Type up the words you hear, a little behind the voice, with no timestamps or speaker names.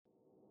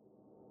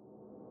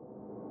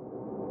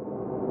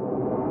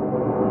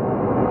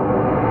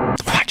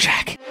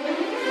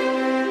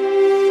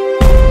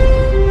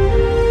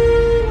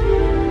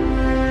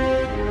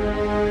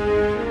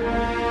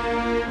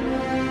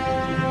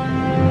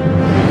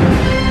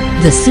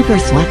The Super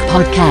Thwack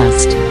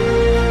Podcast.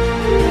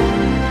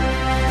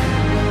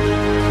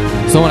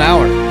 So an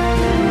hour.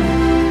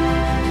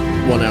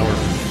 1 hour.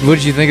 What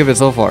did you think of it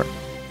so far?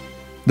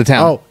 The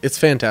town. Oh, it's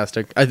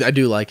fantastic. I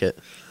do like it.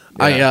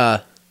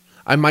 Yeah.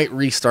 I might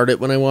restart it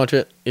when I watch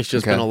it. It's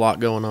just Okay. been a lot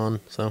going on.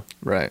 So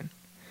Right.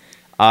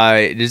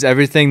 Just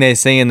everything they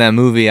say in that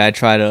movie, I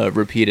try to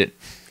repeat it.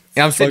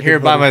 And I'm sitting Fucking here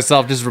by funny.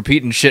 myself just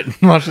repeating shit and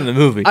watching the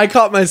movie. I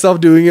caught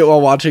myself doing it while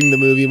watching the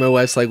movie. My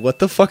wife's like, "What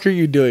the fuck are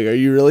you doing? Are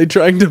you really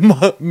trying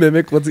to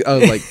mimic what's?" I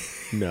was like,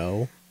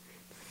 "No."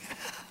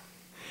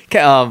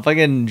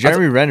 Fucking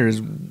Jeremy Renner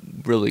is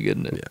really good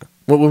in it.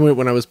 Yeah.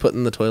 When I was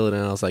putting the toilet in,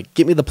 I was like,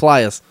 "Get me the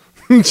pliers."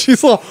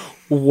 She's like,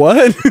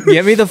 "What?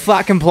 Get me the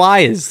fucking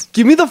pliers,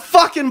 Give me the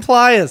fucking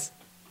pliers."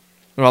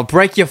 or I'll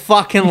break your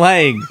fucking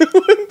leg.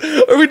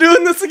 Are we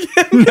doing this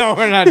again? No,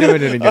 we're not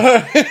doing it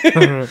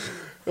again.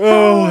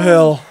 Oh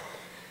hell!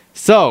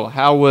 So,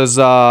 how was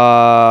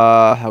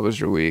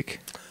your week?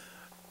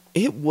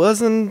 It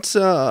wasn't.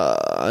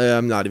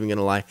 I'm not even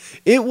gonna lie.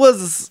 It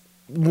was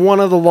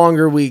one of the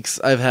longer weeks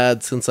I've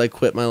had since I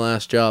quit my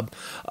last job.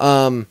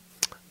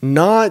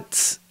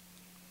 Not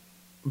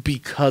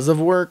because of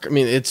work. I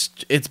mean,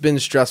 it's been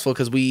stressful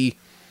because we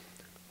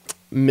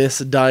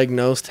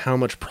misdiagnosed how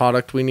much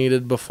product we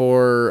needed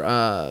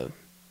before.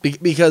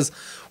 Because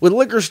with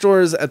liquor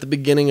stores at the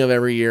beginning of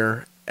every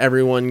year,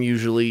 everyone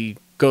usually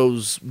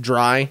goes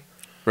dry.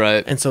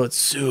 Right. And so it's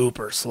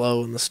super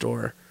slow in the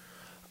store.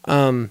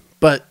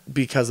 But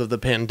because of the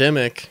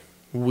pandemic,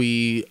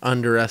 we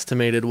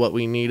underestimated what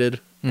we needed,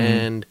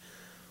 and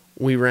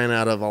we ran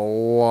out of a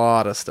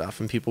lot of stuff,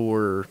 and people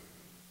were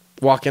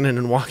walking in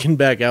and walking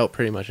back out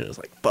pretty much, and it was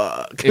like,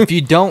 fuck. If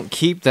you don't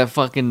keep that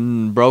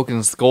fucking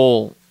Broken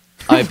Skull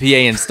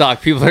IPA in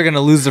stock, people are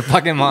gonna lose their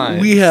fucking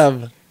mind. We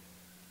have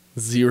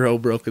zero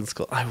Broken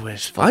Skull. I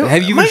wish. Have you I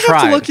even might have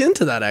tried? to look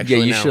into that, actually.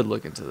 Yeah, you now. should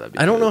look into that.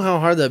 I don't know how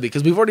hard that'd be,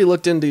 because we've already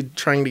looked into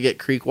trying to get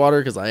Creek Water,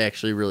 because I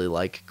actually really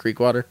like Creek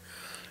Water.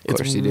 course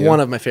It's you do. one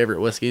of my favorite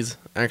whiskeys,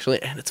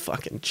 actually, and it's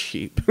fucking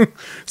cheap.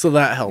 So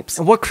that helps.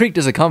 What creek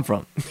does it come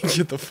from?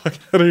 Get the fuck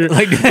out of here.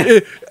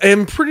 Like-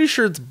 I'm pretty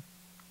sure it's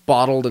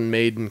bottled and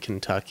made in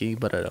Kentucky,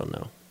 but I don't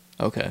know.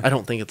 Okay. I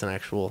don't think it's an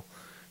actual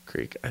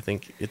creek. I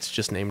think it's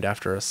just named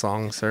after a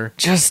song, sir.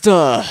 Just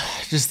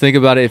think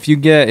about it.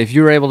 If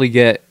you're able to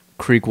get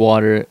Creek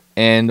Water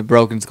and the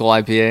Broken Skull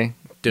IPA,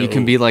 you can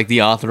Dope. be like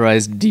the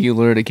authorized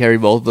dealer to carry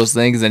both those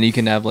things, and you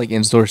can have like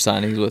in-store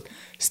signings with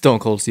Stone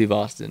Cold Steve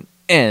Austin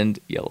and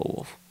Yellow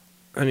Wolf.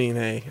 I mean,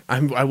 hey,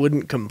 I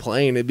wouldn't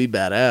complain. It'd be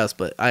badass,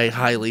 but I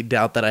highly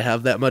doubt that I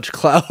have that much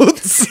clout.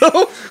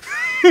 So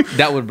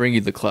That would bring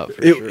you the club.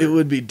 it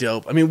would be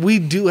dope. I mean, we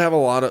do have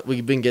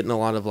we've been getting a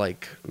lot of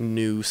like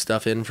new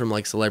stuff in from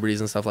like celebrities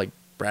and stuff. Like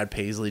Brad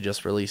Paisley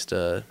just released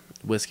a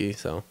whiskey,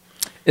 so.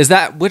 Is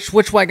that which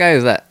white guy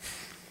is that?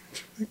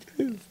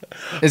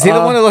 Is he the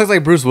one that looks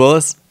like Bruce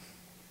Willis?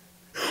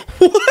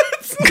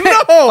 What?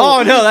 No.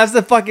 Oh no, that's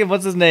the fucking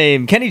what's his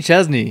name? Kenny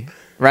Chesney,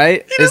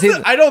 right? Is he?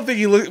 I don't think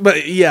he looks,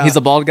 but yeah, He's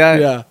a bald guy.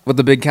 Yeah. with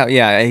the big cow.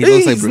 Yeah, he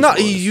looks like He's Bruce not.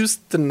 Willis. He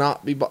used to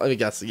not be bald. I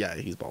guess. Yeah,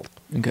 he's bald.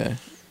 Okay.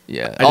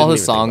 Yeah. I All didn't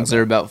his even think songs about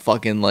are about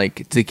fucking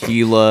like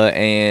tequila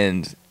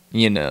and,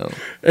 you know,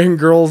 And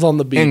girls on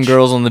the beach. and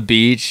girls on the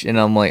beach. And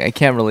I'm like, I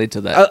can't relate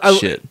to that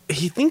shit.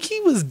 He think he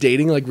was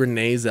dating like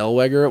Renee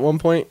Zellweger at one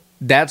point.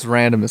 That's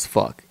random as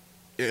fuck.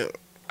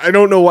 I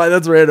don't know why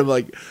that's random.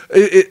 Like,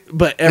 but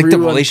Like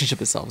everyone. the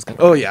relationship itself is kind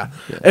of. Oh yeah.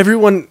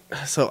 Everyone.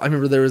 So I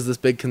remember there was this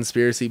big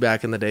conspiracy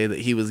back in the day that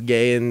he was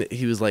gay and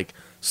he was like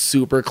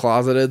super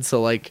closeted.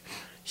 So like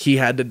he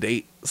had to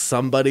date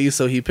somebody.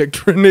 So he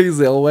picked Renee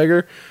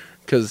Zellweger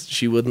because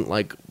she wouldn't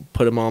like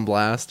put him on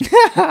blast.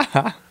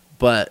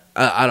 But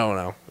I don't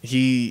know.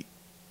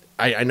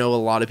 I know a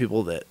lot of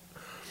people that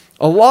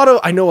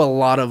I know a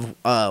lot of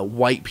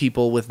white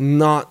people with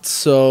not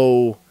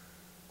so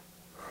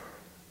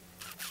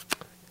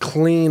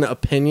clean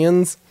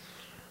opinions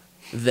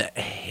that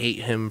hate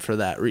him for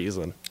that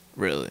reason.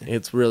 Really?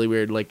 It's really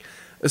weird. Like,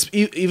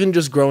 even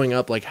just growing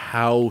up, like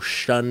how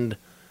shunned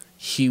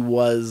he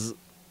was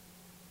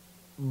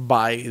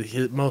by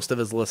most of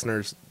his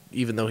listeners,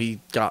 even though he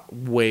got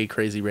way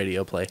crazy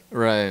radio play.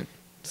 Right.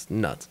 It's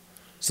nuts.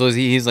 So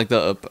he's like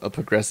a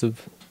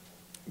progressive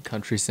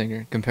country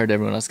singer compared to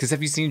everyone else? Because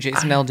have you seen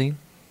Jason Aldean?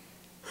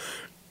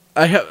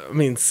 I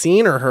mean,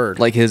 seen or heard?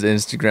 Like his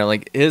Instagram,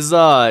 like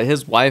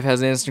his wife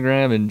has an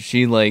Instagram and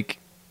she like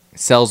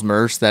sells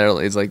merch that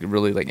is like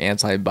really like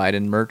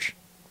anti-Biden merch.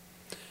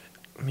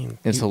 I mean,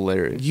 It's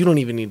hilarious. you don't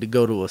even need to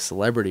go to a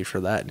celebrity for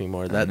that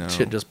anymore. know. That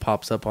shit just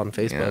pops up on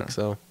Facebook. Yeah.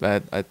 So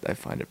That I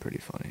find it pretty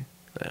funny.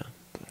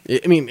 yeah,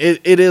 I mean,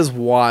 it is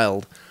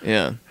wild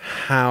Yeah.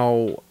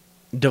 how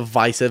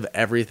divisive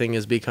everything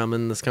has become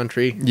in this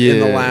country. In the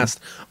Yeah. last,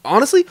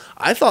 honestly,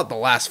 I thought the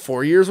last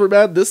 4 years were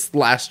bad. This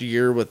last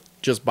year with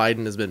just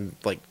Biden has been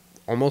like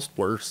almost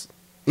worse.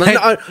 Nothing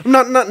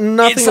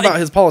It's about like-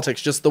 his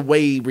politics, just the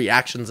way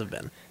reactions have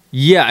been.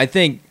 Yeah, I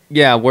think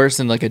worse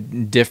in like a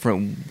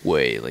different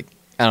way. Like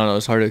I don't know,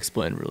 it's hard to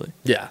explain really.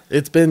 Yeah,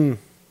 it's been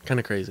Kind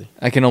of crazy.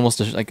 I can almost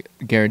like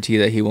guarantee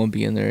that he won't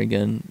be in there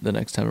again the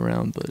next time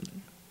around. But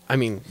I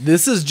mean,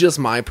 this is just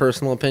my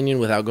personal opinion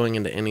without going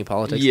into any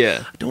politics.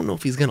 yeah, I don't know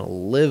if he's going to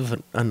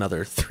live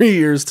another 3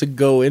 years to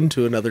go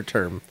into another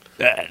term.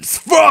 that's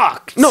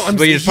fucked. No,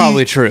 but it's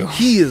probably true.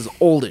 He is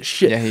old as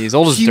shit. Yeah, he's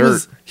old as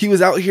dirt. He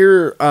was out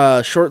here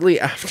shortly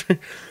after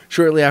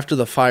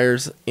the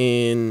fires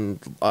in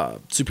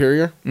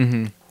Superior,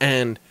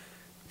 and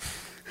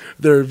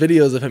there are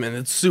videos of him, and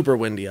it's super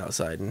windy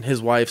outside, and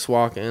his wife's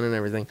walking and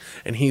everything,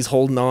 and he's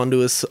holding on to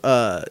his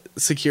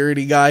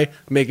security guy,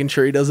 making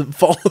sure he doesn't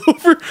fall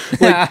over.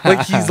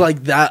 like he's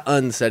like that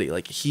unsteady.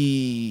 Like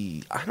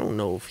I don't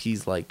know if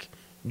he's like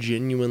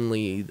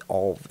genuinely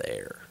all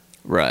there.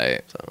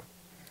 Right. So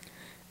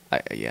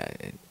yeah.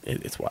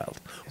 it's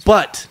wild.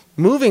 But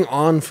moving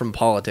on from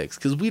politics,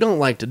 because we don't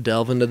like to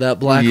delve into that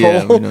black Yeah,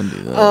 hole. we don't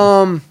do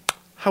that.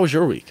 How was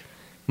your week?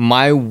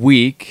 My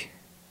week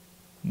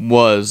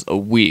was a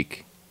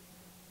week,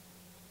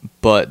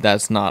 but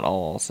that's not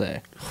all I'll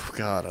say. Oh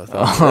God, I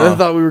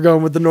thought we were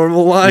going with the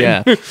normal line.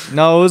 Yeah.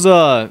 No, it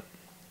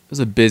was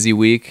a busy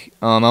week.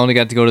 I only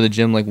got to go to the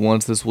gym like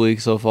once this week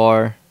so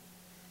far,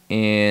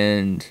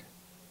 and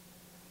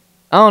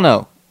I don't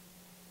know.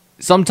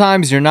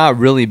 Sometimes you're not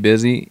really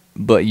busy,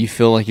 but you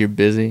feel like you're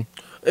busy.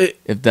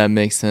 If that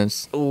makes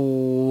sense.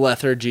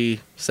 Lethargy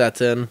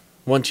sets in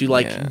once you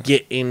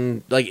get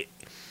in. Like,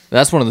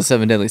 that's one of the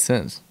 7 deadly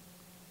sins.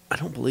 I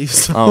don't believe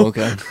so. Oh,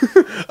 okay.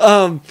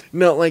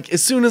 No, like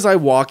as soon as I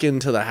walk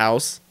into the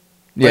house,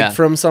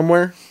 from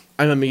somewhere,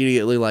 I'm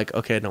immediately like,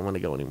 okay, I don't want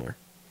to go anymore.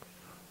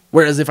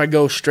 Whereas if I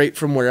go straight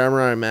from wherever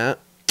I'm at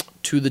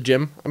to the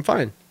gym, I'm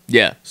fine.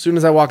 Yeah. As soon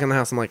as I walk in the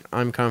house, I'm like,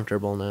 I'm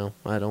comfortable now.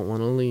 I don't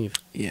want to leave.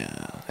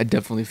 Yeah. I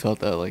definitely felt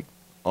that like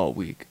all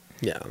week.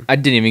 Yeah. I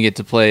didn't even get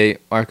to play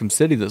Arkham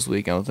City this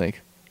week, I don't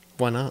think.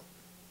 Why not?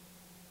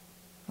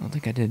 I don't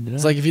think I did.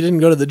 It's like if you didn't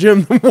go to the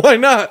gym, then why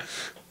not?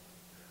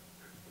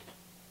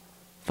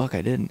 Fuck,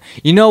 I didn't.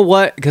 You know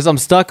what? Because I'm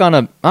not stuck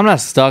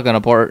on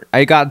a part.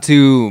 I got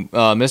to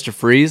Mr.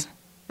 Freeze,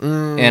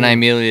 and I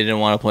immediately didn't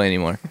want to play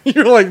anymore.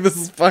 You're like, this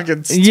is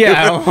fucking stupid.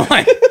 Yeah, I'm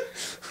like,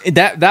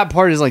 that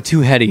part is like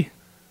too heady.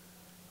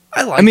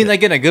 I mean,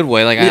 like in a good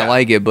way. Like I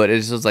like it, but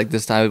it's just like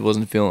this time I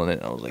wasn't feeling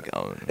it. I was like,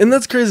 oh. And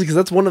that's crazy because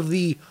that's one of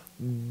the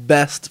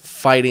best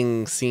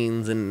fighting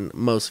scenes in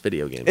most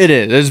video games. It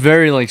is. It's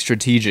very like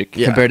strategic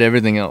compared to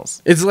everything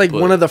else. It's like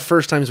one of the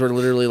first times where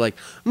literally like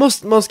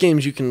most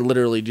games you can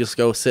literally just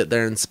go sit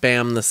there and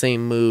spam the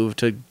same move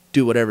to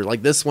do whatever.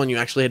 Like this one you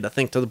actually had to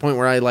think to the point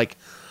where I like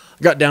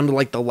got down to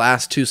like the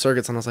last 2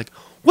 circuits and I was like,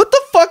 what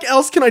the fuck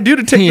else can I do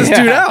to take this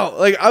dude out?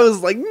 Like I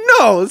was like,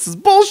 no, this is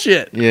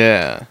bullshit.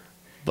 Yeah.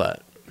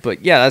 But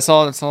yeah, that's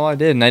all I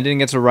did, and I didn't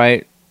get to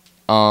write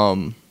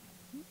for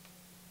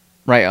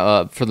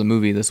the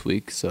movie this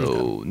week,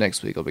 so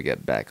next week I'll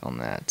get back on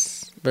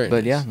that. But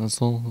nice. Yeah,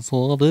 that's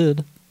all I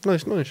did.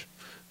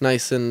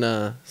 Nice,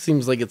 and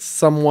seems like it's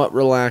somewhat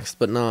relaxed,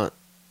 but not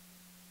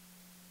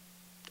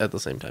at the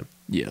same time.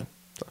 Yeah.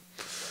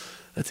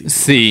 That's easy.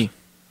 See.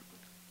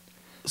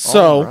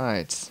 So, all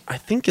right. I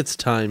think it's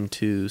time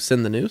to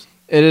send the news.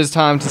 It is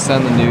time to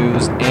send the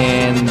news,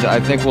 and I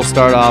think we'll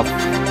start off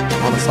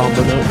on a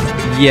somber note.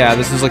 Yeah,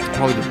 this is like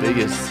probably the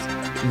biggest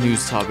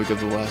news topic of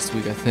the last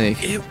week, I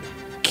think. It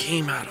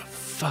came out of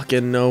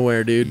fucking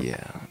nowhere, dude.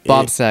 Yeah.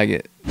 Bob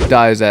Saget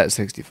dies at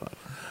 65.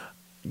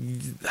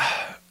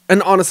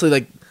 And honestly,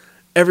 like,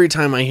 every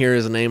time I hear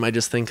his name, I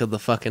just think of the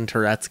fucking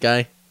Tourette's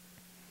guy.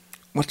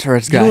 What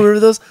Tourette's guy? You remember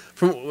those?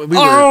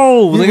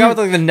 The guy with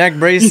like the neck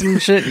brace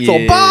and shit? It's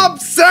all Bob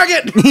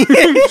Saget!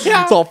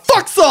 It's all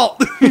fuck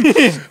salt!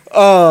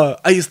 I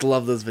used to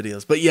love those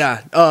videos. But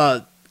yeah,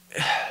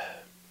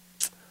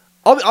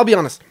 I'll be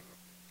honest.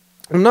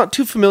 I'm not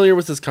too familiar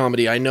with his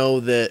comedy. I know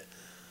that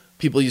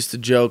people used to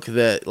joke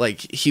that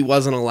like he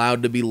wasn't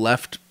allowed to be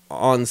left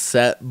on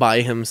set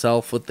by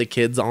himself with the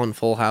kids on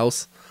Full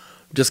House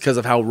just because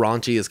of how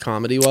raunchy his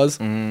comedy was.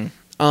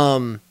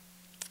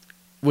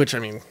 Which I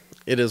mean,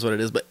 it is what it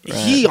is. But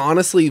he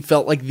honestly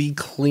felt like the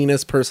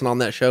cleanest person on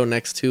that show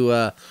next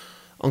to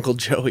Uncle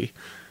Joey.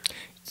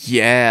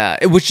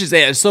 Yeah, which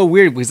is so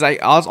weird because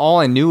all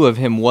I knew of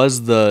him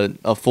was the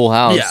Full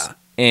House. Yeah.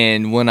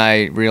 And when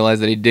I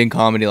realized that he did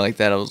comedy like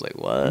that, I was like,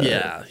 what?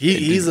 Yeah,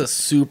 he's a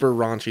super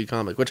raunchy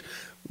comic, which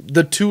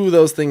the two of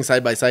those things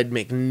side by side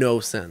make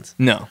no sense.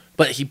 No.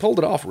 But he pulled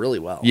it off really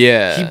well.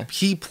 Yeah.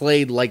 He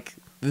played like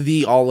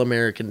the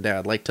all-American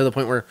dad, like to the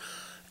point where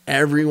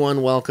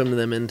everyone welcomed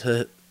them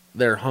into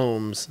their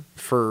homes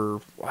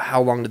for,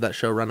 how long did that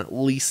show run? At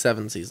least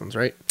 7 seasons,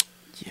 right?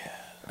 Yeah.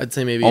 I'd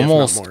say maybe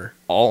almost, if not more.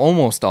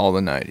 Almost all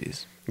the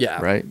 90s. Yeah.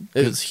 Right?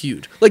 It was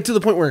huge. Like to the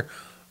point where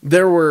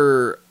there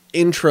were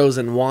intros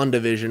in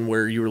WandaVision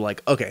where you were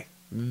like, okay,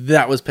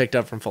 that was picked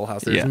up from Full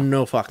House. There's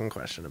no fucking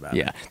question about it.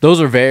 Yeah. Those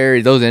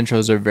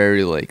intros are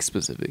very like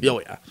specific. Oh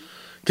yeah.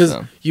 Because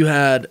you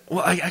had,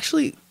 well, I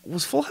actually,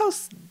 was Full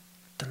House,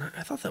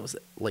 I thought that was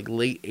like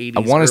late 80s.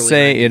 I want to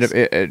say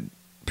it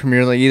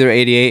premiered like either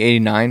 88,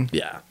 89.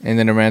 Yeah. And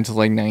then it ran to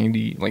like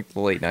 90, like the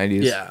late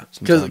 90s. Yeah.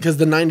 Because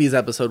the 90s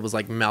episode was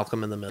like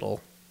Malcolm in the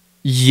Middle.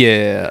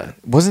 Yeah.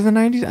 Was it the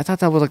 90s? I thought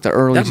that was like the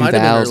early That 2000s. might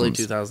have been early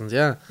 2000s,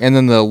 yeah. And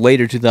then the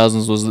later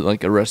 2000s was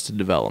like Arrested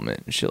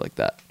Development and shit like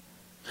that.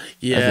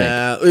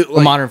 Yeah.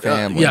 Modern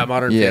Family. Yeah,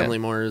 Modern Yeah. Family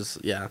more is,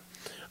 yeah.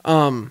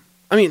 I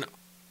mean,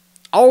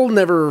 I'll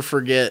never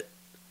forget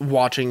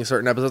watching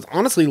certain episodes.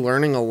 Honestly,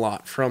 learning a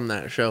lot from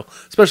that show,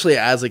 especially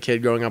as a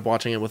kid growing up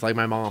watching it with like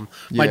my mom.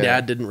 My Yeah.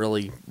 dad didn't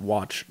really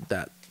watch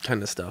that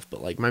kind of stuff,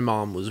 but like my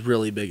mom was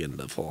really big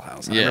into Full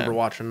House. I Yeah. remember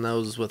watching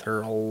those with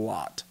her a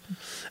lot.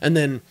 And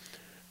then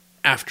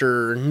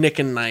after Nick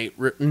at Night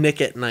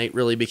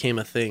really became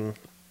a thing,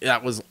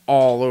 that was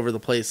all over the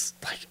place,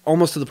 like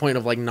almost to the point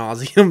of like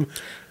nauseum.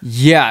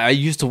 Yeah, I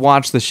used to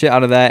watch the shit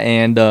out of that,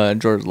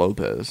 and George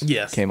Lopez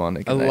Yes, came on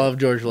Nick I at Night. love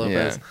George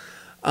Lopez.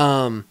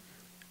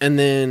 And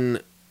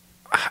then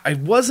I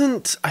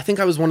think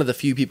I was one of the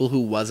few people who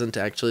wasn't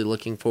actually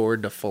looking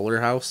forward to Fuller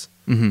House.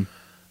 Mm-hmm.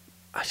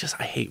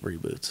 I hate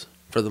reboots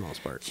for the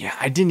most part. Yeah,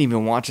 I didn't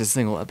even watch a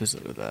single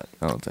episode of that,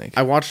 I don't think.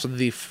 I watched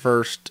the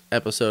first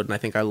episode and I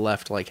think I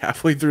left like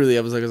halfway through the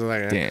episode because I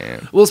was like,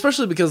 Damn. Well,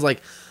 especially because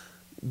like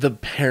the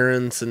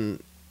parents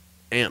and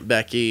Aunt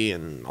Becky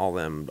and all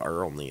them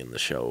are only in the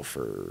show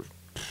for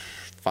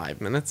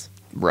 5 minutes.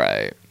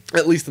 Right.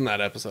 At least in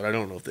that episode. I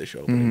don't know if they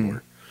show up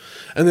anymore.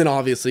 And then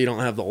obviously you don't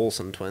have the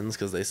Olsen twins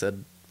because they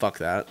said, fuck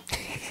that.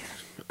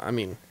 I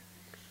mean,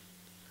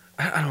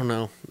 I don't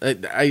know.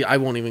 I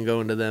won't even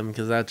go into them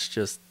because that's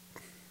just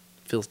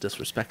feels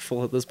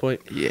disrespectful at this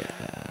point. Yeah.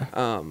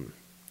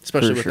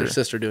 Especially For with their sure.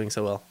 sister doing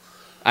so well.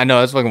 I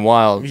know, that's fucking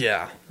wild.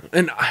 Yeah.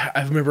 And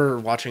I remember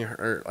watching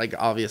her, like,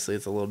 obviously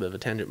it's a little bit of a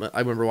tangent, but I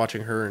remember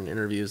watching her in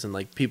interviews and,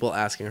 like, people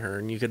asking her,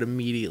 and you could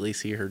immediately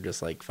see her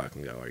just, like,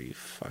 fucking go, are you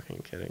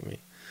fucking kidding me?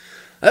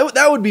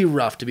 That would be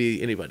rough to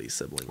be anybody's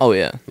sibling. Oh,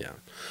 yeah. Yeah.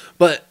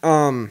 But,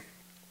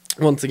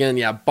 once again,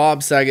 yeah,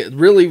 Bob Saget,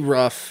 really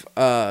rough,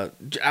 out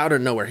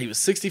of nowhere. He was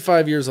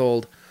 65 years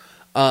old,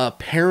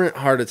 parent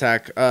heart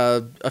attack,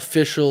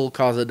 official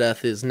cause of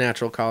death is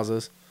natural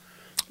causes.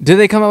 Did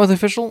they come out with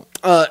official?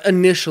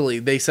 Initially,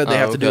 they said they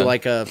have to do okay.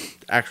 like a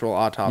actual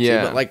autopsy,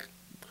 Yeah. but like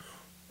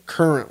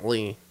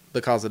currently,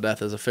 the cause of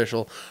death is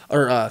official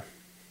or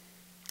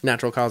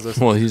natural causes.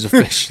 Well, he's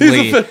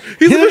officially... He's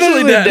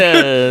officially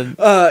dead.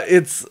 dead.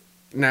 It's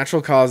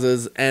natural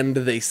causes, and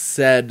they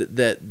said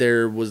that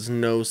there was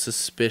no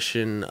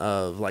suspicion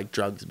of like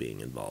drugs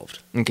being involved.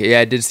 Okay, yeah,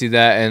 I did see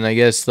that, and I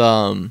guess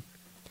I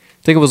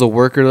think it was a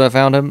worker that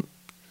found him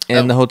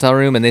in the hotel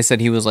room, and they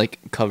said he was like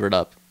covered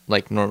up,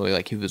 like normally,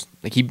 like he was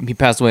like he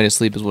passed away in his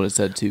sleep, is what it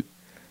said too.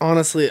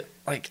 Honestly,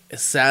 like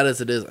as sad as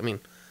it is, I mean,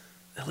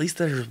 at least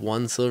there's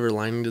one silver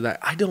lining to that.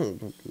 I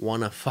don't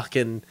want to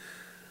fucking.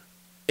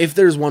 If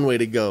there's one way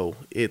to go,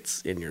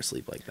 it's in your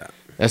sleep like that.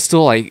 That's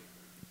still like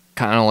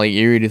kind of like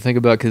eerie to think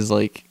about, because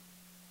like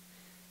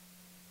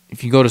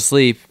if you go to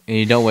sleep and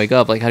you don't wake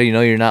up, like how do you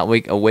know you're not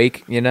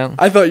awake? You know,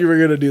 I thought you were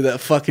gonna do that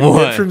fucking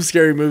What? bit from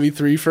Scary Movie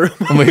 3 for a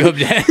moment. wake up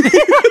dead.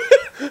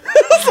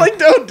 I was like,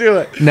 don't do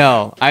it.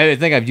 No, I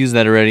think I've used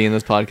that already in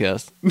this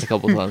podcast a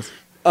couple times.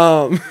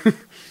 Yeah,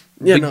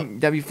 But no.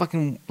 that'd be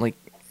fucking like,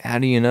 how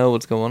do you know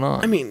what's going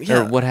on? I mean,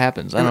 yeah. or what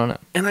happens? I don't know.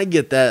 And I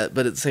get that,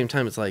 but at the same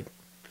time, it's like,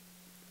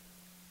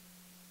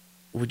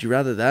 would you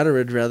rather that, or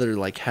would you rather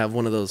like have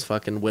one of those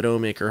fucking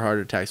Widowmaker heart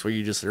attacks where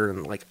you just are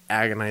in like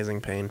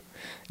agonizing pain?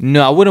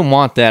 No, I wouldn't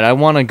want that. I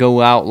want to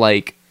go out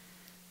like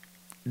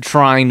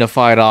trying to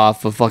fight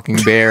off a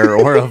fucking bear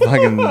or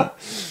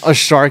a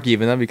shark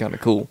even. That'd be kind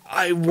of cool.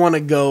 I want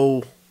to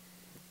go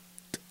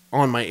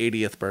on my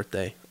 80th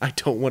birthday. I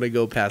don't want to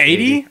go past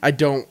 80? 80. I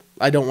don't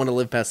want to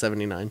live past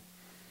 79.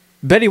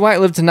 Betty White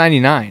lived to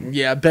 99.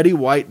 Yeah, Betty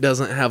White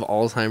doesn't have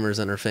Alzheimer's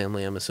in her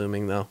family, I'm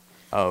assuming, though.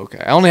 Oh, okay.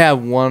 I only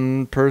have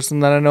one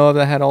person that I know of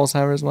that had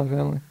Alzheimer's in my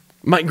family.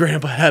 My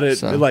grandpa had it.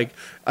 So- Like,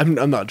 I'm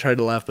not trying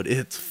to laugh, but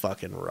it's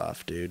fucking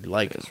rough, dude.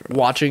 Like, It is rough.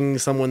 watching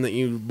someone that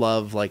you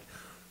love, like,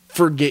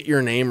 forget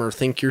your name or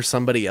think you're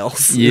somebody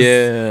else.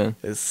 Yeah.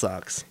 It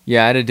sucks.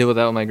 Yeah, I had to deal with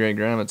that with my great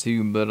grandma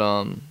too, but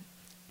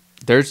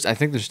I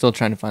think they're still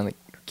trying to find like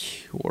a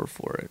cure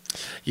for it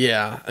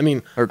Yeah, I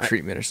mean, or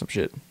treatment or some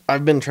shit.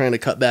 I've been trying to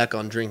cut back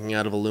on drinking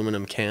out of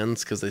aluminum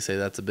cans because they say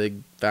that's a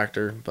big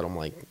factor, but I'm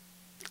like,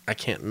 I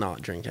can't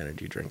not drink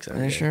energy drinks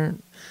every Are you day. sure?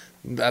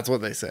 That's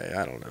what they say.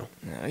 I don't know.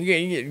 I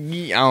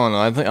don't know.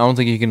 I don't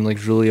think you can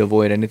like really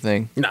avoid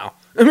anything. No,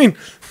 I mean,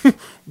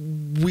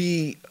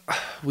 we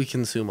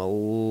consume a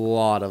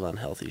lot of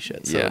unhealthy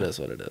shit, so Yeah. it is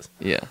what it is.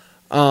 Yeah.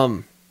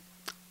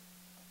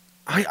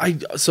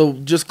 So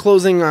just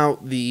closing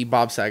out the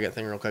Bob Saget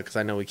thing real quick, because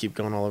I know we keep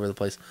going all over the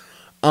place.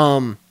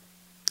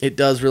 It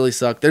does really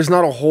suck. There's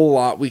not a whole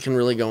lot we can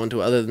really go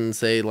into other than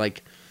say,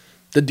 like,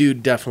 the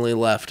dude definitely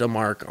left a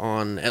mark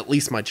on at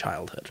least my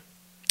childhood.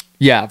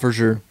 Yeah, for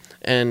sure.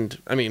 And,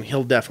 I mean,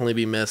 he'll definitely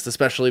be missed,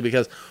 especially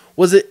because,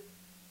 it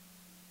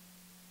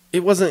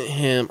wasn't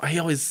him. I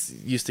always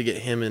used to get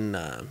him and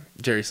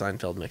Jerry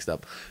Seinfeld mixed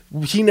up.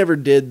 He never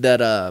did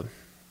that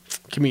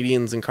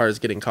Comedians in Cars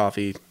Getting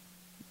Coffee.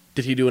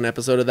 Did he do an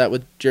episode of that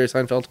with Jerry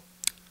Seinfeld?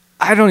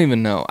 I don't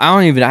even know. I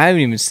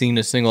haven't even seen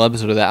a single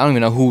episode of that. I don't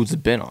even know who's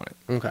been on it.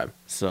 Okay.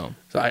 So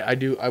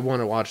I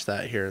want to watch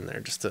that here and there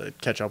just to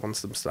catch up on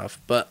some stuff.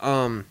 But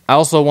I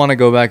also want to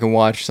go back and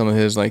watch some of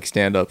his like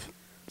stand up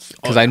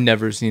because I've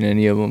never seen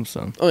any of them.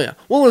 So oh yeah,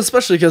 well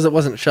especially because it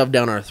wasn't shoved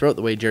down our throat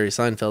the way Jerry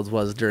Seinfeld's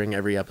was during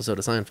every episode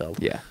of Seinfeld.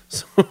 yeah,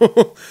 So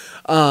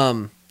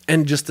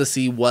and just to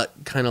see what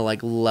kind of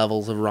like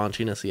levels of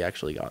raunchiness he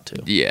actually got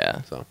to.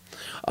 yeah. So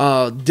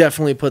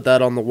definitely put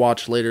that on the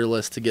watch later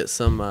list to get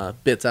some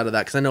bits out of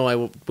that because I know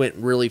I went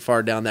really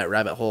far down that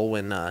rabbit hole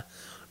when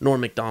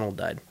Norm Macdonald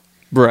died.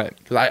 Right.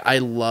 Because I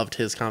loved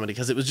his comedy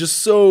because it was just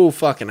so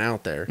fucking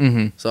out there.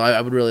 Mm-hmm. So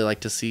I would really like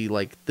to see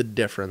like the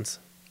difference.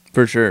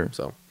 For sure.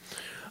 So,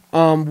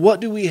 what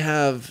do we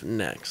have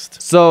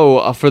next?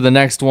 So for the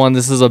next one,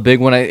 this is a big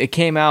one. It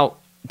came out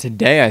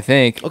today, I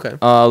think. Okay.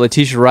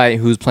 Letitia Wright,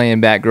 who's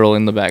playing Batgirl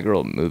in the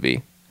Batgirl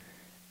movie.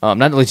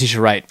 Not Letitia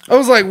Wright. I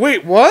was like,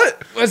 wait,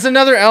 what? What's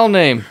another L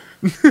name?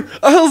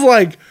 I was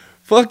like,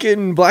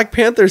 fucking Black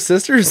Panther's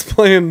sister is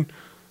playing.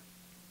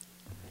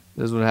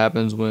 This is what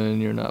happens when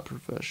you're not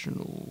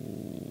professional.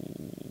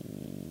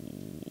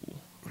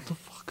 What the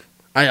fuck?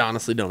 I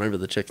honestly don't remember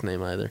the chick's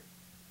name either.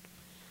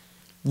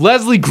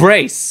 Leslie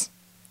Grace.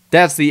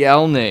 That's the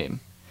L name.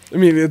 I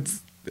mean,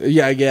 it's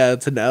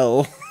it's an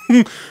L.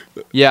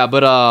 Yeah,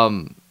 but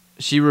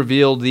she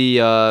revealed the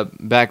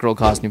Batgirl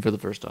costume for the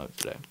first time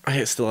today,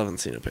 I still haven't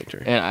seen a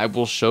picture. and I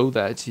will show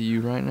that to you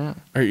right now.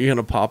 Are you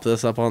gonna pop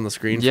this up on the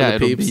screen? Yeah, for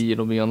the peeps?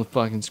 it'll be on the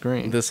fucking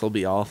screen. This will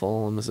be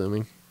awful. I'm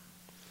assuming.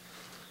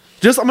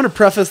 I'm gonna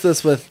preface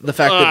this with the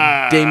fact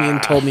that Damien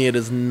told me it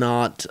is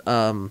not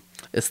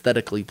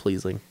aesthetically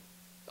pleasing.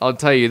 I'll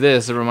tell you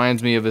this: it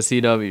reminds me of a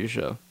CW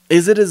show.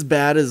 Is it as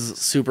bad as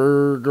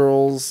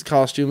Supergirl's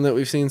costume that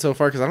we've seen so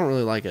far? Because I don't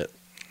really like it.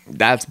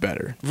 That's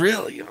better.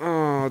 Really?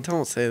 Oh,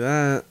 don't say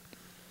that.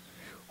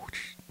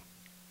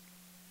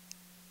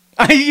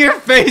 Your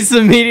face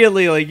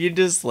immediately, like you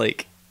just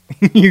like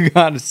you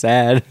got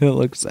sad. It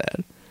looks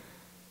sad.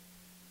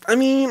 I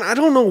mean, I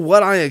don't know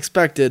what I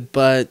expected,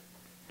 but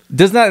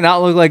Does that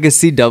not look like a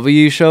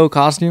CW show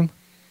costume?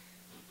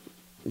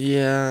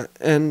 yeah,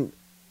 and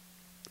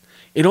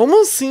it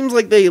almost seems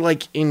like they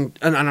and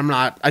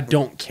I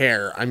don't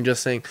care. I'm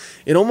just saying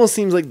it almost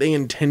seems like they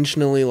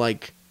intentionally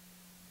like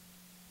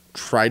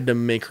tried to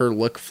make her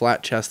look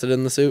flat-chested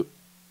in the suit.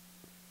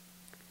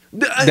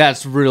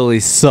 That's really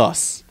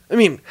sus. I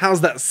mean,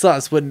 how's that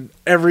sus when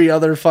every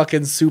other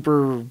fucking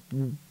super?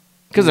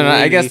 Because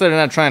I guess they're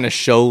not trying to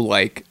show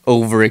like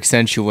over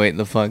accentuate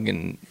the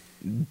fucking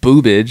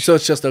boobage. So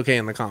it's just okay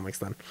in the comics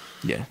then.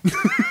 Yeah,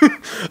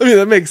 I mean,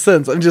 that makes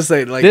sense. I'm just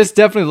saying, like, this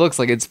definitely looks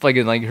like it's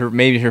fucking like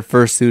maybe her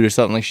first suit or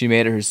something. Like she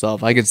made it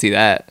herself. I could see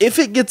that. if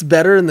it gets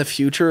better in the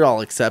future, I'll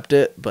accept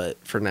it.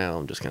 But for now,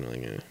 I'm just kind of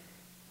like, eh.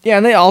 Yeah,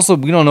 and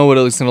we don't know what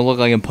it's gonna look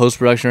like in post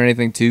production or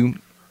anything too.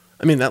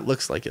 I mean, that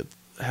looks like it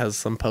has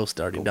some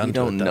post already done. We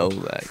don't to it, know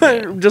though. that.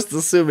 Yet. I'm just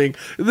assuming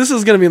this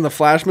is going to be in the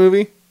Flash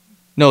movie.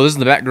 No, this is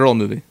the Batgirl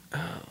movie. Oh.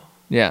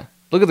 Yeah,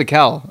 look at the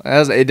cowl.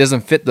 It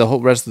doesn't fit the whole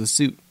rest of the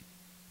suit.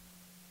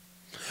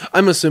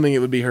 I'm assuming it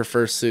would be her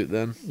first suit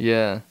then.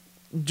 Yeah,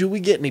 Do we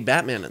get any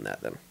Batman in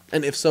that then?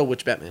 And if so,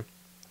 which Batman?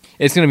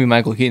 it's gonna be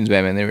Michael Keaton's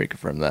Batman. They already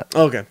confirmed that.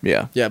 Okay.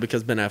 Yeah. Yeah,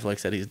 because Ben Affleck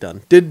said he's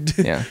done. Did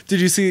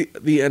you see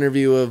the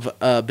interview of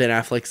Ben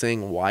Affleck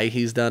saying why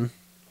he's done?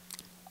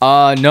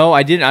 No,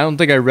 I didn't. I don't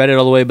think I read it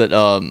all the way, but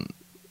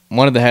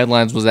one of the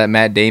headlines was that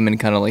Matt Damon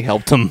kind of like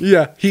helped him.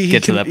 Yeah,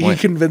 Get to that point.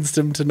 He convinced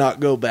him to not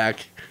go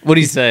back. What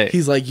did he say?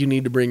 He's like, you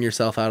need to bring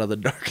yourself out of the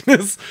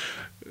darkness.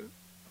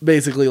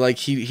 Basically, like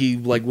he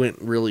like went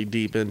really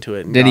deep into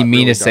it. And Did he got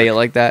mean really to say it dark.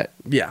 like that?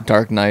 Yeah.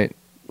 Dark Knight,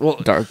 Well,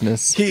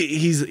 darkness.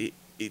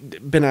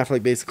 Ben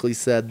Affleck basically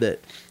said that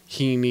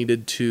he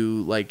needed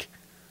to like.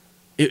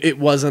 It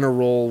wasn't a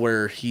role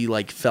where he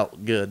like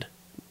felt good.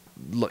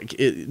 Like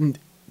it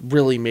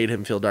really made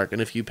him feel dark,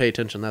 and if you pay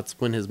attention, that's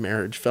when his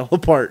marriage fell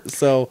apart.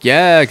 So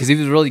Yeah, because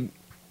he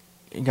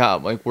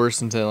got like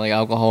worse into like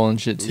alcohol and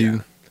shit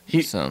too.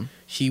 Yeah.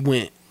 He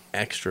went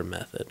extra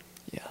method.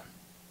 Yeah,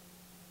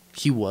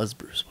 He was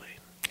Bruce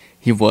Wayne.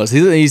 he was.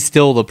 He's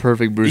still the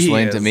perfect Bruce He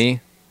Wayne to is. me.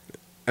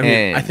 I mean,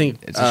 And I think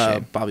it's a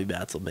shame. Bobby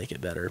Batts will make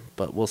it better,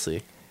 but we'll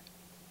see.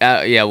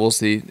 Yeah, we'll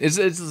see. It's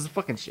a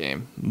fucking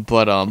shame,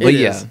 but It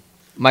yeah, is.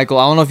 Michael.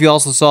 I don't know if you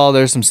also saw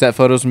there's some set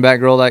photos from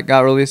Batgirl that got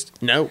released.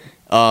 No.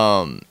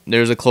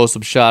 There's a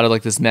close-up shot of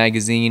like this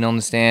magazine on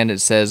the stand. It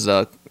says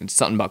it's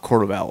something about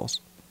court of owls.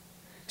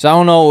 So I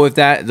don't know if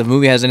the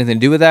movie has anything to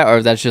do with that, or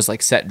if that's just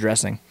like set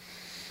dressing,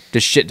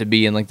 just shit to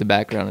be in like the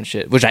background and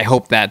shit. Which I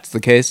hope that's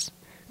the case,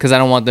 because I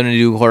don't want them to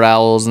do court of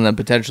owls and then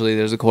potentially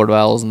there's a court of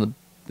owls in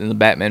the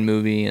Batman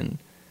movie, and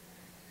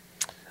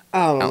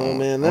I don't know,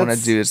 man. I want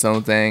to do its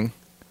own thing.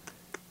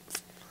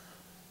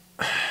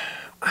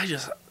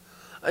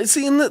 I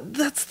see, and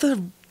that's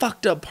the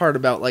fucked up part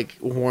about like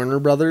Warner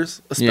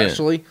Brothers,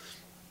 especially.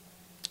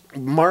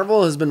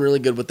 Marvel has been really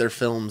good with their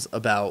films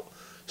about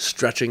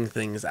stretching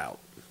things out.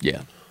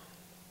 Yeah.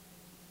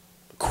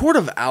 Court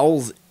of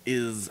Owls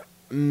is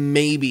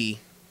maybe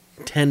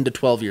 10 to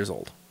 12 years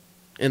old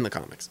in the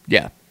comics.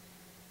 Yeah.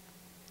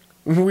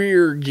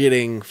 we're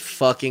getting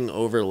fucking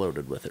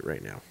overloaded with it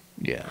right now.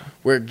 Yeah.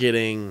 We're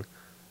getting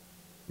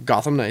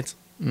Gotham Knights.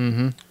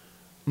 Mm-hmm.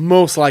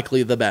 Most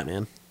likely the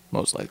Batman.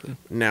 Most likely.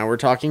 Now we're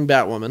talking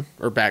Batwoman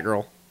or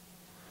Batgirl.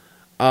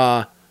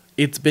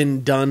 It's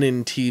been done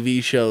in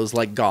TV shows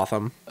like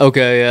Gotham.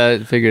 Okay,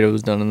 yeah, I figured it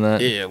was done in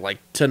that. Yeah, like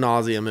to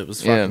nauseum. It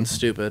was fucking Yeah.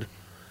 stupid.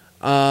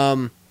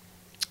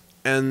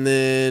 And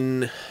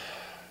then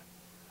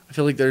I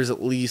feel like there's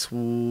at least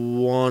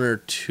one or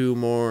two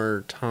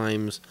more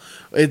times.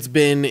 It's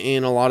been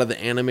in a lot of the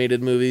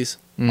animated movies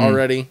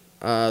already.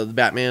 The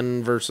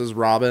Batman versus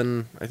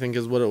Robin, I think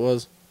is what it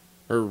was.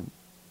 Or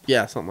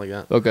yeah, something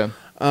like that. Okay.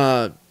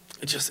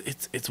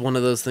 It's one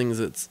of those things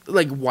that's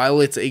like,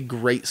 while it's a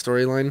great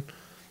storyline,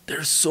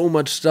 there's so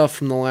much stuff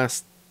from the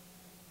last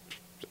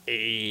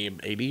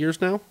 80 years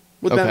now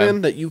with Okay.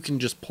 Batman that you can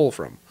just pull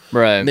from.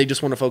 Right. And they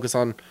just want to focus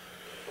on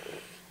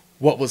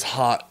what was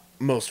hot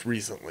most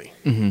recently.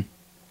 Mm-hmm.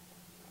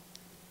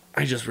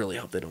 I just really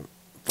hope they don't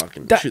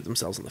fucking shoot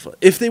themselves in the foot.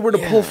 If they were to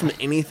pull Yeah. from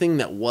anything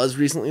that was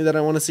recently that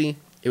I want to see,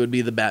 it would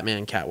be the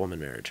Batman Catwoman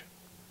marriage.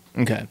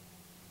 Okay.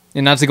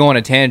 And not to go on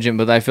a tangent,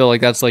 but I feel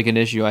like that's like an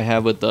issue I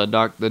have with the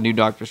new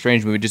Doctor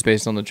Strange movie, just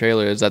based on the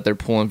trailer, is that they're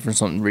pulling from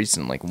something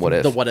recent, like What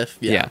If. The What If,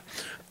 yeah.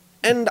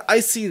 And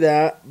I see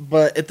that,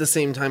 but at the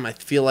same time, I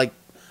feel like,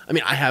 I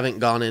mean, I haven't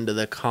gone into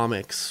the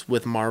comics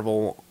with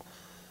Marvel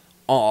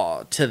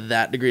to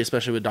that degree,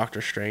 especially with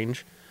Doctor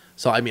Strange.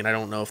 So, I mean, I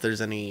don't know if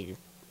there's any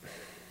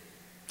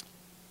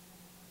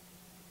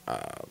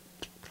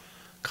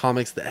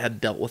comics that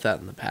had dealt with that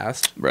in the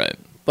past. Right.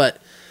 But, I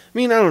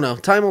mean, I don't know.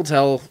 Time will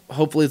tell.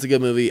 Hopefully it's a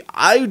good movie.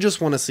 I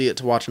just want to see it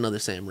to watch another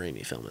Sam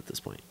Raimi film at this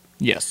point.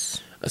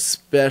 Yes.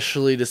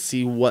 Especially to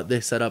see what they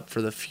set up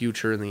for the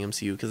future in the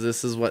MCU, because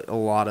this is what a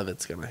lot of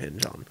it's going to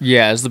hinge on.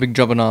 Yeah, it's the big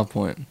jumping off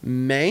point.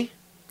 May?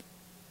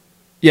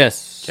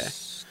 Yes. Okay.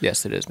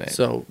 Yes, it is, mate.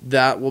 So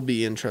that will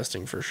be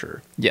interesting for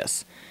sure.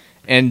 Yes.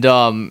 And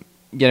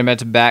getting back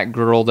to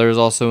Batgirl, there's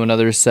also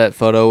another set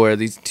photo where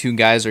these two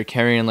guys are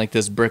carrying like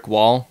this brick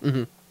wall.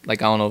 Mm-hmm.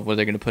 Like, I don't know where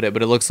they're going to put it,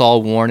 but it looks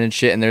all worn and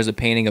shit. And there's a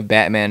painting of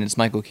Batman. It's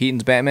Michael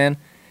Keaton's Batman,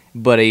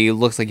 but he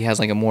looks like he has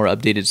like a more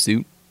updated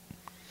suit.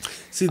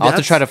 See, I'll have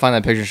to try to find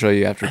that picture and show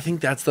you after. I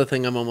think that's the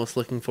thing I'm almost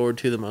looking forward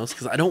to the most,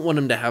 because I don't want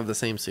him to have the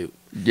same suit.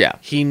 Yeah.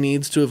 He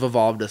needs to have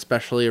evolved,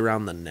 especially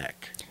around the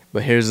neck.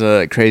 But here's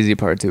a crazy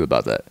part, too,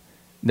 about that.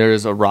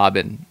 There's a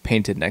Robin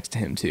painted next to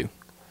him, too.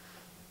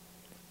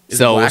 Is he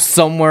So black?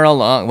 somewhere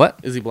along... What?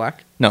 Is he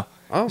black? No.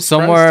 Oh, I'm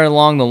Somewhere surprised.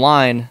 along the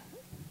line,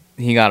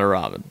 he got a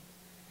Robin.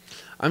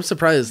 I'm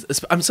surprised.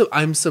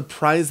 I'm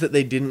surprised that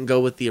they didn't go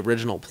with the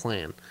original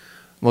plan.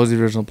 What was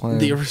the original plan?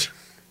 The original.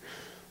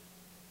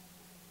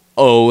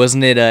 Oh,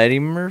 wasn't it Eddie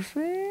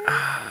Murphy?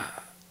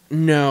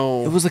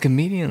 No, It was a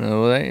comedian,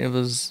 though, right? It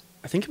was...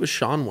 I think it was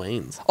Shawn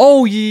Wayne's.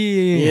 Oh,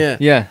 yeah.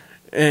 Yeah.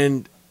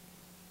 And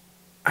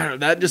I don't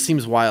know, that just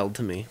seems wild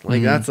to me.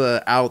 Like, that's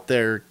a out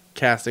there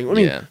casting. I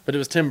mean, Yeah. but it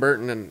was Tim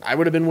Burton, and I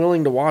would have been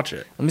willing to watch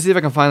it. Let me see if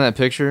I can find that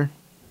picture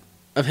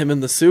Of him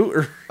in the suit?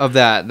 Or of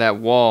that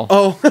wall.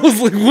 oh, I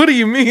was like, what do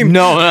you mean?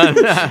 No,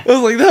 I was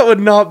like, that would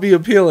not be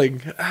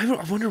appealing. I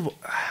wonder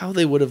how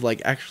they would have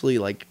like actually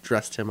like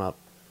dressed him up.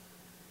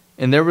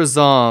 and there was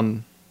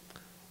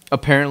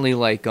apparently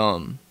like I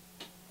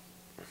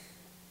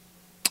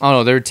don't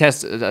know, they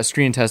were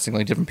screen testing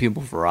like different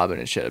people for Robin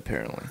and shit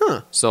apparently.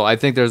 Huh? So I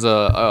think there's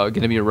gonna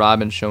be a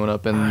Robin showing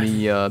up in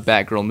the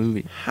Batgirl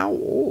movie. How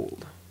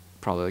old?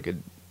 Probably like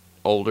an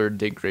older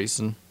Dick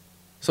Grayson.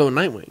 So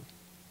Nightwing.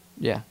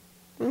 Yeah,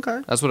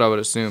 Okay. that's what I would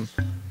assume.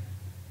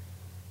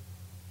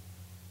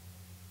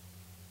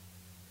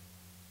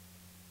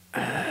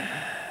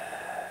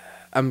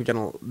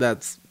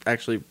 That's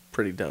actually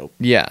pretty dope.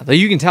 Yeah, like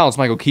you can tell it's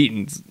Michael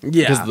Keaton's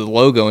Yeah. because of the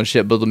logo and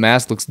shit, but the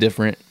mask looks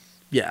different.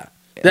 Yeah.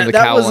 And the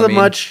That cowl, was I a mean.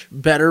 much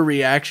better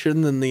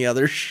reaction than the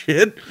other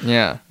shit.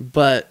 Yeah,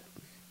 But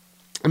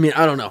I mean,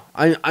 I don't know.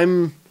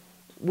 I'm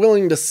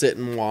willing to sit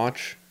and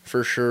watch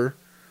for sure.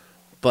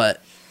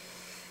 But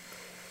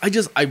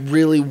I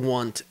really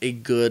want a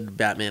good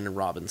Batman and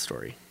Robin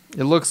story.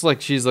 it looks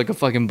like she's like a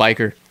fucking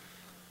biker.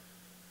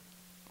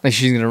 Like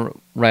she's gonna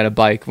ride a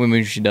bike. Well,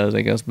 maybe she does,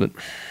 I guess, but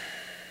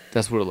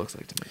that's what it looks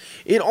like to me.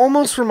 It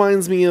almost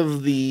reminds me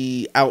of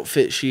the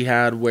outfit she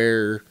had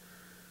where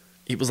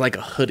it was like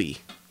a hoodie.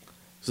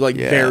 It was like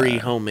Yeah. very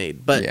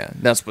homemade. But Yeah,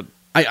 that's what.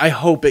 I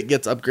hope it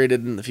gets upgraded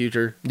in the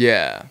future.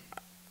 Yeah,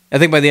 I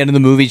think by the end of the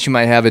movie, she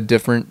might have a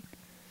different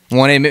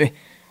one.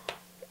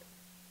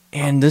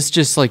 And this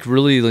just like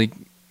really like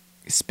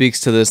speaks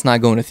to this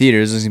not going to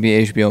theaters. This is gonna be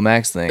an HBO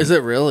Max thing. Is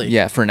it really?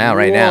 Yeah, for now,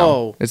 right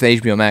Whoa. now, it's an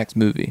HBO Max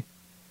movie.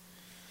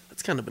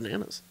 That's kind of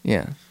bananas.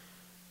 Yeah,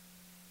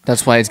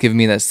 that's why it's giving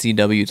me that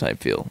CW type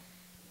feel.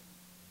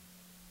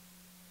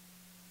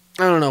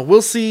 I don't know.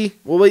 We'll see.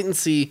 We'll wait and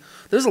see.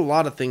 There's a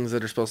lot of things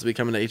that are supposed to be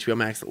coming to HBO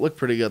Max that look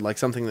pretty good, like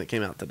something that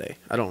came out today.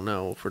 I don't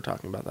know if we're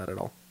talking about that at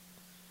all.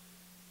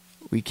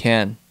 We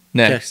can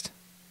next.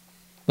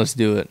 Let's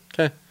do it.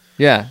 Okay.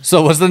 Yeah.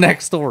 So what's the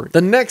next story?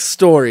 The next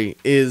story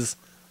is,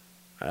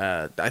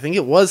 I think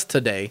it was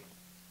today,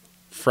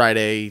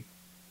 Friday,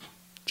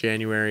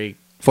 January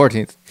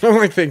 14th. I'm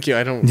like, thank you.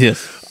 I don't.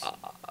 Yes.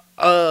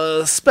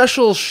 A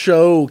special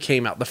show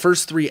came out. The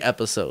first 3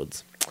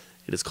 episodes.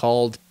 It is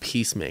called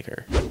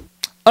Peacemaker.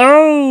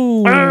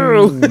 Oh.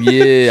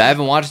 Yeah, I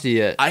haven't watched it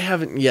yet. I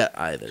haven't yet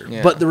either.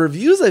 Yeah. But the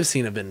reviews I've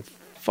seen have been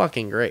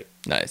fucking great.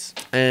 Nice.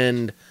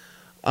 And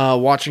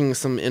watching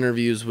some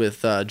interviews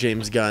with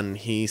James Gunn,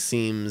 he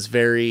seems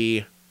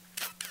very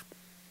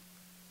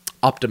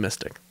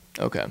optimistic.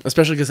 Okay.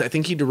 Especially because I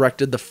think he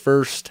directed the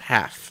first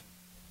half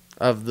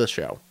of the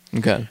show.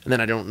 Okay. And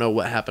then I don't know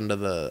what happened to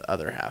the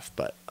other half.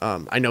 But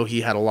I know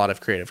he had a lot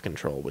of creative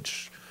control,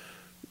 which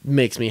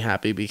makes me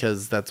happy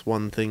because that's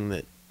one thing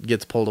that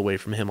gets pulled away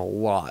from him a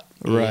lot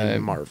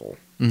in Marvel.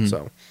 Mm-hmm.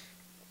 So,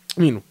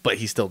 I mean, but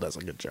he still does a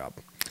good job.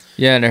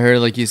 Yeah, and I heard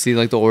like you see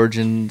like the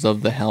origins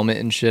of the helmet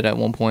and shit at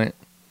one point,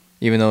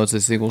 even though it's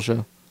a sequel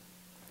show.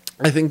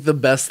 I think the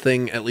best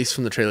thing, at least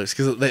from the trailers,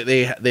 because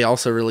they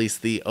also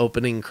released the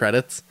opening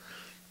credits,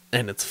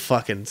 and it's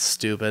fucking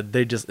stupid.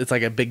 It's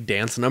like a big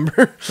dance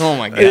number. Oh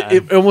my god!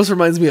 It almost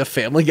reminds me of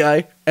Family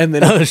Guy. And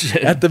then Oh,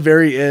 shit. at the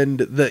very end,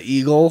 the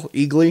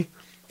Eagly,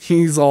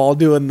 he's all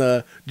doing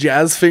the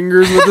jazz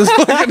fingers with his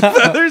fucking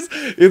feathers.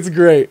 It's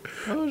great.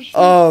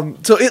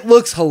 So it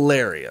looks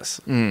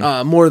hilarious,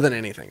 more than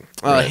anything.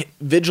 Right.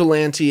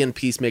 Vigilante and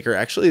Peacemaker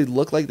actually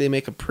look like they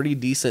make a pretty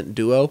decent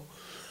duo.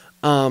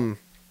 The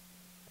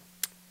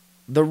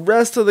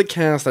rest of the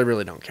cast, I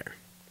really don't care.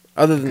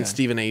 Other than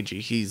Stephen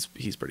Agee,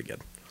 he's pretty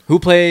good. Who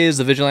plays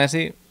the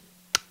vigilante?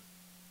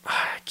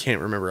 I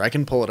can't remember. I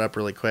can pull it up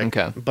really quick.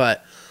 Okay.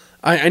 But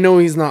I know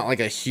he's not like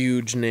a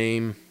huge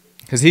name.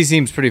 Because he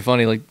seems pretty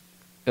funny, like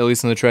at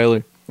least in the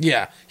trailer.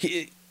 Yeah.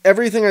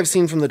 Everything I've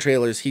seen from the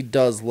trailers, he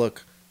does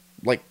look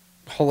like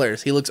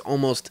hilarious. He looks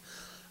almost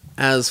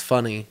as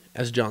funny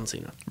as John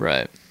Cena.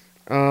 Right.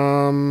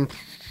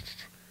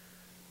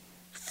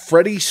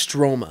 Freddie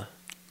Stroma.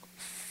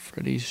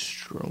 Freddie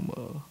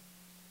Stroma.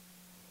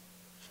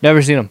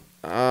 Never seen him.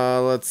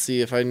 Let's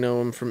see if I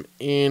know him from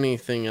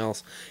anything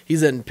else.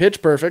 He's in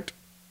Pitch Perfect.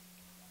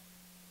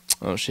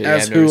 Oh shit!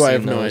 As I've never who, I seen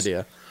have no those.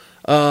 idea.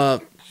 I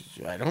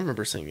don't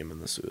remember seeing him in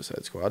the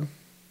Suicide Squad.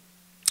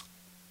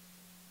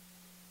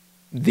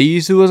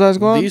 The Suicide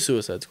Squad. The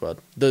Suicide Squad,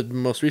 the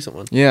most recent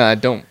one. Yeah, I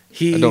don't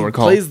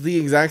recall. Plays the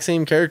exact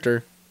same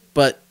character,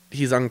 but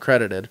he's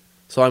uncredited.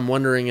 So I'm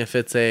wondering if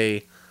it's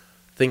a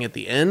thing at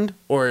the end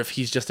or if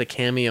he's just a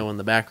cameo in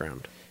the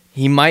background.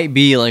 He might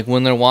be like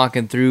when they're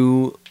walking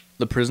through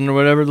the prison or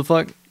whatever the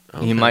fuck.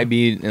 Okay. He might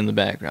be in the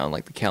background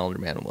like the Calendar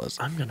Man was.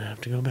 I'm gonna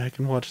have to go back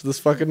and watch this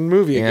fucking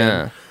movie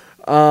Yeah.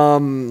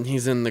 again.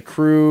 He's in The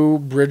Crew,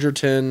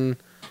 Bridgerton,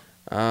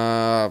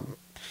 Time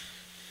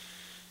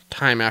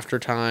After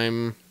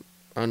Time,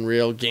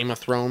 Unreal, Game of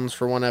Thrones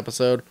for one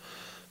episode,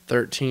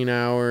 13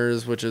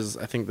 Hours, which is,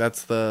 I think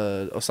that's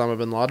the Osama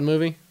bin Laden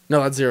movie.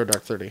 No, that's Zero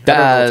Dark 30. I don't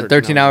know what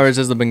 13 Hours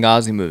is the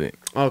Benghazi movie,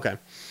 Okay.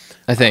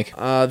 I think.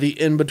 The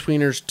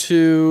In-Betweeners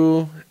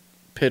 2,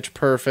 Pitch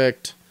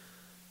Perfect,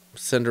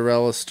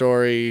 Cinderella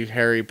Story,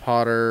 Harry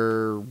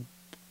Potter,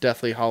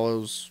 Deathly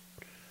Hallows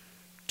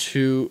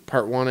 2,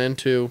 Part 1 and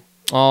 2,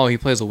 Oh, he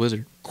plays a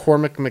wizard.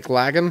 Cormac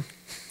McLagan.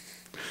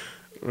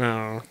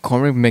 No.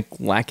 Cormac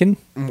McLacken?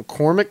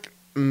 Cormac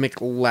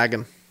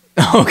McLagan.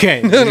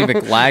 Okay. He's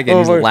McLagan.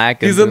 He's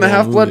lacking. He's in the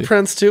Half-Blood movie.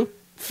 Prince too.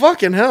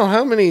 Fucking hell,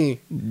 how many?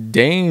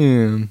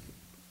 Damn.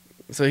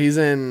 So he's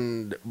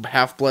in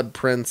Half-Blood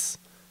Prince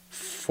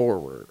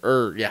Forward.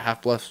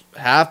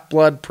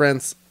 Half-Blood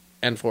Prince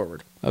and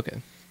Forward.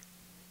 Okay.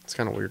 It's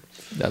kind of weird.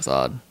 That's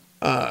odd.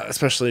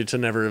 Especially to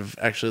never have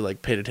actually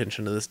like paid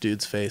attention to this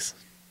dude's face.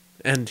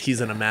 And he's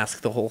in a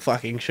mask the whole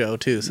fucking show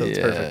too, so it's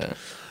perfect.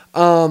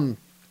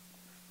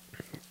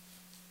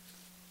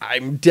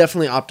 I'm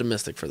definitely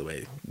optimistic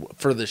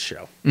for this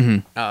show.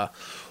 Mm-hmm.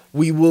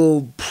 We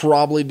will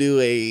probably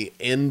do a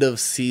end of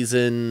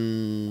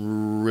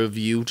season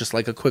review, just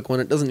like a quick one.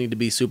 It doesn't need to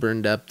be super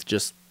in depth,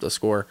 just a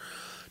score,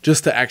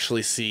 just to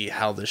actually see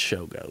how this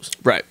show goes.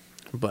 Right.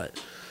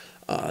 But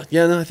I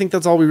think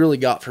that's all we really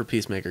got for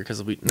Peacemaker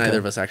because neither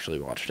of us actually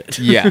watched it.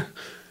 Yeah.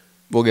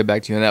 We'll get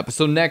back to you on that. But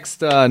so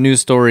next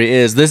news story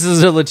is this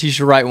is a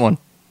Letitia Wright one.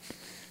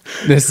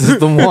 This is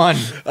the one.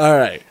 All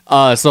right.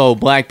 So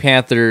Black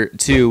Panther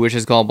 2, which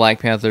is called Black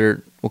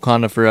Panther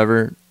Wakanda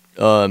Forever.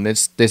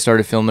 They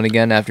started filming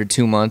again after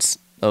 2 months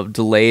of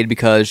delayed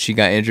because she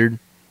got injured.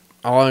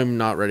 I'm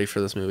not ready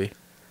for this movie.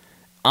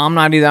 I'm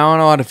not either. I don't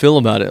know how to feel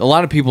about it. A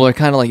lot of people are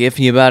kind of like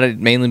iffy about it,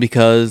 mainly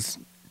because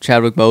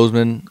Chadwick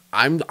Boseman.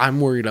 I'm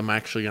worried I'm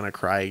actually gonna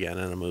cry again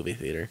in a movie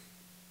theater.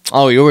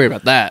 Oh, you're worried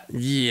about that?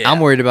 Yeah. I'm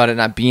worried about it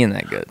not being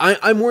that good.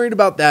 I'm worried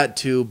about that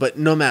too, but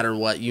no matter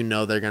what,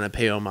 they're gonna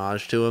pay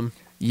homage to him.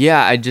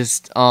 Yeah, I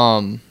just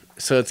So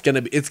it's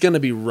gonna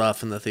be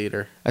rough in the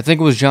theater. I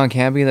think it was John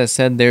Campy that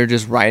said they're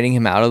just writing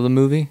him out of the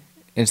movie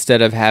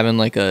instead of having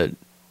like a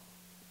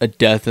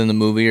death in the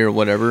movie or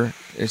whatever.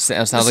 It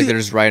sounds like they're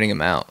just writing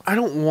him out.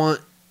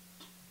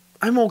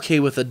 I'm okay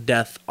with a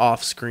death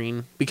off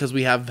screen because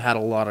we have had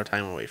a lot of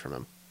time away from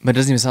him. But it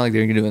doesn't even sound like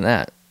they're doing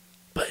that.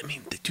 But I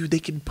mean, dude, they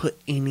could put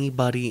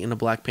anybody in a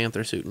Black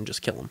Panther suit and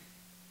just kill him.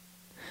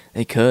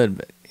 They could,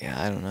 but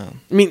yeah, I don't know.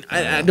 I mean,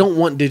 I don't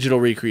want digital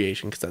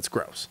recreation because that's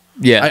gross.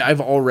 Yeah.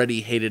 I've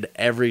already hated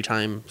every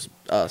time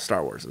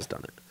Star Wars has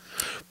done it.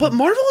 But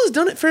Marvel has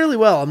done it fairly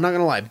well, I'm not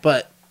going to lie.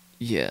 But,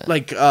 Yeah.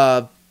 like,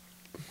 what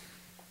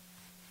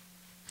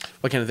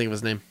can't I think of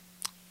his name?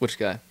 Which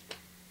guy?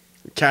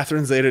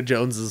 Catherine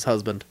Zeta-Jones's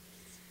husband.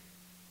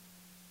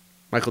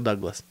 Michael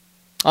Douglas.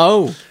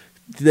 Oh.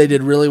 They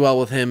did really well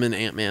with him in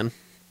Ant-Man.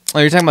 Oh,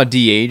 you're talking about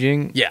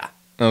de-aging? Yeah.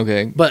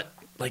 Okay. But,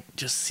 like,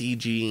 just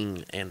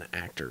CGing an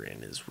actor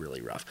in is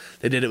really rough.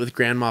 They did it with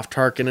Grand Moff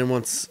Tarkin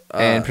once.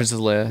 And Princess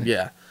Leia.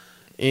 Yeah.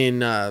 In,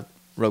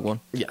 Rogue One.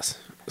 yes,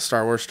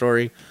 Star Wars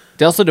Story.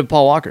 They also did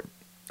Paul Walker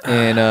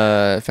in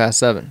Fast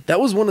 7. That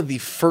was one of the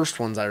first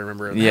ones I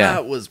remember. Yeah.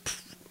 It was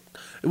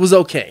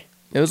okay.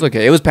 It was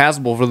okay. It was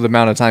passable for the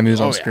amount of time he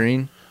was on yeah.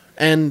 screen.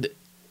 And,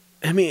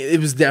 I mean, it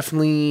was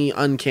definitely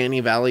Uncanny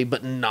Valley,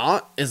 but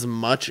not as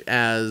much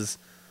as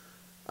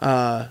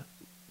Rise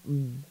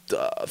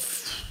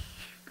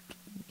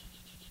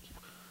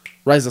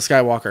of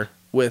Skywalker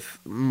with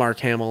Mark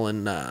Hamill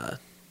and... Oh,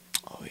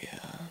 yeah.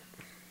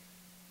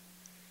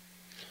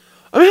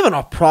 I'm having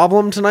a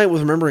problem tonight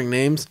with remembering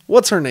names.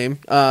 What's her name?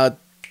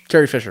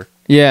 Carrie Fisher.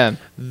 Yeah.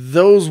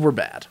 Those were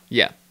bad.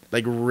 Yeah.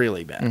 Like,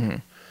 really bad. Mm-hmm.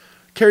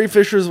 Carrie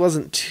Fisher's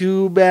wasn't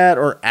too bad,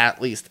 or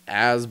at least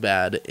as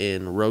bad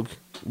in Rogue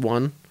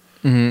One.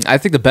 I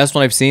think the best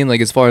one I've seen, like,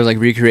 as far as, like,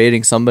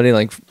 recreating somebody,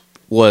 like,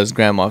 was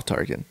Grand Moff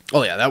Tarkin.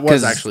 Oh, yeah, that was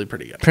 'Cause actually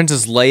pretty good.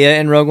 Princess Leia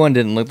in Rogue One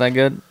didn't look that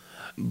good,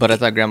 but I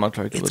thought Grand Moff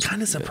Tarkin was It's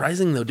kind of good.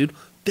 surprising, though, dude.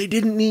 They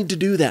didn't need to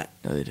do that.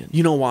 No, they didn't.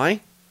 You know why?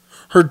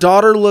 Her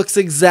daughter looks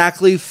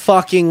exactly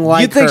fucking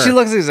like You think her. she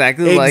looks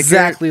exactly like her?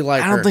 Exactly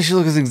like I don't her. think she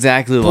looks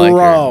exactly like her.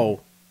 Bro.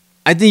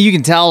 I think you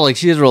can tell, like,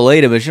 she is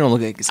related, but she don't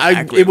look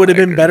exactly It would have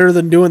like been her. better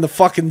than doing the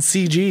fucking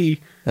CG.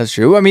 That's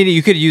true. I mean,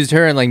 you could have used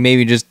her and, like,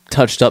 maybe just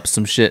touched up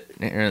some shit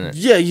here and there.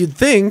 Yeah, you'd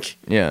think.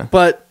 Yeah.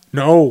 But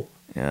no.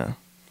 Yeah.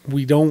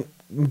 We don't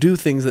do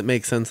things that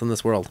make sense in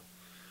this world.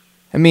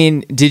 I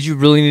mean, did you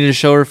really need to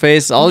show her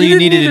face? All You you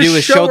didn't needed need to to do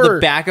was show show her.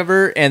 the back of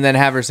her and then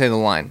have her say the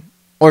line.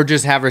 Or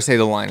just have her say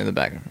the line in the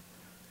back of her.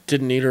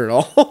 Didn't need her at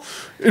all,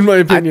 in my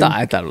opinion.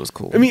 I thought it was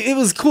cool. I mean, it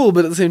was cool,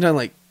 but at the same time,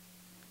 like,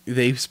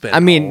 they spent. I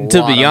mean,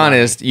 to be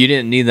honest, you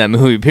didn't need that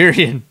movie,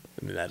 period.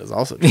 I mean, that is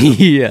also true.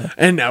 Yeah.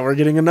 And now we're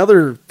getting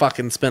another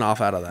fucking spinoff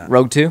out of that.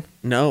 Rogue 2?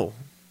 No,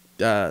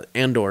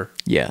 Andor.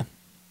 Yeah.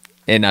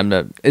 And I'm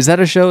not... Is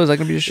that a show? Is that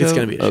going to be a show? It's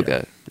gonna be a show.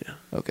 Okay. Yeah,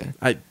 Okay.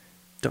 I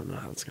don't know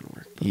how it's gonna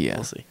work. But Yeah.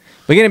 we'll see.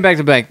 But getting back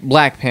to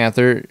Black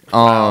Panther...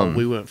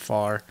 We went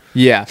far.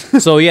 Yeah.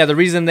 So, yeah, the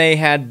reason they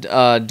had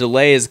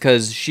delay is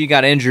because she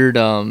got injured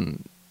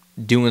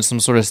doing some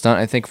sort of stunt,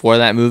 I think, for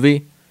that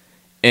movie.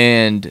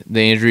 And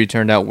the injury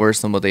turned out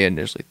worse than what they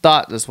initially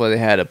thought. That's why they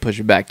had to push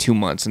it back 2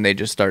 months, and they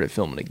just started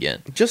filming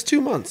again. Just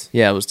 2 months.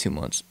 Yeah, it was 2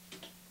 months.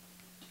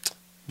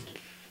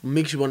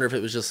 Makes you wonder if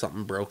it was just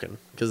something broken,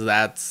 because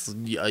that's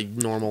a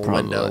normal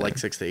window, Probably. like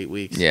 6 to 8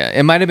 weeks. Yeah,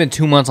 it might have been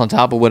 2 months on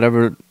top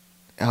of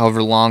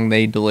however long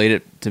they delayed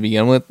it to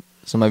begin with.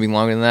 So it might be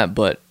longer than that,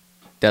 but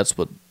that's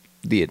what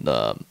the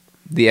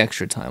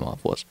extra time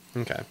off was.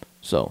 Okay.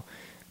 So,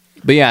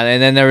 but yeah,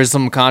 and then there was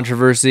some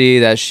controversy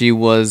that she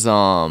was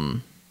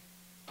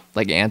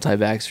like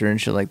anti-vaxxer and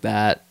shit like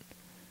that.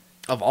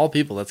 Of all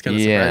people, that's kind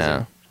of Yeah.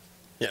 surprising.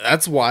 Yeah,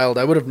 that's wild.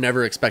 I would have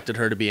never expected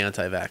her to be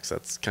anti-vax.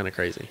 That's kind of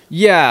crazy.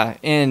 Yeah,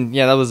 and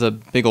yeah, that was a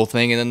big old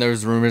thing. And then there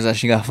was rumors that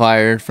she got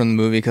fired from the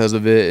movie because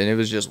of it, and it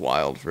was just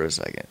wild for a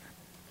second.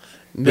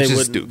 They Which is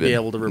wouldn't stupid. be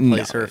able to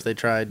replace No. her if they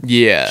tried.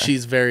 Yeah.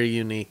 She's very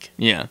unique.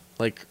 Yeah.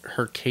 Like,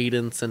 her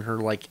cadence and her,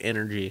 like,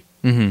 energy.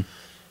 Mm-hmm.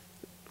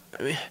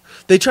 I mean,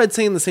 they tried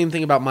saying the same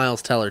thing about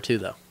Miles Teller, too,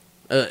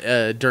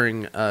 though.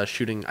 During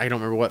shooting. I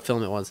don't remember what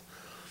film it was.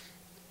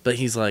 But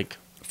he's like...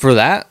 For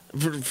that?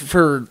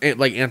 For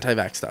like,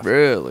 anti-vax stuff.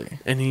 Really?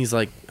 And he's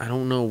like, I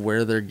don't know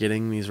where they're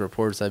getting these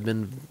reports. I've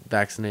been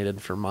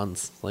vaccinated for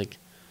months. Like...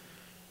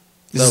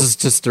 This So- is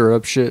to stir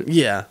up shit.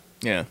 Yeah.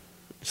 Yeah.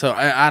 So,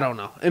 I don't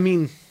know. I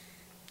mean...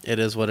 It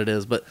is what it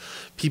is, but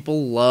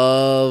people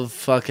love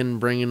fucking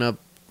bringing up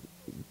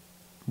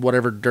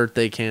whatever dirt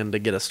they can to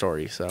get a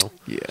story, so.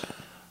 Yeah.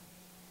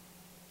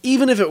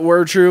 Even if it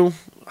were true,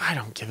 I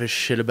don't give a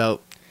shit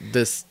about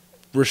this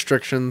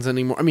restrictions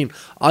anymore. I mean,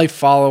 I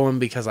follow them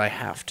because I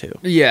have to.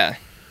 Yeah.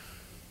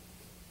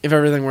 If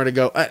everything were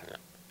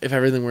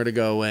to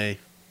go away,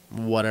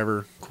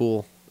 whatever,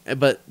 cool.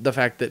 But the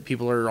fact that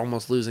people are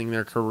almost losing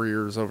their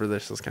careers over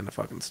this is kind of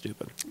fucking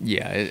stupid.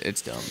 Yeah,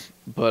 it's dumb.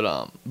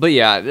 But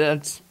yeah,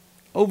 that's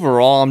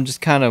overall I'm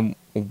just kind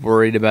of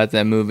worried about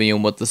that movie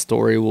and what the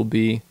story will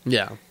be.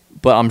 Yeah.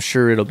 But I'm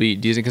sure it'll be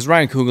decent because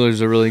Ryan Coogler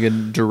is a really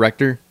good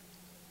director.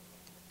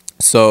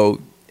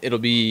 So it'll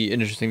be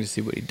interesting to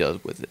see what he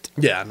does with it.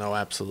 Yeah, no,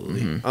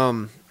 absolutely.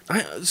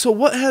 So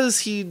what has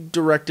he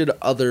directed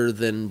other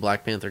than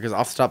Black Panther? Because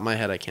off the top of my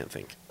head, I can't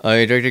think.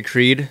 He directed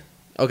Creed.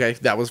 Okay,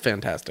 that was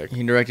fantastic.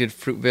 He directed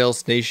Fruitvale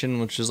Station,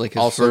 which is like his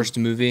Also- first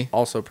movie.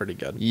 Also pretty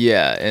good.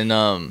 Yeah, and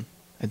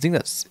I think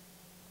that's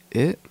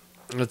it.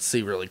 Let's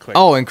see really quick.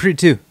 Oh, and Creed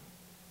 2.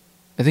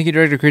 I I think he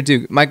directed Creed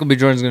 2. Michael B.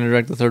 Jordan's going to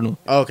direct the third one.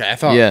 Okay, I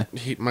thought Yeah.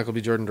 Michael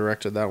B. Jordan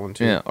directed that one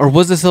too. Yeah. Or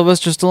was it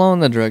Sylvester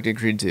Stallone that directed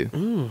Creed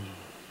 2?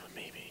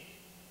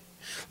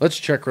 Let's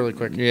check really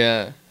quick.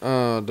 Yeah.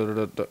 Ryan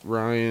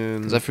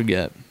Because I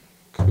forget.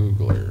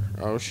 Coogler.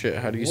 Oh shit!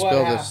 How do you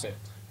spell this?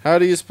 How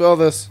do you spell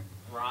this?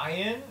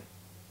 Ryan?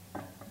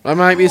 I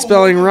might be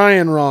spelling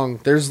Ryan wrong.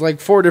 There's like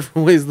 4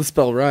 different ways to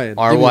spell Ryan.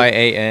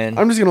 R-Y-A-N.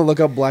 I'm just gonna look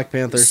up Black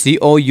Panther.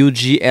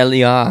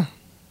 C-O-U-G-L-E-R.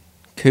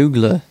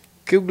 Coogler.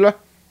 Coogler.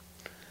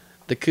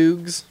 The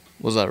Cougs.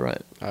 Was that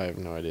right? I have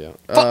no idea.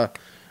 No,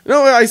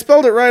 I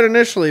spelled it right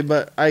initially,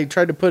 but I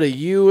tried to put a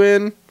U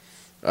in,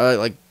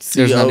 like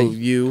There's not a-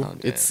 C-O-U. Oh,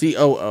 damn. It's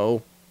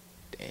C-O-O.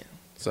 Damn.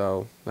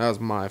 So that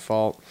was my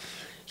fault.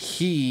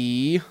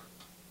 Please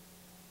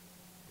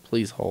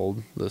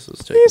hold. This is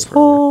taking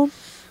forever.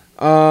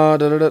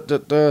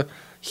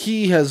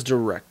 He has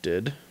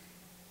directed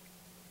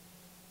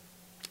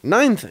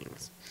 9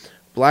 things: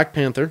 Black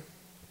Panther,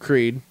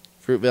 Creed,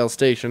 Fruitvale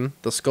Station,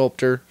 The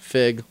Sculptor,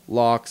 Fig,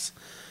 Locks,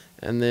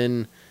 and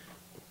then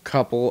a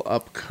couple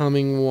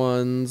upcoming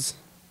ones: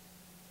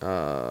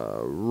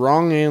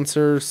 Wrong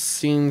Answer,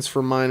 Scenes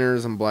for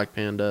Minors, and Black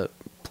Panda.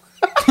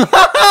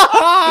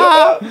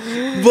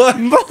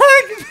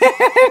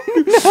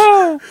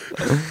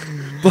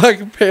 Black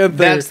Panther.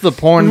 That's the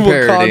porn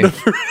parody. Wakanda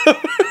Forever.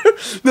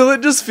 No,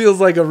 it just feels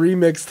like a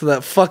remix to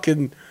that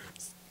fucking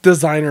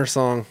Designer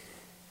song.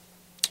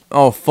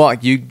 Oh,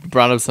 fuck. You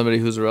brought up somebody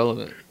who's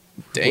irrelevant.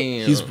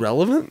 Damn. He's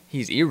relevant?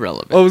 He's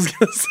irrelevant. I was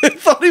gonna say, I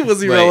thought he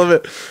was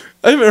irrelevant.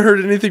 I haven't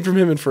heard anything from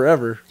him in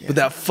forever. But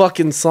that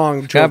fucking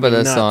song Forgot drove me about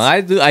that nuts.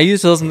 song. I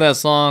used to listen to that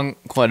song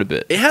quite a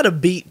bit. It had a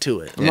beat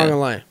to it. I'm Yeah. not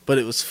gonna lie, but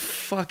it was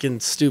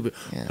fucking stupid.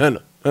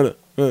 Yeah.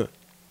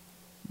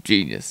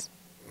 Genius.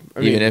 I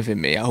mean- Even if it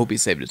may, I hope he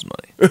saved his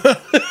money. That's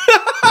what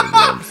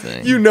I'm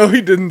saying. You know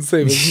he didn't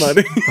save his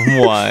money.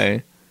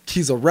 Why?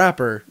 He's a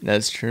rapper.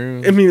 That's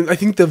true. I mean, I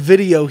think the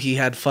video he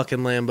had fucking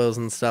Lambos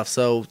and stuff,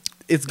 so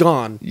it's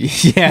gone.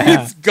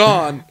 Yeah. It's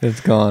gone.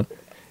 It's gone.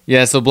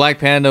 Yeah, so Black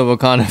Panda,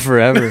 Wakanda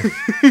Forever.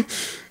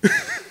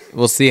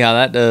 We'll see how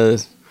that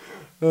does.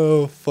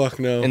 Oh, fuck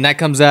no. And that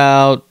comes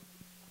out,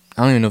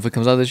 I don't even know if it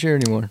comes out this year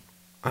anymore.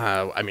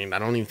 I mean, I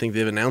don't even think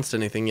they've announced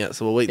anything yet,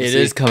 so we'll wait and It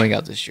see. is coming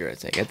out this year, I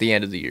think, at the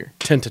end of the year.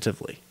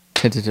 Tentatively.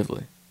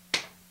 Tentatively.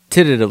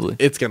 Tentatively.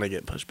 It's gonna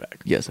get pushed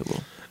back. Yes, it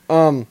will.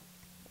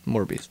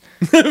 Morbius.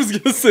 I was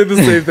gonna say the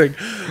same thing.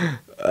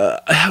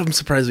 I'm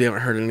surprised we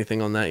haven't heard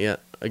anything on that yet.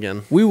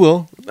 Again, We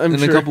will I'm in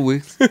sure. a couple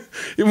weeks.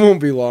 it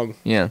won't be long.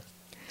 Yeah.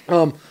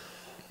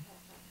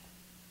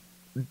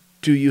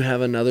 Do you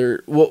have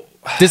another? Well,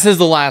 This is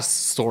the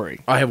last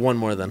story. I have one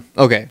more then.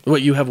 Okay.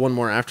 What, you have one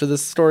more after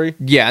this story?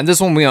 Yeah, and this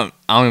one I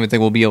don't even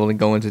think we'll be able to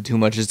go into too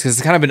much, just because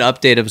it's kind of an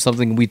update of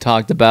something we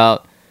talked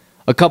about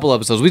a couple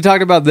episodes. We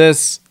talked about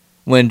this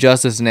when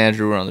Justice and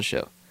Andrew were on the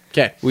show.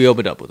 Okay, We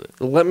opened up with it.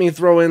 let me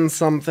throw in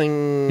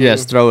something.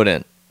 Yes, throw it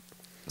in.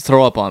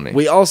 Throw up on me.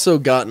 We also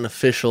got an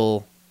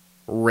official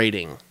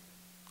rating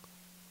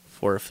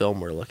for a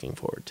film we're looking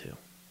forward to.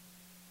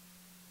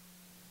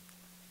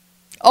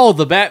 Oh,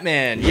 the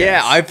Batman. Yes.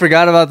 Yeah, I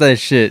forgot about that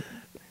shit.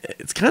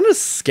 It's kind of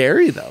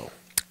scary though.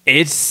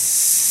 I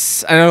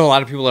know a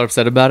lot of people are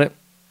upset about it.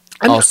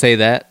 I'm I'll not- say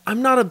that.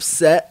 I'm not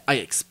upset. I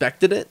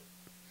expected it,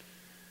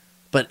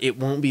 but it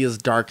won't be as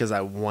dark as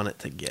I want it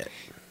to get.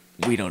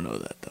 We don't know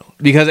that, though.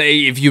 Because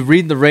if you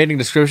read the rating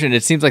description,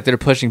 it seems like they're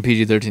pushing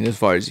PG-13 as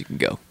far as you can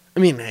go.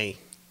 I mean, hey,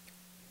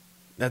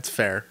 that's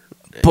fair.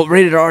 But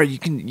rated R, you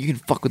can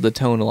fuck with the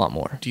tone a lot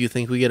more. Do you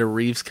think we get a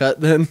Reeves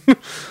cut then?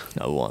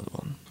 I want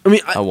one. I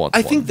mean, I want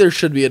I think one. there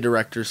should be a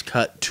director's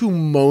cut to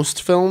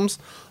most films,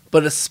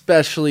 but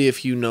especially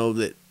if you know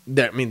that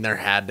there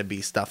had to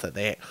be stuff that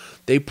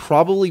they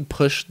probably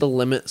pushed the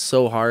limit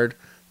so hard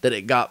that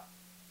it got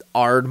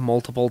R'd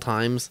multiple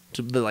times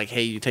to be like,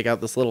 hey, you take out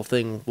this little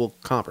thing, we'll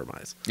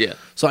compromise. Yeah.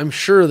 So I'm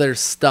sure there's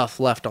stuff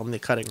left on the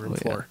cutting room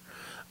floor.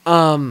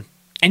 And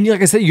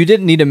like I said, you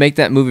didn't need to make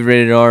that movie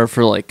rated R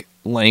for like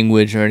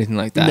language or anything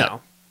like that.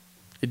 No,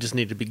 it just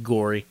needed to be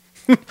gory.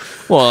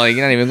 Well, like,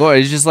 not even gore.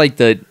 It's just like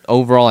the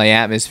overall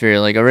atmosphere.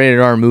 Like a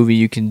rated R movie,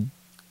 you can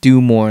do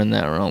more in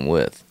that realm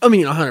with. I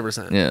mean,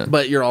 100%. Yeah.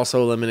 But you're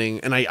also limiting,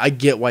 and I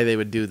get why they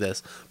would do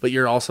this, but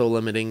you're also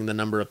limiting the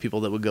number of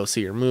people that would go see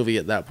your movie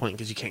at that point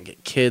because you can't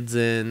get kids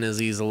in as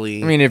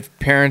easily. I mean, if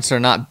parents are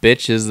not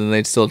bitches, then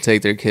they'd still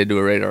take their kid to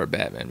a rated R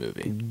Batman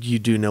movie. you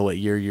do know what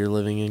year you're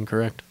living in,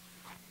 correct?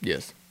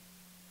 Yes.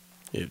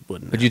 It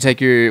wouldn't. Would you take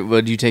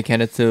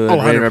Kenneth to a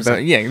Oh, rated R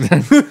 100%.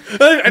 Batman?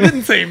 Yeah. I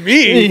didn't say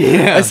me.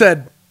 Yeah. I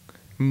said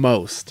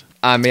most.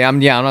 I mean, I'm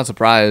not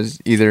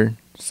surprised either.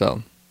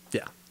 So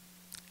Yeah.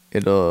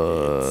 yeah.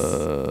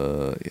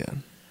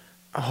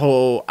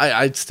 Oh,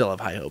 I still have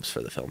high hopes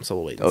for the film, so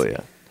we'll wait. And Oh see. yeah.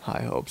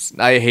 High hopes.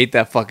 I hate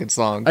that fucking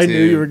song. I knew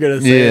too. you were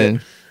gonna say Yeah.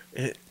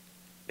 it.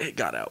 It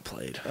got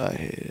outplayed. I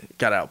hate it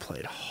Got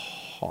outplayed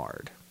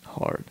hard.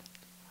 hard.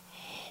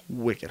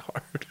 wicked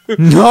hard.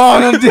 No,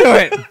 don't do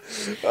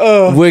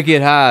it.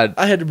 Wicked hard.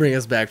 I had to bring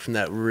us back from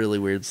that really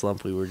weird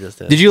slump we were just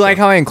in. Did you like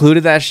how I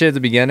included that shit at the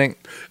beginning?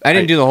 I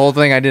didn't do the whole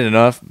thing. I did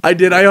enough. I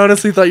did. I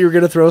honestly thought you were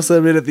going to throw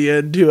some in at the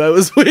end, too. I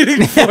was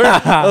waiting for it.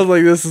 I was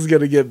like, this is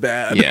going to get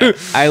bad. Yeah.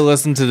 I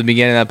listened to the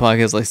beginning of that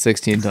podcast like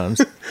 16 times.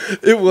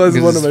 It was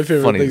Because one of it's my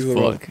favorite funny things as in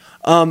the world.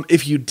 fuck.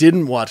 If you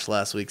didn't watch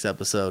last week's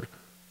episode,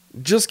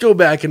 just go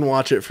back and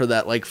watch it for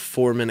that,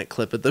 4-minute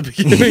clip at the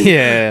beginning.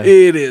 Yeah.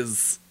 It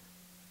is.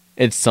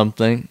 It's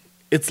something.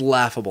 It's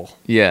laughable.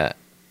 Yeah.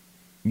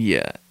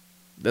 Yeah.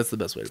 That's the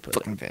best way to put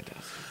Fucking fantastic.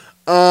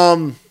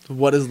 it.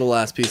 What is the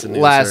last piece of news?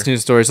 Last sir?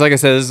 news story. So like I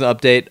said, this is an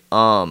update.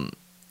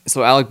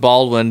 So Alec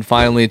Baldwin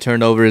finally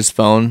turned over his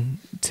phone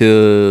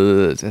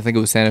to, I think it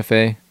was Santa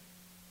Fe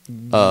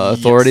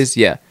authorities.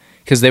 Yeah.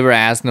 Because they were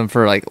asking him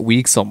for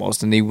weeks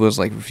almost, and he was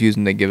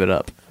refusing to give it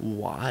up.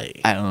 Why?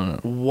 I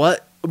don't know.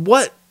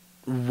 What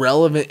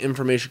relevant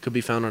information could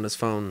be found on his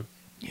phone?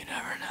 You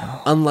never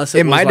know. Unless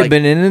It was might have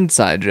been an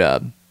inside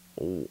job.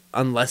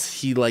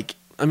 Unless he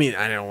I mean,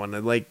 I don't want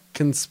to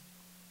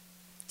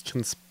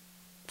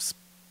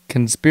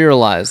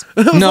Conspiralize.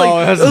 It was No,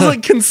 it was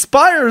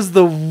conspires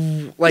the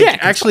Yeah,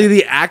 actually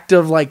the act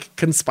of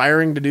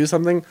conspiring to do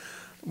something.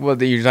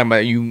 What you're talking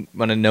about? You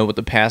want to know what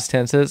the past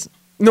tense is?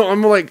 No,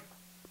 I'm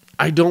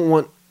I don't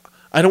want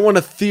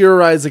to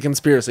theorize a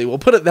conspiracy. We'll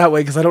put it that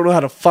way because I don't know how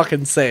to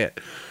fucking say it.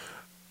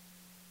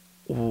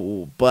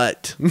 Ooh,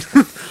 but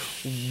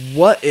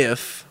what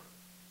if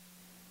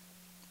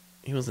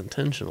he was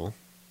intentional?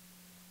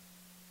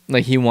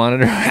 He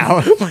wanted her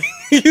out.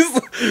 He's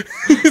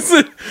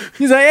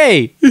He's like,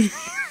 hey, you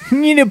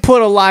need to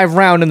put a live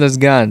round in this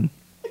gun.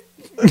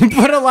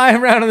 Put a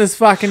live round in this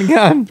fucking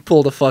gun.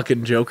 pulled a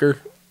fucking Joker.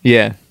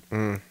 Yeah.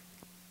 Yeah,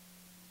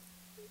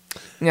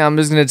 I'm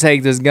just going to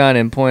take this gun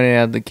and point it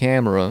at the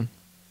camera.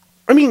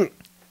 I mean,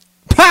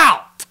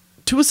 Pow!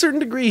 to a certain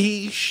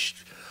degree,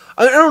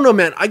 I don't know,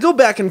 man. I go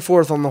back and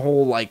forth on the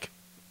whole,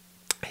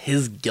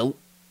 his guilt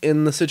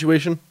in the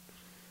situation.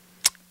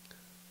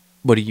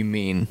 What do you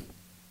mean?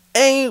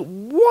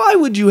 Why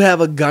would you have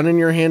a gun in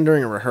your hand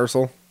during a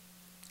rehearsal?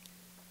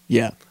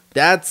 Yeah.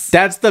 That's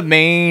That's the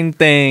main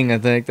thing, I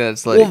think.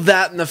 That's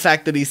that and the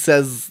fact that he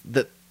says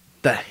that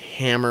the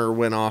hammer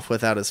went off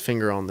without his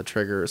finger on the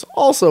trigger is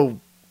also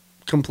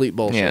complete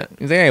bullshit. yeah.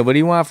 He's like, hey, what do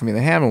you want from me?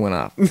 The hammer went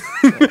off.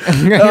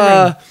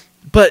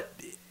 But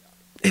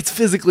it's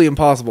physically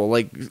impossible.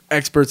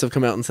 Experts have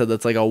come out and said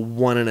that's a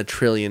 1 in a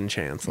trillion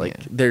chance.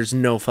 There's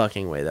no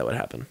fucking way that would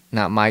happen.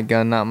 Not my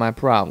gun, not my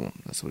problem.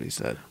 That's what he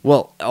said.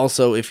 Well,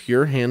 also, if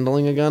you're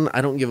handling a gun, I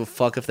don't give a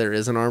fuck if there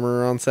is an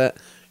armorer on set.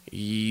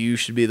 You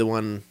should be the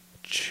one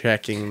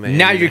checking the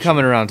Now you're ammunition.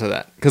 coming around to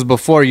that. Because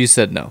before you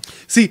said no.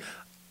 See,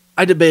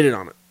 I debated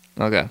on it.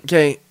 Okay.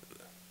 Okay,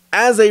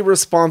 as a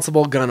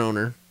responsible gun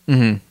owner,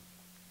 Mm-hmm.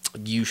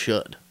 you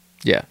should.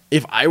 Yeah.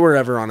 If I were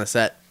ever on a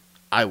set,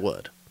 I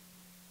would.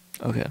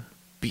 Okay.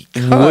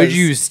 Because Would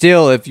you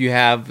still, if you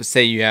have,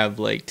 say you have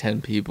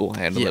 10 people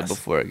handle Yes. it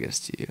before it gets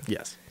to you?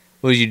 Yes.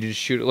 Would you just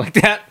shoot it like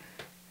that?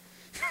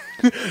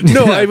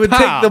 No, I would Pow.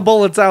 take the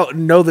bullets out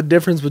and know the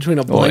difference between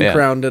a blank yeah.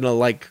 round and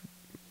a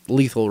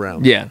lethal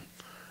round. Yeah.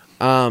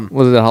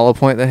 Was it a hollow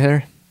point that hit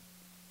her?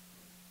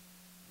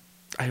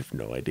 I have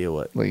no idea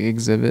what.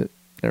 Exhibit?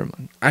 Never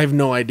mind. I have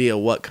no idea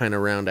what kind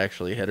of round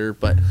actually hit her,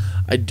 but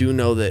I do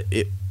know that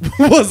it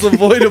was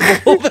avoidable.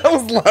 That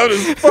was loud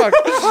as fuck.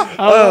 I don't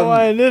know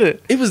why I did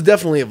it. It was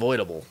definitely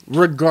avoidable,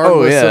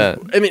 regardless yeah.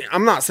 of... I mean,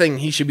 I'm not saying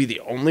he should be the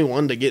only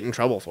one to get in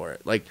trouble for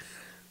it.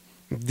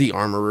 The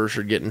armorer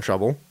should get in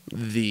trouble.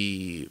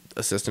 The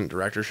assistant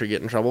director should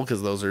get in trouble,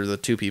 because those are the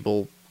two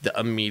people that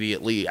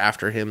immediately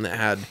after him that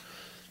had...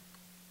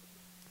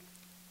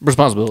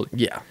 Responsibility.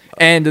 Yeah.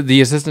 And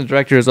the assistant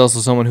director is also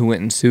someone who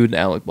went and sued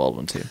Alec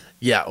Baldwin, too.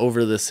 Yeah,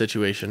 over this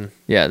situation.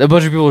 Yeah, a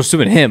bunch of people are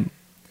suing him.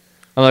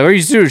 I'm like, are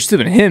you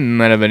suing him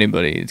out of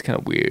anybody? It's kind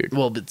of weird.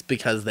 Well, it's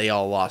because they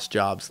all lost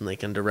jobs, and they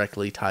can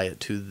directly tie it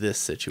to this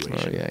situation.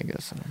 Oh, yeah, I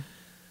guess so.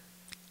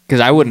 Because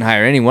I wouldn't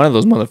hire any one of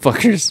those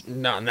motherfuckers.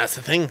 No, and that's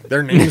the thing.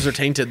 Their names are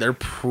tainted. They're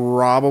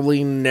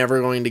probably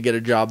never going to get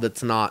a job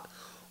that's not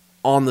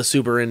on the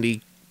super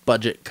indie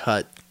budget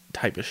cut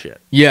type of shit.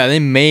 Yeah, they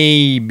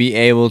may be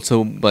able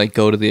to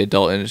go to the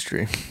adult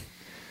industry.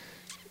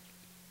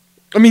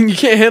 I mean, you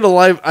can't handle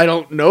live. I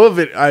don't know of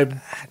it.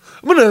 I'm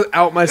gonna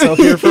out myself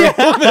here for a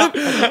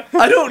moment.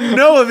 I don't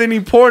know of any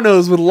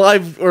pornos with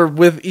live or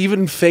with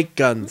even fake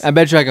guns. I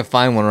bet you I could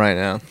find one right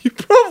now. You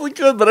probably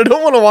could, but I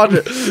don't want to watch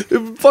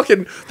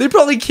it. They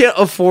probably can't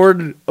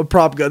afford a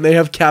prop gun. They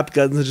have cap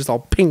guns that just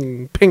all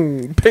ping,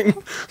 ping, ping.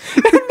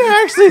 They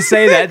actually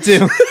say that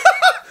too.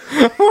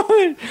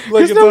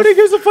 Because it's nobody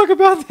gives a fuck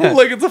about that.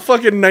 Like it's a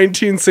fucking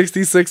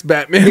 1966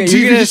 Batman Yeah, TV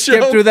you're gonna show.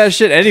 skip through that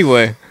shit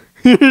anyway.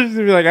 You're just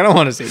gonna be like, I don't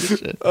want to see this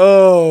shit.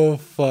 Oh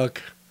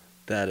fuck,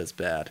 that is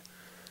bad.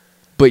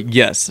 But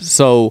yes,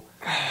 so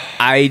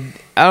I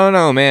don't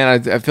know,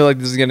 man. I feel like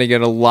this is gonna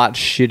get a lot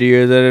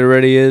shittier than it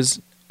already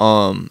is.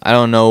 I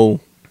don't know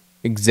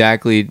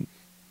exactly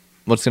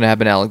what's gonna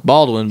happen to Alec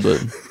Baldwin,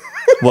 but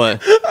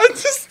what? I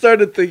just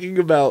started thinking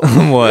about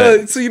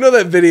What? so you know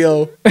that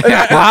video?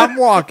 I'm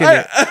walking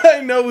it.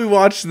 I know we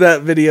watched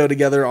that video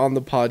together on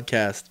the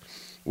podcast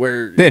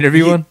where The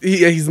interview one?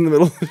 Yeah, he's in the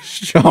middle of the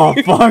show. Oh,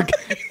 fuck.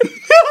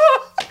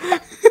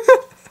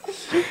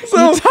 So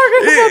You're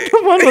talking about the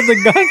one with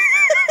the gun?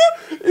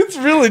 it's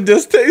really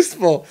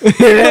distasteful.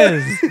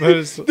 It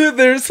is.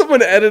 There's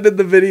someone edited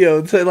the video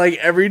and said like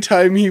every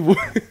time he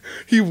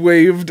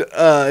waved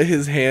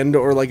his hand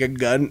or like a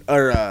gun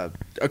or a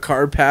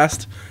car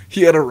passed,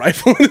 he had a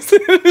rifle in his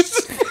hand. It's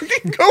just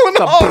fucking going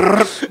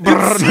off.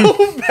 It's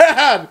so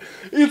bad.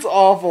 It's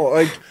awful.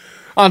 Like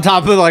On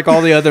top of like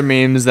all the other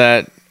memes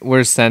that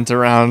were sent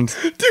around.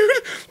 dude,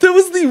 that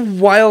was the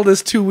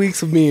wildest 2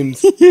 weeks of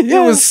memes.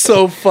 It was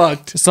so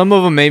fucked. Some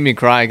of them made me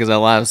cry because I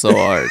laughed so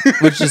hard,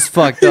 which is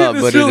fucked up,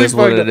 It's but really it is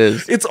what fucked it up.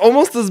 is. It's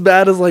almost as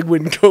bad as like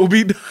when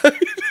Kobe died.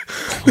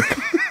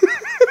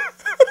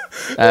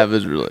 That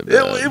was really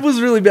bad. It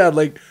was really bad.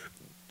 Like,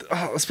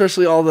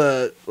 especially all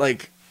the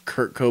like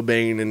Kurt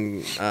Cobain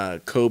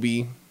and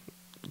Kobe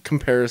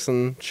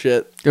comparison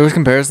shit. There was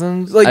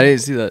comparisons? Like, I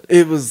didn't see that.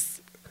 It was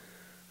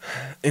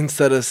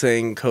instead of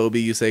saying Kobe,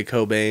 you say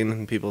Cobain,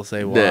 and people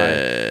say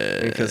why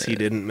because he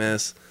didn't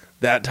miss.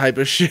 That type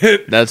of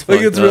shit. That's like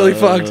fucked it's really up.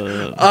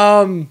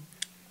 fucked.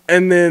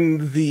 And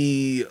then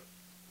the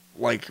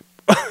like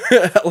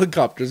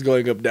helicopters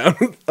going up down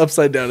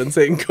upside down and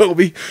saying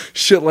Kobe,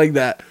 shit like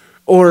that.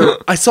 Or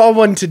I saw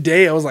one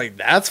today. I was like,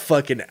 that's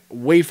fucking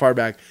way far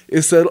back.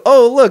 It said,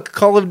 "Oh look,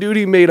 Call of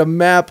Duty made a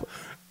map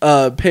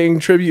paying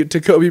tribute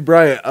to Kobe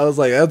Bryant." I was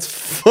like, that's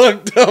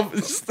fucked up.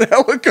 It's just the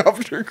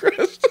helicopter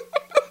crash.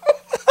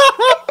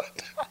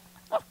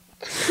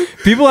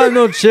 People have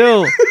no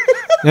chill.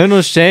 They have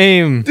no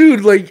shame.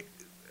 Dude, like,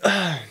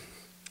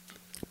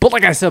 But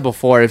like I said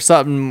before, if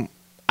something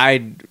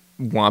I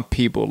want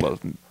people to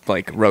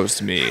like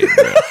roast me.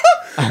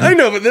 I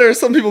know, but there are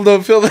some people who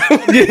don't feel that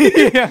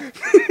way. Yeah.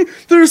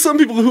 There are some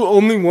people who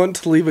only want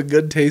to leave a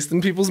good taste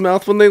in people's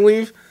mouth when they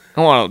leave.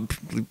 I want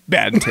a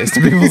bad taste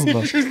in people's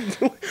mouth.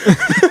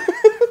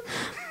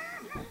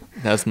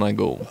 That's my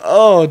goal.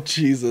 Oh,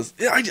 Jesus.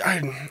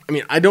 I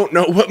mean, I don't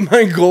know what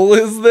my goal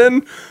is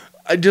then.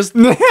 I just,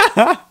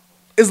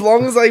 as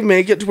long as I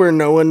make it to where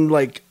no one,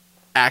 like,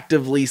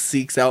 actively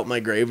seeks out my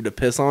grave to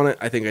piss on it,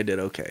 I think I did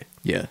okay.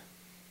 Yeah.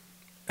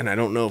 And I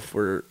don't know if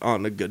we're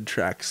on a good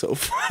track so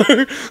far.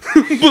 But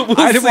we'll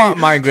I see. want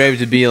my grave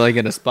to be like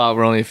in a spot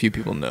where only a few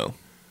people know.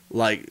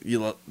 Like, you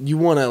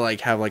want to,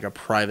 like, have, like, a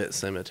private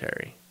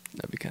cemetery.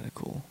 That'd be kind of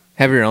cool.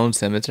 Have your own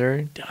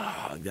cemetery?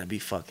 Dog, that'd be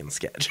fucking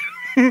sketch.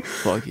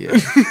 Fuck yeah.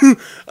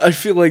 I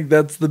feel like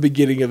that's the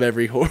beginning of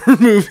every horror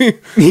movie.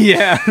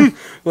 Yeah.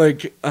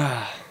 Like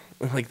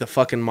the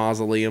fucking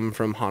mausoleum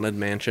from Haunted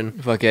Mansion.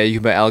 Fuck yeah, you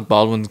can bet Alec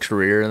Baldwin's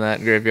career in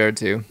that graveyard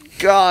too.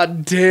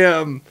 God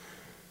damn.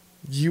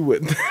 You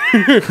would.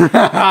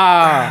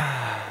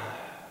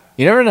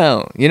 You never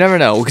know. You never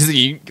know. Because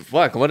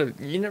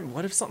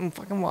what if something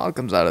fucking wild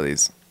comes out of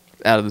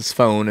this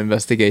phone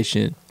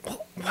investigation?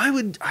 Why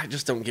would I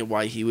just don't get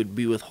why he would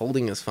be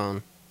withholding his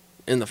phone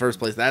in the first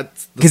place?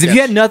 That's Because if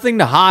you had nothing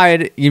to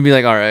hide, you'd be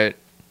like, all right.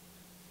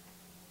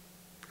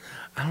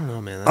 I don't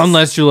know, man.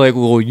 Unless you're like,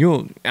 well,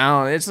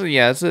 it's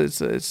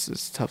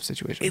a tough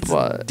situation. It's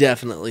But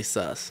definitely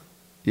sus.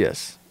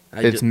 yes,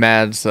 I it's ju-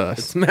 mad sus.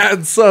 It's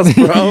mad sus,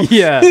 bro.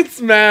 Yeah. It's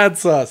mad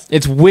sus.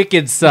 It's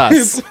wicked sus.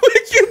 It's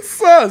wicked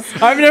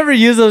sus. I've never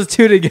used those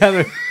two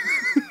together.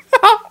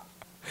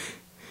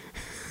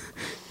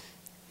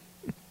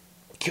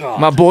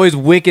 God. My boy's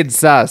wicked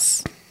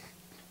sus.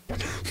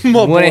 My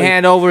Want to boy.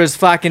 hand over his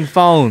fucking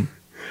phone.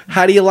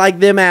 How do you like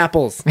them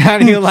apples? How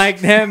do you like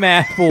them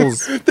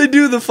apples? They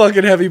do the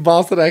fucking heavy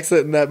Boston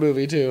accent in that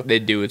movie, too. They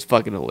do. It's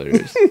fucking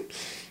hilarious.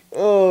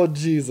 Oh,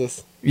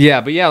 Jesus.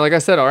 Yeah, but yeah, like I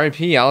said,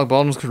 R.I.P. Alec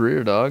Baldwin's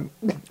career, dog.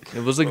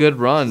 It was a good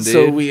run, dude.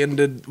 So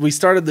we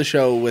started the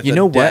show with you a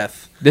know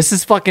death. what? This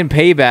is fucking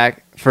payback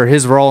for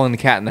his role in The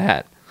Cat in the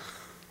Hat.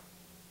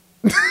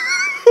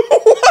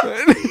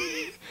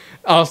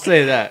 I'll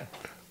say that.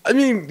 I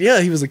mean,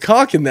 yeah, he was a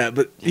cock in that,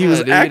 but he was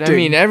dude, acting. I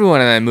mean,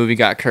 everyone in that movie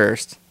got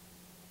cursed.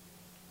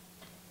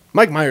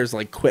 Mike Myers,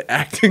 like, quit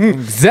acting.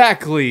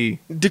 Exactly.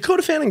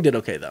 Dakota Fanning did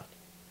okay, though.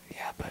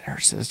 Yeah, but her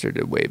sister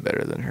did way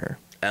better than her.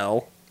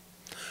 Elle.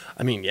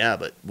 I mean, yeah,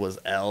 but was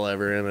Elle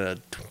ever in a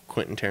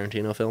Quentin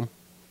Tarantino film?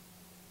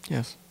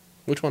 Yes.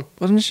 Which one?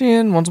 Wasn't she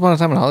in Once Upon a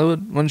Time in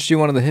Hollywood? Wasn't she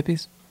one of the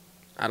hippies?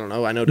 I don't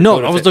know. I know.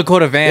 No, that was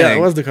Dakota Fanning. Yeah, it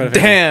was Dakota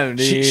Fanning. Damn,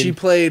 dude. She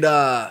played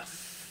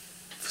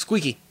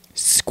Squeaky.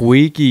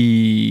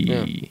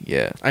 Squeaky.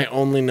 Yeah. I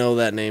only know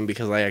that name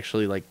because I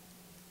actually like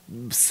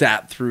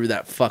sat through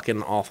that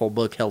fucking awful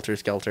book, Helter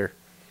Skelter,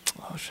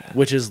 Oh shit.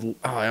 which is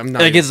I'm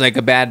not. Like it's like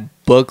a bad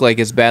book, like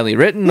it's badly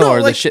written, No, or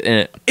the like- shit in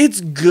it.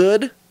 It's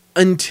good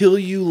until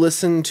you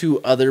listen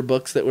to other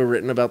books that were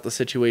written about the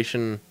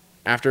situation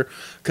after,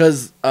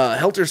 because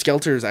Helter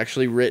Skelter is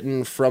actually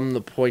written from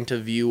the point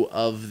of view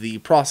of the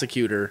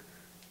prosecutor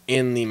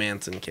in the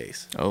Manson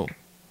case, Oh.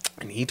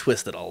 and he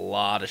twisted a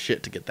lot of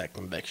shit to get that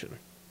conviction.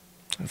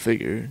 I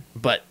figured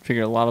but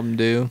a lot of them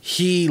do.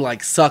 he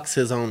like sucks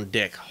his own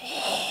dick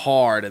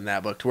hard in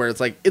that book, to where it's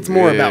like it's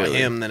more about Really?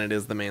 him than it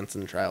is the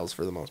Manson trials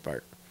for the most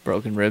part.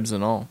 Broken ribs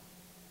and all.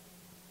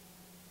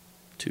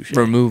 Touche.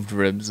 Removed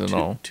ribs and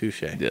all.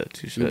 Touche. Yeah,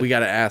 touche. We got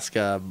to ask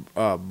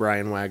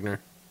Brian Wagner.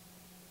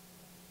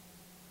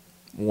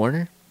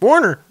 Warner?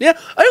 Warner. Yeah,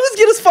 I always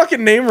get his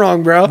fucking name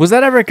wrong, bro. Was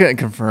that ever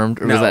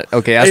confirmed? Or No. was that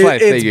okay? That's what I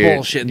figured. It's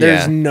bullshit.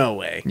 There's Yeah. no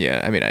way.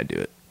 Yeah, I mean, I'd do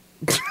it.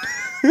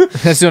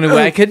 That's the only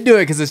way I could do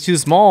it because it's too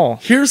small.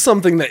 Here's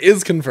something that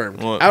is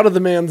confirmed What? out of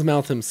the man's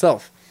mouth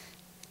himself.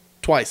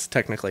 Twice,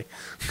 technically.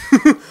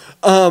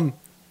 And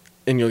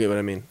you'll get what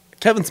I mean.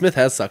 Kevin Smith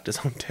has sucked his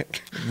own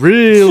dick.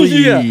 Really?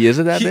 Yeah. Is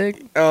it that He-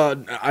 big?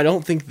 I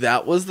don't think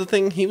that was the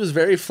thing. He was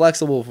very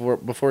flexible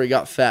before he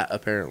got fat,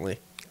 apparently.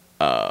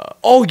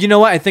 Oh, you know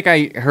what? I think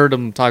I heard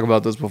him talk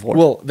about this before.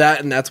 Well,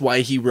 that's why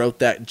he wrote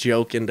that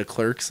joke into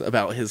Clerks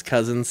about his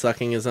cousin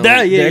sucking his own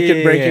Yeah, yeah, dick yeah,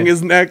 and breaking yeah.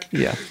 his neck.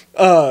 yeah.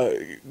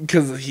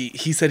 Because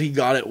he said he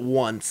got it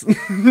once,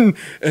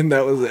 and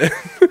that was it.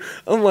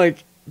 I'm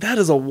like, that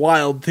is a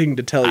wild thing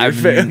to tell your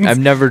fans. I've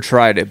never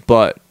tried it,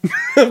 but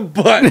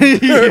But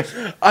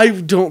I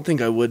don't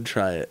think I would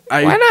try it.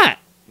 why not?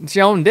 It's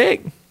your own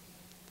dick.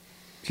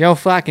 It's your own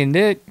fucking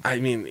dick. I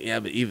mean, yeah,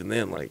 but even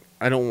then, like,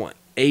 I don't want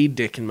a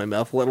dick in my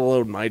mouth, let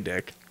alone my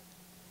dick.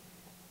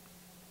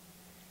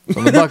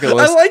 On the bucket I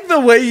list. like the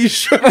way you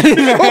shook your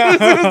shoulders.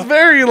 It was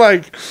very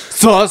like,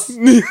 Sus.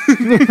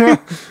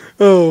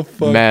 oh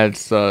fuck. Mad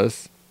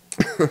sus.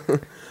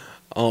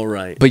 All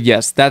right. But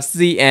yes, that's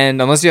the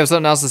end. Unless you have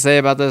something else to say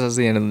about this, that's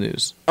the end of the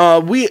news.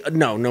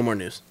 No more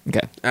news.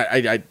 Okay.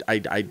 I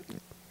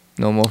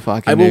No more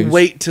fucking I will news.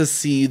 wait to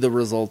see the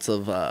results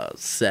of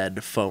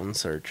said phone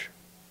search.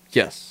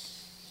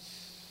 Yes.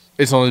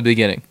 It's only the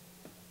beginning.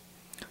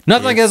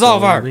 Nothing is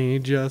over. Only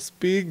just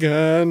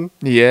begun.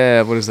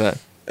 Yeah, what is that?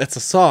 It's a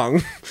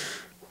song.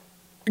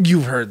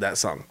 You've heard that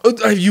song.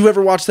 Have you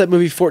ever watched that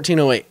movie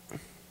 1408?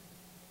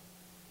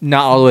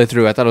 Not all the way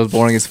through. I thought it was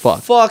boring as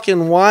fuck.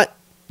 Fucking what?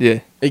 Yeah.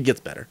 It gets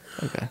better.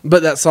 Okay.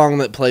 But that song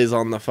that plays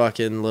on the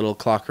fucking little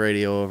clock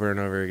radio over and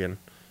over again.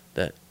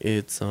 That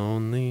it's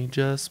only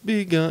just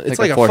begun. It's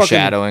like a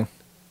foreshadowing.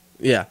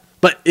 Fucking, yeah.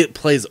 But it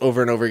plays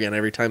over and over again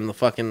every time the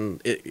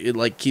fucking it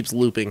like keeps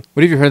looping.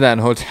 What if you heard that in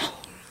a hotel?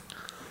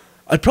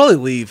 I'd probably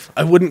leave.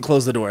 I wouldn't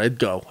close the door. I'd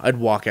go. I'd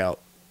walk out.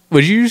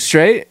 Would you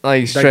straight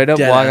Like, up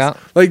dead walk ass. out?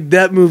 Like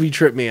that movie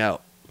tripped me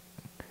out.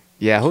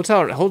 Yeah,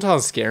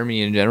 hotels scare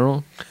me in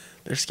general.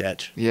 They're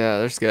sketch. Yeah,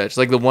 they're sketch.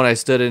 Like the one I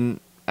stood in.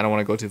 I don't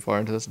want to go too far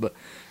into this, but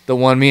the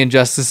one me and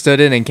Justice stood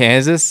in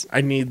Kansas.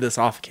 I need this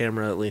off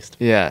camera at least.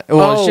 Yeah.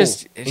 Well, Oh,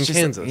 it's in just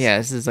Kansas. Yeah,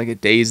 this is like a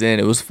Days Inn.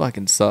 It was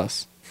fucking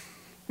sus.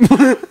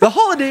 The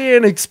Holiday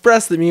Inn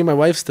Express that me and my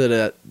wife stood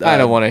at. I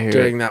don't wanna hear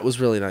during it. that was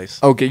really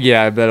nice. Okay,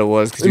 yeah, I bet it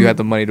was because you had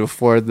the money to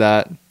afford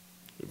that.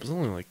 It was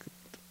only like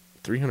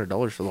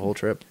 $300 for the whole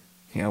trip.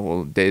 Yeah,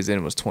 well, Days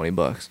Inn was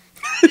 $20.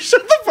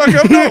 Shut the fuck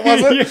up! No, it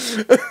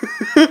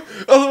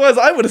wasn't. Otherwise,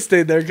 I would have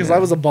stayed there because I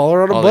was a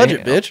baller on a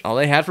budget, bitch. All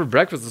they had for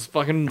breakfast was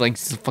fucking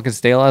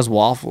stale ass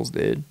waffles,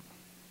 dude.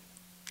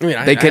 I mean,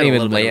 They I couldn't had a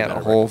even little lay bit out of a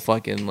better whole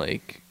fucking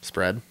like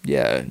spread.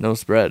 no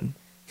spread.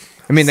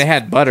 I mean, they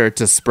had butter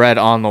to spread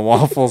on the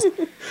waffles,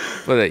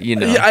 but you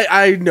know, Yeah,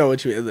 I know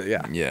what you mean.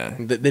 Yeah, yeah.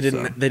 They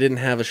didn't. So. They didn't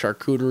have a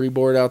charcuterie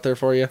board out there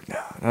for you.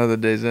 Another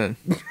Days In.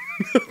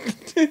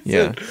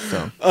 Yeah,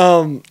 so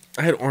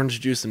I had orange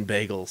juice and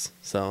bagels.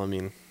 So I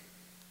mean,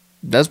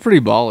 that's pretty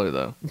baller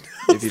though.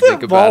 If you that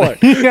think about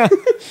it.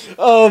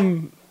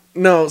 Yeah.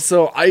 no.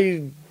 So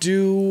I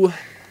do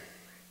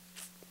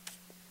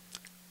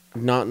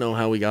not know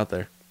how we got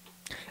there.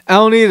 I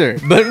don't either.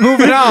 But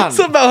moving on.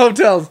 Something about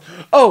hotels.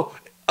 Oh,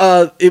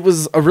 it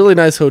was a really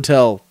nice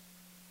hotel.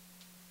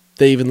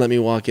 They even let me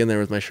walk in there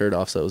with my shirt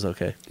off, so it was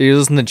okay. You're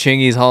listening to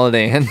Chingy's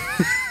Holiday Inn.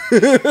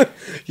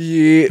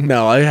 Yeah,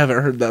 no, I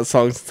haven't heard that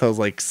song since I was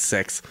like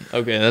 6.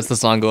 Okay, that's the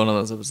song going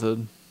on this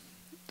episode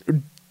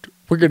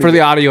We're gonna for the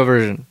get, audio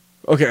version.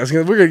 okay.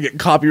 We're gonna get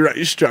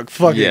copyright struck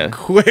fucking Yeah.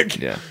 quick.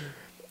 Yeah.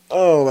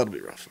 Oh, that'll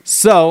be rough.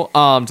 So,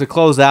 to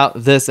close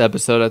out this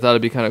episode, I thought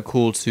it'd be kind of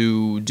cool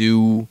to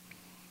do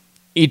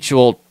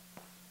to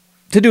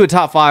do a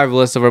top 5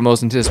 list of our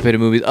most anticipated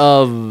movies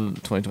of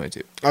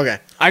 2022. Okay,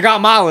 I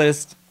got my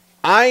list.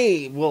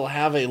 I will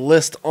have a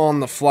list on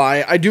the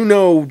fly. I do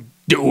know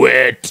Do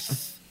it.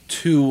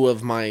 2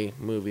 of my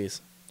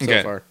movies so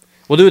Okay. far.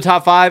 We'll do a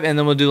top 5, and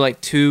then we'll do like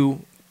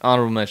 2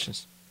 honorable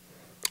mentions.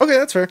 Okay,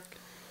 that's fair.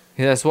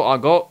 Yeah, that's what I'll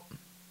go.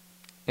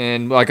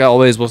 And like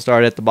always, we'll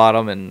start at the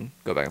bottom and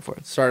go back and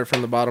forth. Started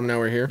from the bottom. Now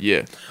we're here.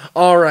 Yeah.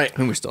 All right.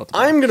 And we're still at the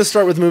bottom. I'm gonna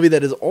start with a movie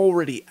that is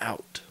already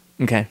out.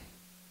 Okay.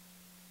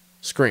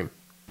 Scream.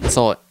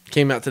 Saw it.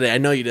 Came out today. I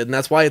know you did, and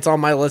that's why it's on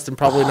my list and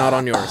probably not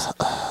on yours.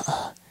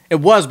 It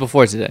was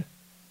before today.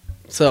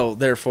 So,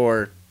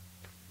 therefore,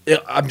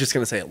 I'm just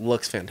going to say it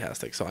looks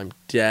fantastic, so I'm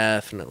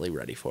definitely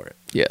ready for it.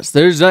 Yes,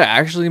 there's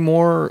actually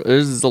more.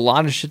 There's a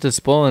lot of shit to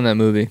spoil in that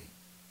movie.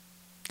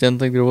 Didn't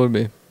think there would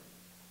be.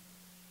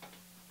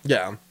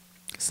 Yeah.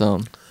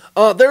 So,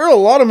 There are a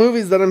lot of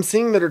movies that I'm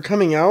seeing that are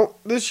coming out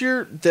this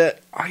year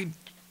that I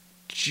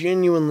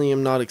genuinely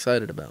am not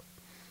excited about.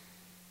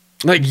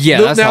 Like, Yeah,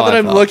 now that's how that I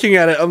I'm felt. looking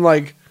at it, I'm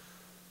like,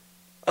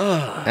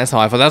 That's how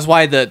I felt. That's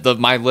why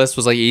my list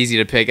was like easy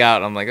to pick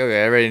out. I'm like,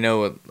 okay, I already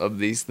know of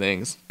these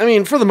things. I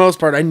mean, for the most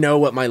part, I know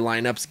what my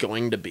lineup's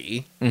going to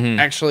be. Mhm.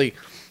 Actually,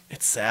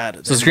 it's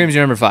sad. So Scream's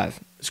your number 5.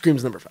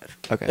 Scream's number 5.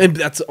 Okay. And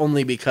that's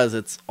only because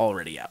it's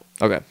already out.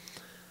 Okay.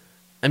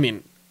 I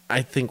mean,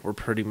 I think we're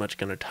pretty much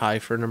going to tie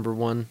for number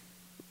 1.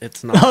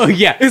 It's not. Oh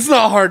yeah. It's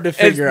not hard to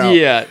figure out.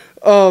 Yeah.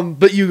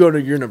 But you go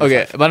to your number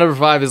Okay. 5. My number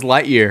 5 is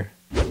Lightyear.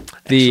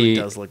 Actually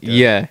does look good.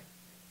 Yeah.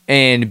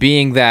 And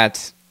being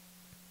that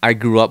I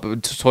grew up,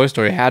 Toy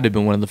Story had to have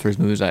been one of the first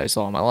movies I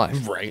saw in my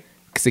life Right.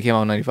 because it came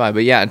out in '95.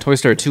 But yeah, and Toy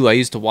Story 2, I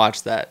used to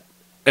watch that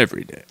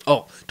every day.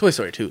 Oh, Toy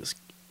Story 2 is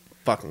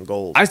fucking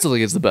gold. I still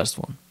think it's the best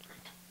one.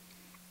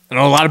 I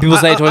know a lot of people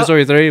say Toy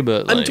Story 3,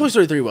 but I mean, like, Toy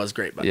Story 3 was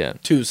great, but Yeah.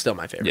 2 is still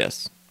my favorite.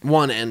 yes,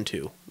 1 and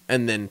 2,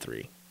 and then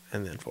 3,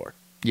 and then 4.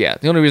 yeah.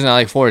 The only reason I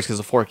like 4 is because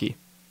of Forky.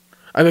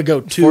 I would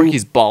go 2.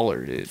 Forky's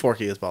baller, dude.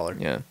 Forky is baller.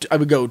 Yeah. I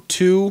would go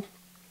 2,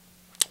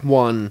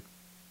 1,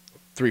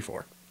 3,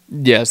 4.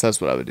 Yes,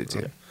 that's what I would do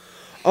too.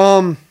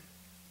 Um,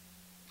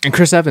 And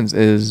Chris Evans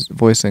is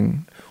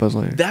voicing Buzz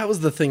Lightyear. that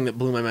was the thing that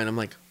blew my mind. I'm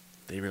like,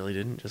 they really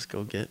didn't just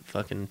go get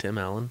fucking Tim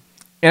Allen.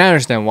 And I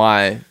understand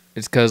why.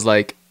 It's because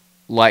like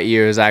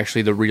Lightyear is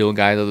actually the real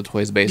guy that the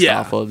toy's based Yeah.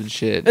 off of and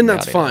shit. And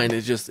that's yada, yada. fine.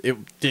 It just, it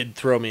did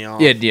throw me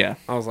off. Yeah.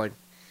 I was like,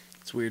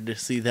 it's weird to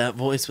see that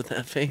voice with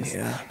that face.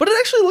 Yeah. But it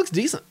actually looks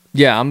decent.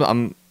 Yeah,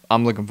 I'm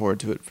looking forward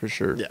to it for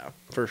sure. Yeah,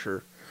 for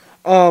sure.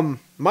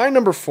 My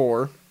number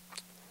 4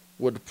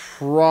 would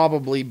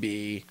probably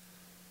be,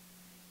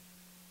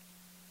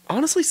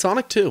 honestly,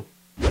 Sonic 2.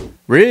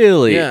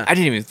 Really? Yeah. I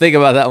didn't even think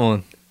about that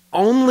one.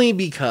 Only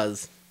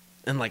because,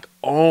 and like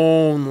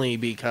only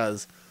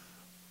because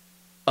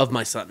of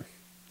my son.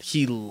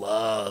 He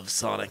loves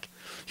Sonic.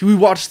 We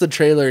watched the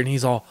trailer and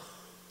he's all,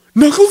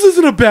 Knuckles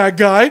isn't a bad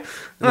guy.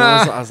 And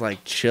I was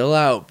like, chill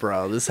out,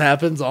 bro. This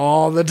happens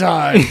all the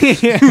time.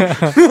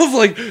 I was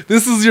like,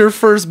 this is your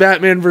first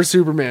Batman vs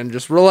Superman.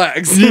 Just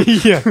relax.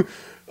 Yeah.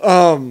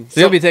 So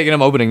So you'll be taking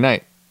him opening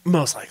night.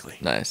 most likely.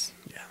 Nice.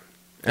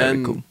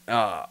 And That'd be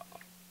cool.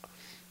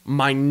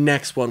 My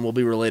next one will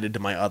be related to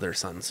my other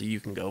son, so you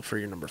can go for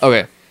your number 4.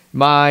 Okay.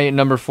 My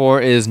number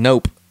 4 is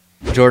Nope.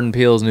 Jordan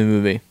Peele's new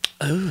movie.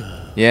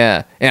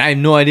 Yeah. And I have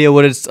no idea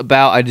what it's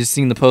about. I just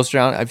seen the poster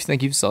out. I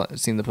think you've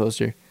seen the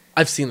poster.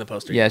 I've seen the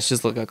poster. Yeah, it's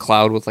just like a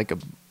cloud with like a,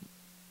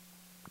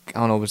 I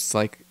don't know, it's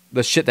like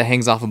the shit that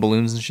hangs off of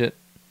balloons and shit.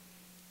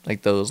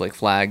 Like those like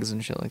flags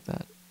and shit like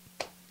that.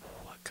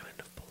 What kind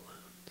of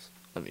balloons?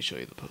 Let me show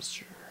you the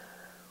poster.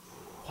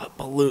 What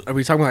balloon? Are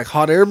we talking like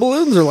hot air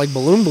balloons or like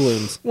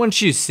balloons?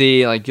 Once you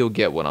see, like, you'll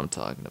get what I'm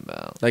talking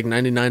about. Like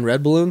 99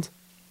 red balloons?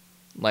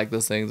 Like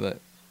those things that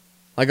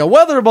Like a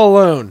weather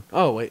balloon.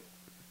 Oh, wait.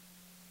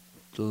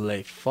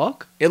 Lay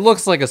fuck? it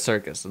looks like a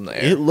circus in the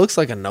air. It looks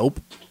like a nope.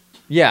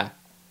 Yeah.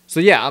 So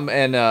yeah,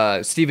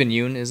 and Steven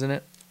Yeun is in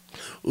it.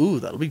 Ooh,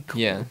 that'll be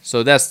cool. Yeah. So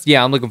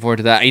I'm looking forward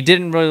to that. I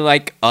didn't really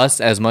like Us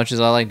as much as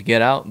I like to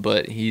Get Out,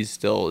 but he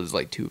still is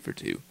like 2 for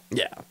 2.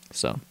 Yeah.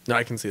 So No,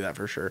 I can see that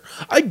for sure.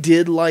 I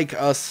did like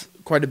Us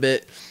quite a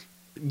bit.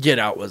 Get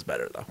Out was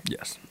better though.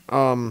 yes.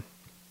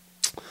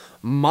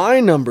 My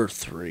number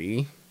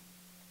 3.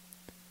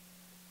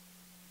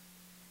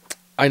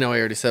 I know I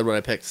already said what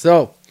I picked.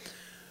 So,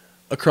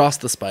 Across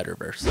the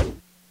Spider-Verse.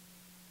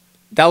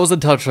 That was a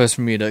tough choice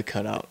for me to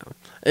cut out.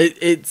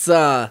 It's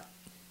I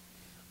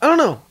don't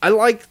know. I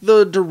like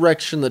the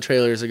direction the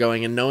trailers are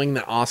going, and knowing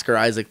that Oscar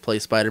Isaac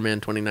plays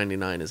Spider-Man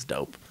 2099 is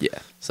dope. Yeah.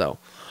 So,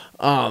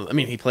 I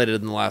mean, he played it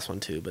in the last one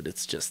too, but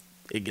it's just,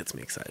 it gets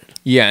me excited.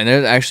 Yeah, and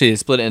they're actually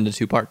split it into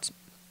 2 parts.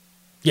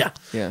 Yeah.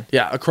 Yeah.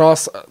 Yeah,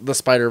 Across the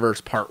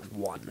Spider-Verse Part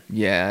 1.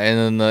 Yeah,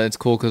 and then it's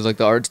cool because like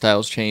the art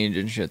styles change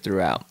and shit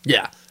throughout.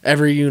 Yeah.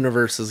 Every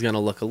universe is going to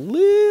look a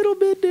little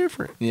bit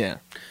different. Yeah.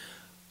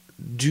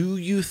 Do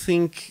you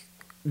think,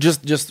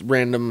 just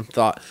random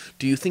thought,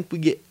 do you think we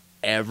get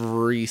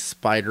every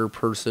spider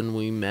person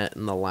we met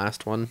in the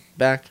last one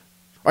back?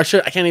 Or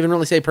I can't even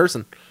really say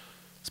person.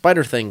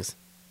 Spider things,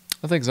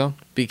 I think so.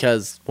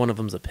 because one of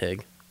them's a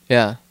pig.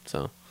 Yeah,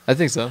 So I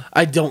think so.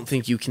 I don't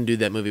think you can do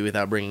that movie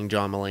without bringing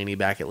John Mulaney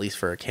back, at least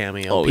for a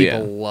cameo. Oh, People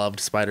yeah. loved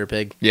Spider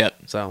Pig. Yep.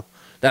 So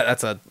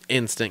that's an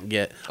instant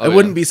get. Oh, I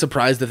wouldn't yeah. be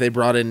surprised if they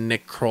brought in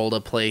Nick Kroll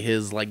to play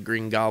his like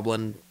Green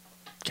Goblin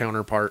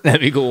counterpart.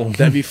 That'd be cool.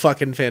 That'd be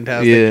fucking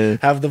fantastic. Yeah.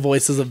 Have the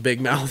voices of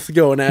Big Mouth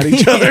going at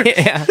each other.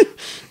 Yeah.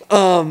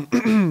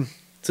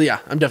 So yeah,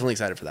 I'm definitely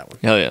excited for that one.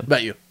 Hell yeah.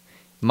 About you?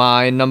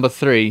 My number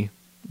 3,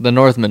 The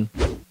Northman.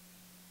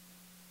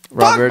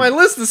 Fuck, my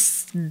list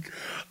is.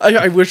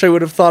 I wish I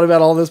would have thought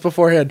about all this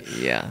beforehand.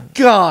 Yeah.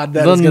 God,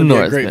 that The is going to be a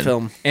Northman. great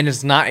film. And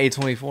it's not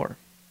A24.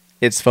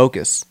 It's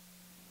Focus.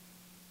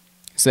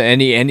 So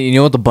and you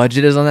know what the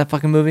budget is on that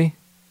fucking movie?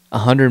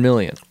 $100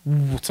 million.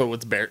 So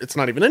it's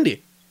not even indie.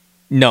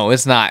 No,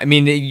 it's not. I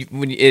mean,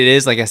 it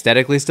is like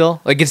aesthetically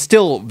still. Like it's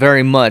still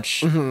very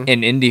much an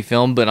indie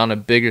film, but on a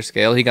bigger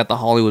scale. He got the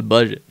Hollywood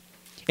budget.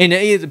 And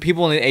the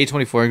people in the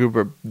A24 group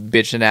are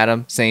bitching at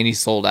him, saying he's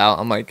sold out.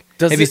 I'm like,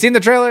 Does have you it- seen the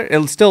trailer?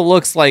 It still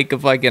looks like a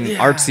fucking Yeah.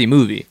 artsy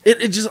movie.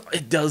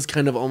 It does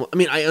kind of almost. I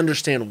mean, I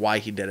understand why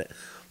he did it,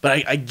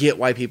 but I get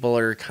why people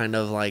are kind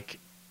of like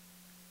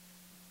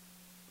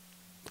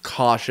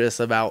cautious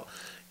about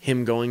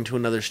him going to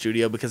another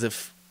studio, because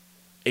if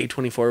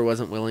A24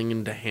 wasn't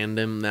willing to hand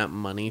him that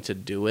money to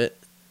do it,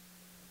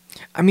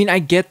 I mean, I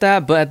get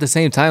that, but at the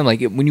same time,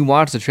 like when you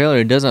watch the trailer,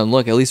 it doesn't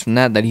look, at least from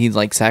that he's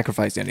like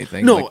sacrificed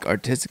anything, No, like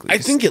artistically. I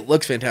think it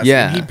looks fantastic.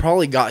 Yeah. And he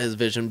probably got his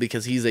vision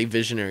because he's a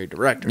visionary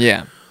director.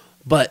 yeah,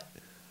 But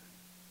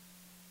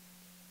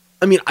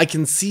I mean, I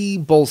can see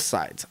both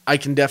sides. I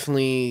can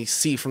definitely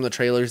see from the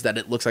trailers that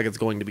it looks like it's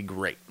going to be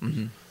great.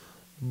 Mm-hmm.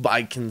 But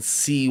I can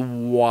see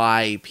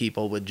why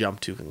people would jump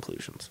to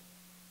conclusions.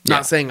 Yeah.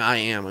 Not saying I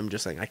am. I'm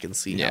just saying I can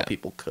see how Yeah.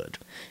 people could.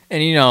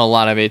 and you know, a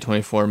lot of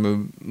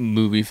A24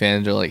 movie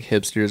fans are like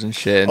hipsters and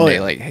shit, and Oh, they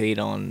yeah. like hate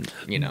on,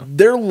 you know.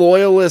 They're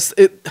loyalists.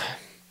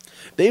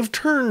 They've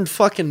turned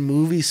fucking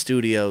movie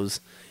studios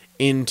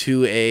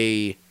into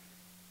a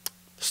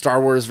Star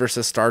Wars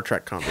versus Star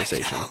Trek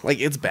conversation. Like,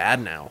 it's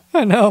bad now.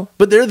 I know.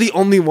 But they're the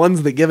only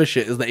ones that give a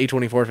shit is the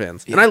A24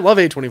 fans. And I love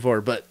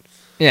A24, but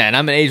Yeah, and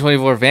I'm an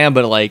A24 fan,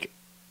 but like,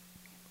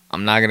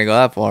 I'm not gonna go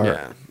that far.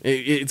 yeah,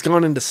 it's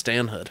gone into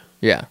stanhood.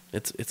 Yeah,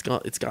 It's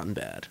gotten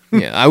bad.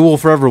 yeah. I will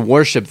forever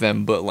worship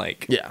them, but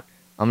like, Yeah,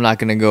 I'm not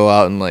gonna go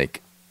out and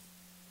like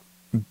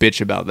bitch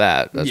about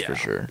that. That's yeah. for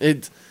sure.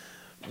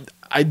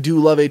 I do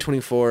love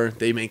A24.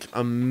 They make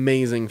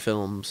amazing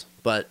films,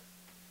 but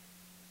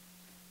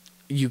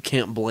you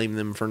can't blame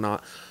them for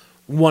not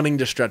wanting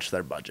to stretch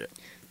their budget.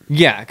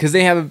 Yeah, because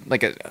they have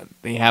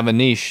they have a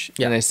niche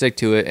Yeah. and they stick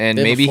to it, and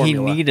They have a maybe he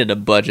formula. needed a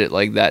budget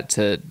like that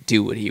to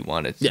do what he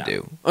wanted to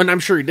do. And I'm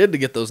sure he did to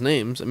get those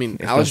names. I mean,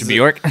 Especially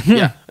Bjork.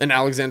 yeah, and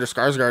Alexander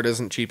Skarsgård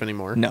isn't cheap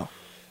anymore. No,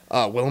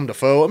 Willem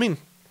Dafoe. I mean,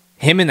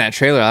 him in that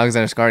trailer,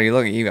 Alexander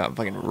Skarsgård. He got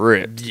fucking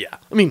ripped. yeah.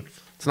 I mean,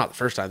 it's not the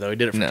first time though. He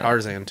did it for No.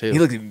 Tarzan too. He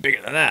looked even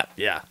bigger than that.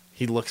 yeah,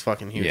 he looks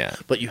fucking huge. Yeah.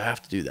 But you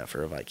have to do that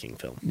for a Viking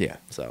film. Yeah.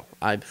 So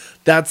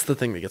that's the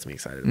thing that gets me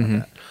excited about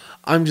that.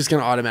 I'm just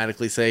gonna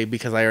automatically say,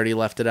 because I already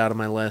left it out of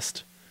my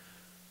list,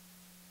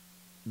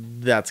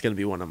 that's gonna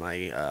be one of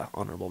my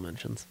honorable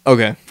mentions.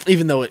 Okay.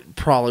 Even though it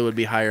probably would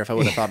be higher if I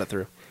would have thought it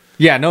through.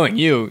 Yeah, knowing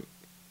you,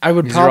 I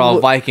would these are all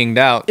probably, Vikinged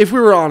out. if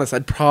we were honest,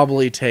 I'd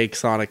probably take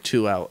Sonic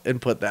 2 out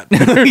and put that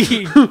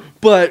there.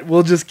 But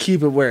we'll just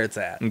keep it where it's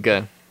at,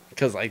 Okay.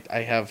 because I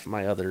have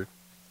my other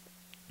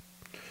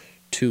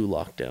 2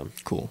 locked down.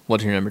 Cool.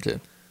 What's your number 2?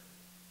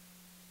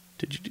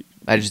 Did you do?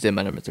 I just did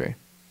my number 3.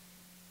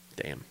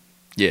 Damn.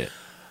 Yeah.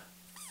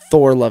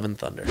 Thor: Love and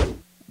Thunder.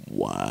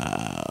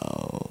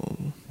 Wow.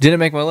 Didn't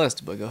make my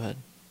list, but go ahead.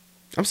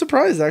 I'm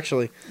surprised,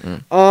 actually.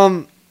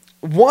 One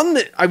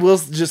that I will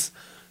just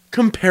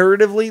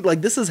comparatively,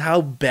 like, this is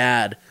how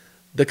bad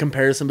the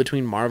comparison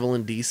between Marvel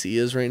and DC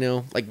is right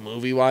now, like,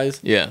 movie-wise,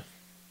 Yeah.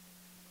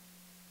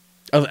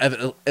 of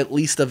at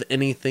least of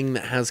anything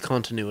that has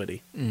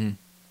continuity. Mhm.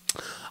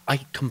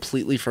 I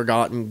completely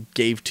forgot and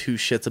gave 2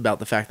 shits about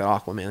the fact that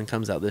Aquaman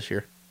comes out this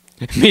year.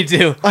 Me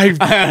too. I-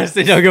 I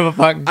honestly don't give a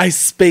fuck. I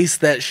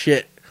spaced that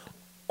shit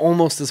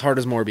almost as hard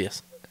as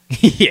Morbius.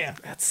 Yeah.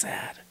 That's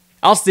sad.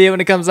 I'll see it when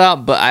it comes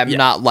out, but I'm Yeah.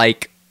 not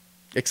like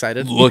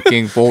Excited?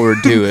 looking forward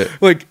to it.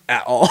 Like,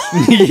 at all.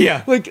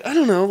 Yeah. Like, I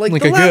don't know. Like,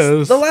 Like, the, I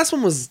guess. the last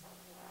one was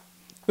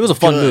It was a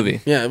fun good.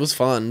 movie. Yeah, it was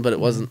fun, but it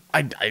wasn't.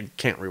 I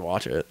can't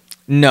rewatch it.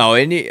 No,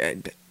 and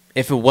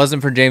if it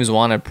wasn't for James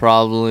Wan, I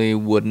probably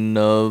wouldn't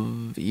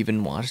have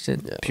even watched it.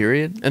 Yeah.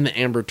 Period. And the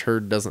Amber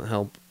Turd doesn't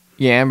help.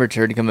 Yeah, Amber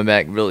Turd coming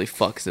back really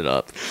fucks it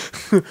up.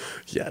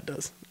 Yeah, it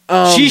does.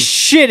 She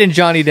shit in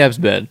Johnny Depp's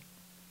bed.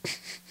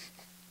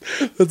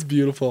 That's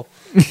beautiful.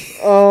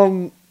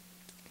 I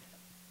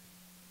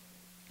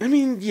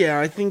mean, yeah,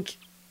 I think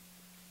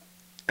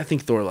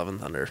Thor: Love and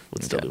Thunder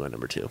would still Okay. be my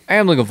number 2. I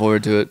am looking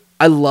forward to it.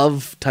 I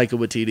love Taika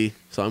Waititi,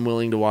 so I'm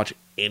willing to watch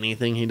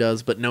anything he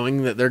does. But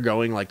knowing that they're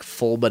going like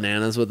full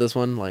bananas with this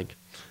one, like,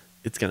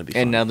 it's gonna be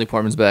fun. And Natalie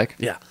Portman's back.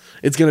 Yeah,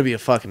 it's gonna be a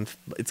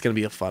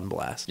fun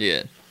blast.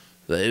 Yeah.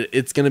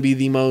 It's gonna be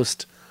the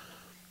most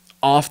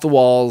off the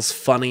walls,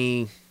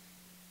 funny.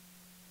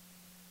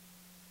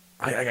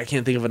 I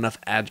can't think of enough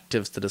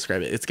adjectives to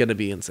describe it. It's gonna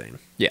be insane.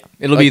 Yeah.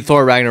 It'll be Like-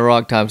 Thor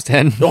Ragnarok times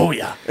 10. Oh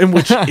yeah, and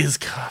which is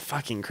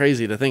fucking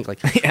crazy to think. Like,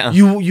 Yeah.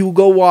 you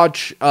go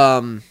watch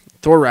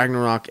Thor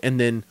Ragnarok,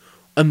 and then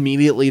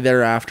immediately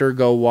thereafter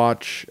go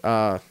watch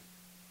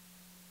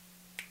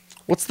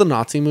what's the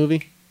Nazi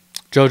movie?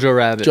 Jojo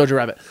Rabbit. Jojo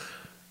Rabbit.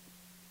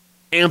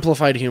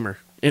 Amplified humor.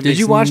 It Did makes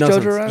you watch no Jojo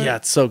sense. Rabbit? Yeah,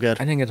 it's so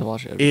good. I didn't get to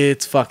watch it.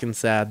 It's fucking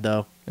sad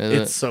though. Is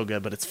It's it? so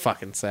good, but it's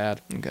fucking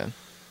sad. Okay.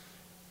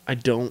 I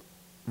don't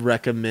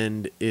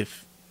recommend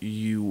if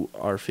you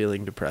are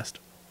feeling depressed.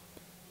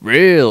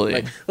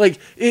 Really? Like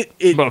it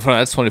But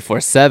that's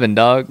 24/7,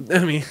 dog.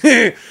 I mean,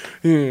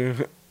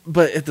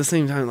 but at the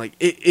same time, like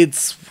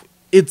it's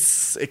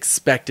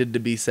expected to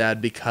be sad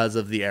because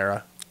of the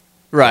era.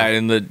 Right,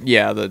 and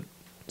the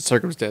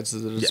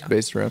circumstances that it's Yeah.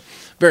 based around.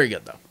 Very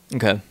good though.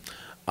 Okay.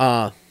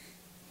 Uh,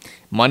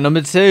 My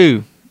number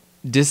 2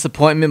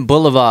 Disappointment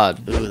Boulevard.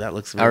 Ooh, that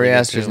looks really Ari good,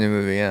 Aster's too. new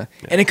movie, yeah.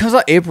 And it comes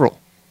out April.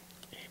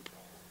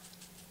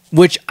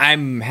 Which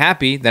I'm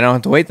happy that I don't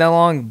have to wait that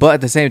long, but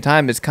at the same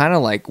time, it's kind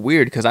of like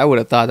weird because I would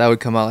have thought that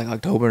would come out like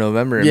October,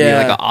 November, and be Yeah.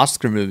 like an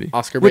Oscar movie.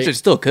 Oscar which bait. it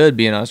still could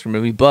be an Oscar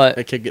movie, but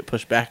It could get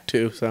pushed back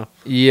too, so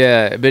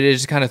yeah, but it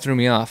just kind of threw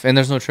me off. And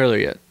there's no trailer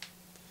yet.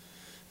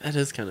 that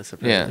is kind of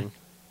surprising.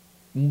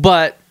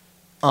 But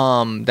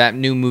that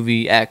new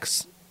movie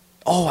X.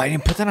 Oh, I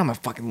didn't put that on my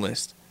fucking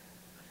list.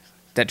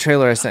 That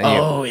trailer I sent you.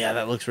 Oh yeah,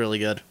 that looks really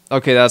good.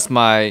 Okay,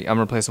 I'm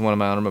replacing one of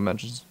my honorable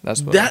mentions.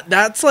 That's what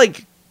That's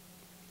like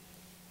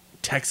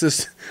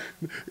Texas.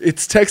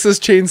 It's Texas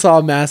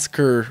Chainsaw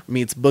Massacre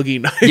meets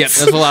Boogie Nights. Yep,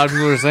 that's what a lot of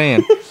people are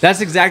saying.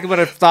 That's exactly what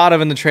I thought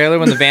of in the trailer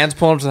when the van's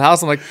pulling up to the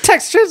house. I'm like,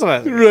 Texas Chainsaw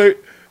Massacre. Right.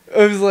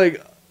 I was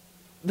like,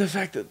 the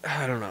fact that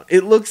I don't know.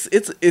 It looks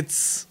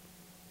it's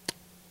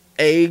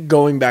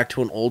going back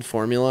to an old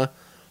formula,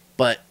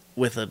 but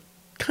with a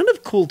kind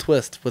of cool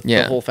twist with the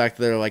Yeah. whole fact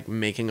that they're like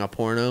making a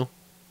porno.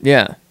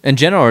 Yeah, and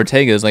Jenna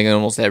Ortega is like in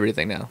almost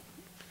everything now.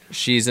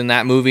 She's in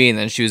that movie, and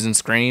then she was in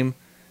Scream.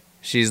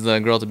 She's the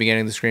girl at the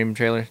beginning of the Scream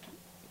trailer.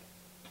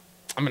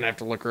 I'm gonna have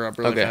to look her up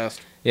really Okay.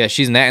 fast. Yeah,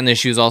 she's in that, and then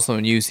she was also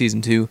in You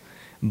season 2.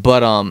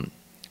 But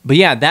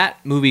yeah, that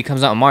movie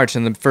comes out in March,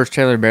 and the first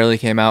trailer barely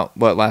came out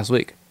last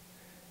week.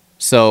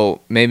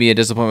 So maybe a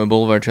Disappointment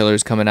Boulevard trailer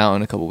is coming out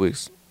in a couple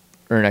weeks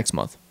or next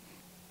month.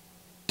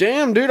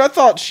 Damn, dude, I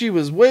thought she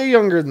was way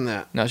younger than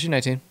that. No, she's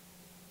 19.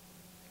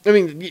 I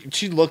mean,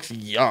 she looks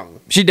young.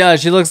 She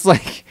does. She looks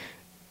like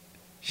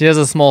she has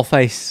a small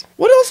face.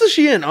 What else is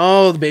she in?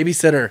 Oh, The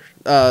Babysitter,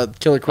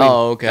 Killer Queen.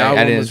 Oh, okay. That I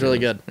one didn't was really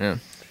good. Yeah.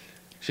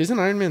 She's in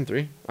Iron Man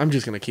 3. I'm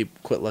just gonna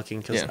quit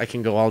looking because Yeah. I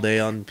can go all day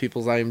on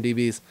people's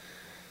IMDb's.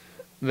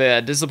 But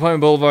yeah,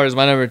 Disappointment Boulevard is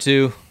my number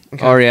 2.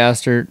 Okay. Ari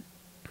Aster,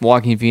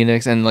 Joaquin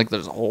Phoenix, and like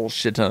there's a whole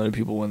shit ton of other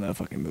people in that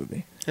fucking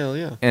movie. Hell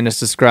yeah. And it's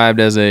described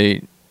as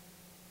a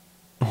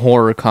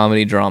horror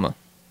comedy drama.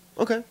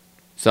 Okay.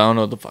 So I don't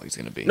know what the fuck it's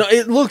gonna be. No,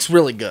 it looks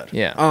really good.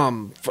 Yeah.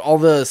 For all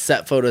the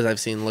set photos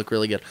I've seen look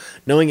really good.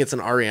 Knowing it's an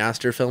Ari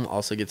Aster film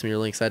also gets me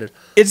really excited.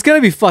 It's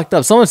gonna be fucked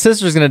up. Someone's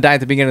sister's gonna die at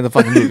the beginning of the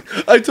fucking movie.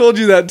 I told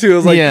you that too. I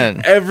was like,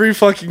 Yeah. every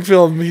fucking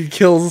film he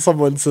kills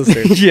someone's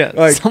sister. Yeah,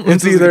 like someone's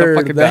it's just gonna either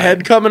fucking the die.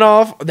 head coming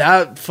off.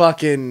 That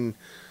fucking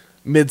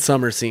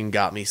Midsummer scene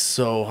got me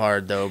so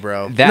hard though,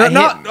 bro. That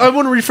I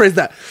want to rephrase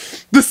that.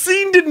 The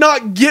scene did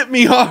not get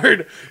me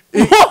hard.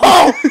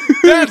 Whoa!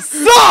 That's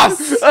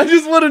sus! I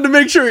just wanted to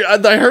make sure.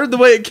 I heard the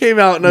way it came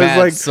out, and I was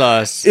like,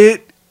 sus.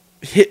 it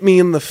hit me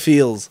in the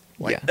feels.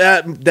 Like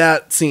Yeah.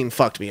 that scene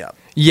fucked me up.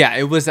 Yeah,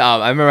 it was.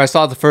 I remember I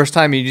saw it the first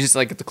time. You just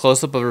like get the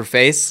close up of her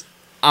face.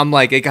 I'm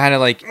like, it kind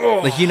of like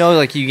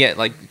you get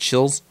like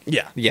chills.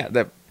 Yeah. Yeah,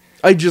 that.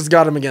 I just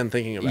got him again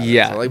thinking about it.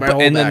 Yeah, So, like my but-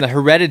 whole and then the back-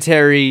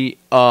 Hereditary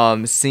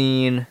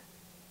scene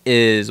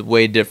is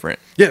way different.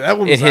 yeah, that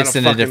one it was hits out of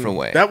in a fucking- different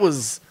way. That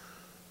was.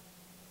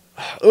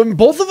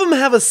 Both of them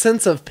have a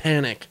sense of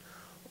panic,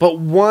 but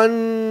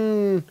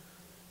one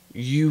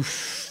you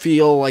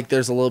feel like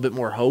there's a little bit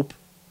more hope.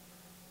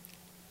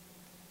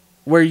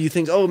 Where you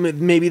think, oh,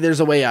 maybe there's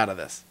a way out of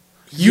this.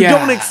 You Yeah.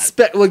 don't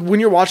expect, like when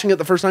you're watching it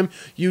the first time,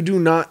 you do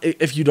not,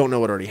 if you don't know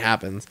what already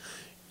happens,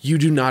 you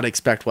do not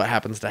expect what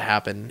happens to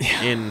happen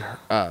in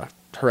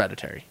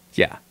Hereditary.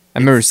 Yeah, I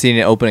remember seeing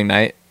it opening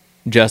night.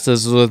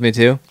 Justice was with me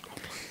too,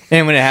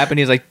 and when it happened,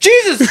 he's like,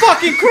 "Jesus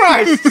fucking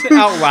Christ!"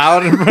 out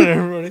loud in front of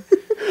everybody.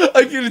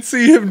 I can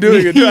see him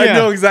doing it. I Yeah.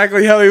 know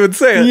exactly how he would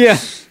say it. Yeah,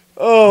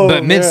 Oh,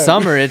 but man.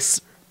 Midsummer,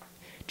 it's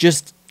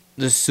just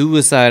the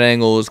suicide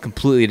angle is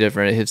completely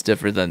different. It hits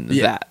different than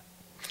Yeah. that.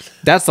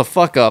 That's the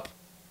fuck up,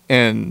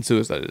 and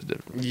suicide is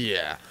different.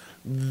 Yeah,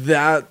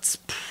 that's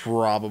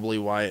probably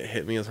why it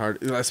hit me as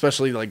hard,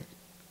 especially like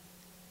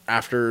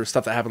after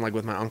stuff that happened, like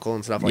with my uncle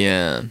and stuff. Like,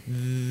 Yeah,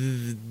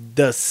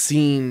 the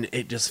scene,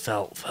 it just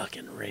felt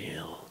fucking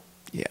real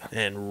yeah,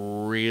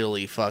 and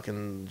really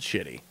fucking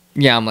shitty.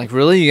 yeah. I'm like,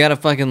 really? You gotta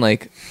fucking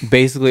like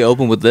basically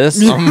open with this?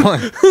 I'm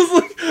like, I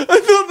was like, I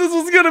thought this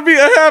was gonna be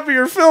a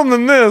happier film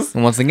than this.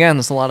 and once again,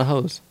 there's a lot of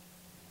hoes.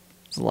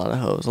 There's a lot of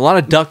hoes. A lot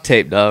of duct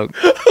tape, dog.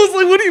 I was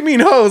like, what do you mean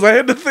hose? I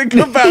had to think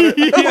about it.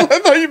 I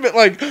thought you meant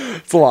like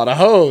it's a lot of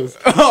hose.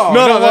 Oh,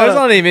 no, there's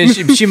not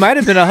even. She might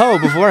have been a hoe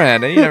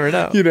beforehand, and you never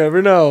know. You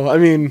never know. I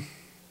mean,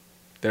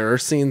 there are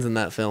scenes in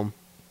that film.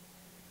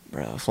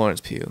 Bro, Florence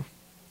Pugh.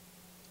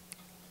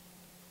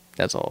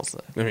 That's all I'll say.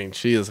 I mean,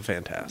 she is a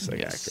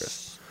fantastic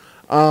actress.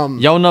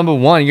 Yo, number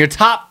one, your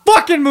top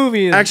fucking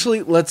movie.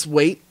 Actually, let's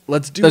wait.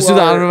 Let's do Let's do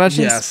the our- honorable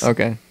mentions. Yes.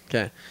 Okay.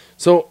 Okay.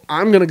 So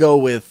I'm gonna go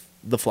with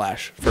The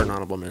Flash for an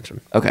honorable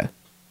mention, Okay.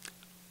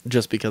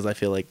 just because I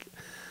feel like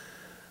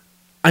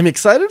I'm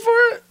excited for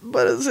it,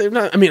 but at the same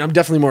time, I mean, I'm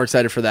definitely more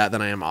excited for that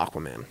than I am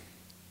Aquaman.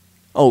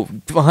 Oh,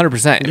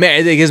 100%.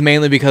 I think it's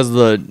mainly because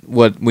of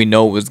what we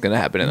know was going to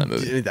happen in that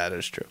movie. That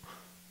is true.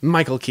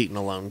 Michael Keaton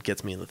alone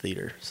gets me in the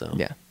theater. So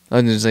Yeah. I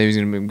was going to say he's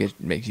going to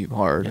make you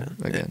hard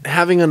again.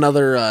 having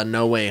another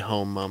No Way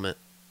Home moment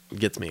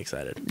gets me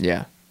excited.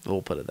 Yeah.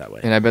 We'll put it that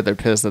way. And I bet they're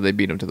pissed that they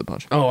beat him to the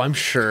punch. Oh, I'm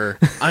sure.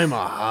 I'm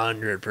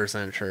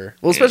 100% sure.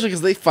 Well, especially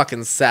because they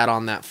fucking sat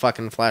on that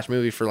fucking Flash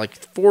movie for like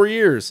 4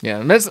 years. Yeah,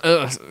 and that's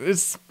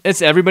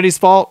it's everybody's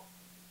fault,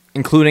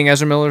 including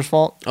Ezra Miller's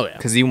fault. Oh, yeah.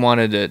 Because he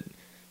wanted to,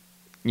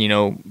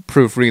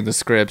 proofread the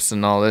scripts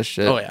and all this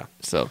shit. Oh, yeah.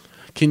 So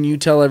Can you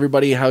tell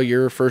everybody how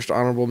your first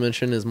honorable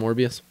mention is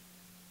Morbius?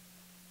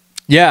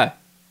 yeah,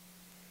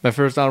 my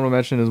first honorable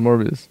mention is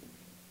Morbius.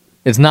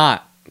 It's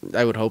not.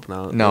 I would hope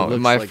not. No, It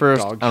looks my like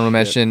first dog honorable shit.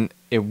 mention,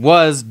 it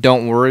was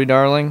Don't Worry,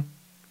 Darling,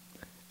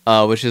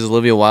 which is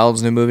Olivia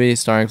Wilde's new movie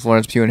starring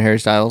Florence Pugh and Harry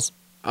Styles.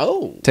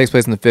 Oh. Takes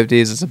place in the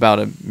 50s. It's about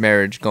a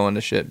marriage going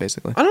to shit,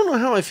 basically. I don't know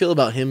how I feel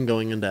about him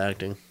going into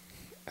acting.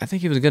 I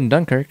think he was good in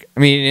Dunkirk. I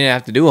mean, he didn't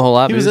have to do a whole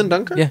lot. He but was in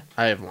Dunkirk? Yeah.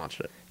 I haven't watched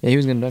it. Yeah, he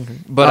was good in Dunkirk.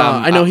 But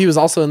I know he was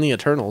also in the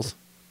Eternals.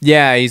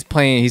 Yeah, he's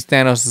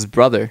Thanos'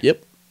 brother.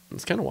 Yep.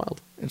 It's kind of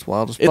wild. It's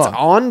wild as It's fuck.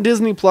 on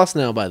Disney Plus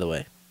now, by the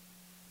way.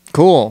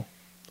 Cool.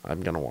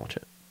 I'm going to watch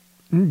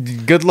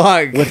it. Good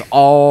luck. With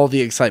all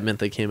the excitement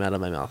that came out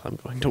of my mouth, I'm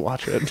going to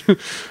watch it.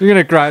 You're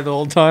gonna cry the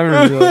whole time.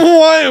 Or be like,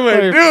 Why am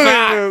I You're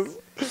doing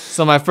this?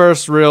 so my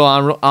first real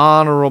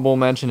honorable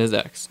mention is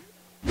X.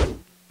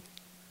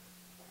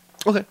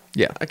 Okay.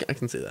 Yeah. I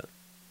can see that.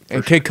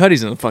 And Kid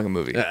Cudi's in the fucking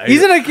movie. Yeah,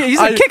 Kid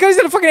Cudi's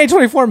in a fucking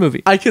A24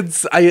 movie.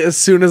 As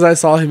soon as I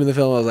saw him in the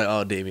film, I was like,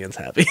 oh, Damien's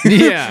happy.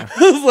 Yeah.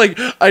 I was like,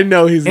 I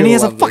know he's And gonna he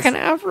has a love this. fucking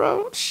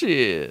afro.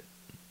 Shit.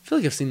 I feel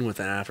like I've seen him with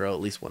an afro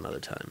at least one other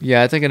time.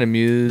 Yeah, I think it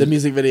amused. The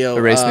music video.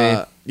 Erase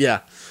Me.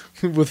 Yeah.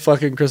 With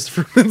fucking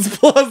Christopher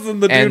Mintz-Plasse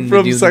and the dude And the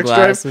from dude with Sex the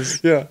Drive.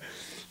 glasses.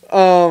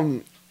 Yeah.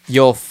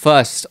 Your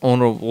first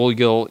honorable,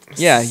 your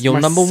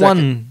number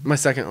one. My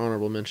second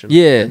honorable mention.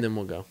 Yeah. And then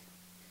we'll go.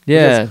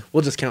 Yeah. Because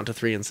we'll just count to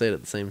 3 and say it at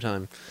the same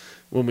time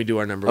when we do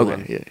our number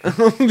one. Okay.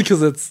 Yeah.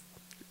 Because it's,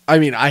 I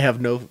mean, I have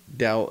no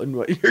doubt in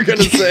what you're going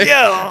to say.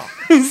 Yeah.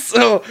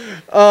 So,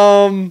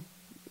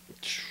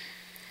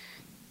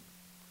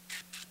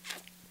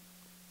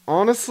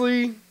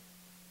 honestly,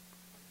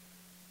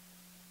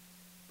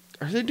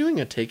 are they doing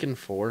a Taken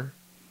 4?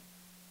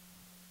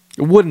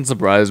 It wouldn't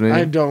surprise me.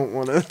 I don't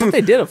want to.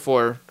 They did it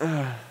for.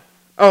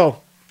 Oh,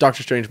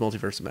 Doctor Strange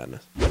Multiverse of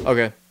Madness.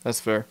 Okay, that's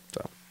fair.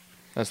 So.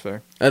 That's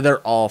fair. They're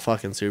all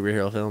fucking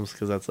superhero films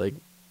because that's like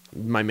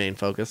my main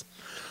focus.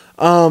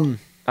 I'm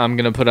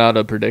gonna put out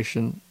a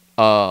prediction.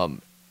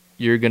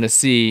 You're gonna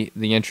see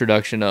the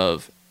introduction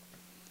of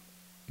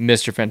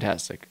Mr.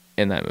 Fantastic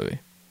in that movie.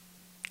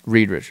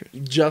 Reed Richards.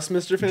 Just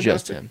Mr. Fantastic?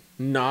 Just him.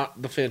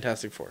 Not the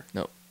Fantastic Four.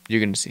 No, you're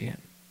gonna see him.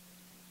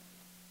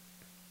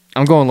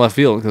 I'm going left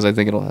field because I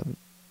think it'll happen.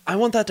 I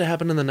want that to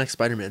happen in the next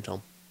Spider-Man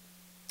film.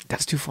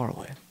 That's too far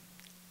away.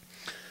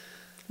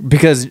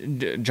 Because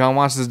John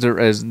Watts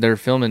they're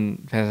filming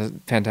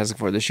Fantastic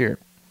Four this year.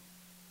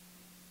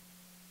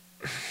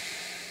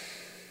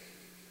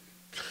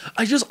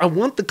 I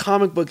want the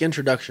comic book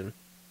introduction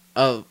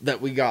that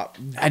we got.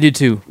 I do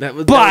too. That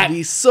would But-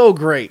 be so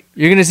great.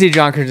 You're gonna see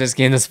John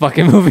Krasinski in this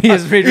fucking movie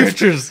as Reed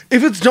Richards.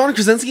 If it's John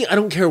Krasinski, I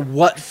don't care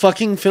what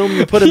fucking film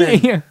you put him in.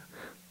 Yeah.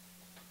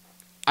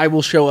 I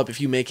will show up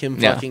if you make him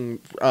Yeah. fucking.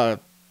 I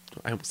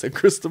almost said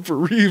Christopher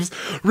Reeves.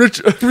 Reed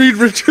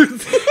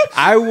Richards.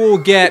 I will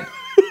get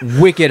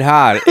wicked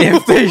hard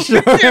if they show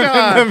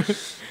him.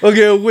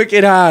 Okay,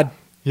 wicked hard.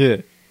 Yeah.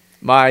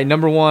 My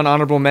number one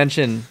honorable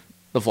mention,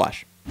 The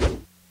Flash.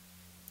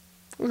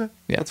 Okay,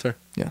 Yeah. that's fair.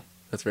 Yeah.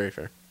 That's very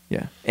fair.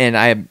 Yeah. And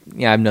I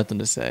have nothing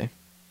to say.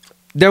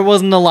 There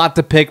wasn't a lot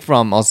to pick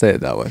from, I'll say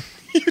it that way.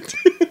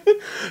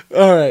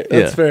 All right,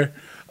 that's Yeah.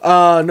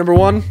 fair. Number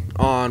one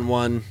on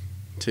 1,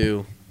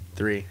 2,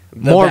 3. The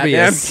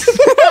Morbius.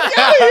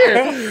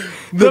 Batman.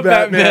 The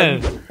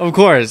Batman. Of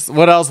course.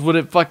 What else would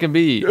it fucking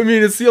be? I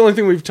mean, it's the only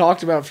thing we've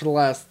talked about for the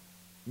last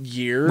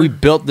year. We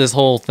built this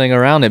whole thing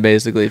around it,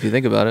 basically, if you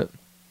think about it.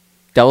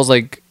 That was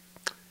like...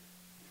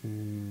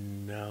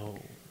 No.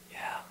 Yeah.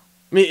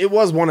 I mean, it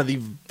was one of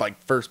the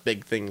first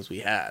big things we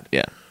had.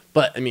 Yeah,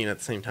 But I mean, at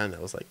the same time,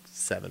 that was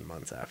 7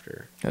 months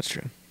after that's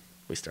true.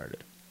 we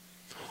started.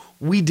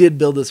 We did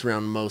build this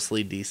around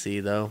mostly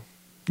DC, though.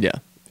 Yeah.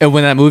 And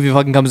when that movie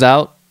fucking comes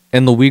out,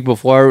 and the week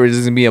before, there's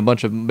going to be a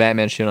bunch of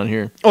Batman shit on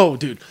here. Oh,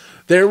 dude.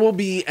 There will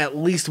be at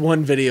least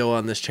one video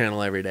on this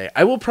channel every day.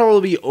 I will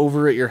probably be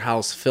over at your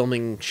house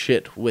filming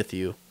shit with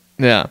you.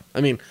 Yeah.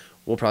 I mean,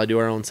 we'll probably do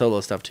our own solo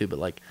stuff too,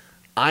 but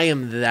I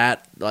am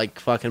that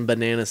fucking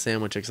banana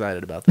sandwich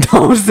excited about this.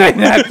 Don't say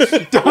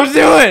that. Don't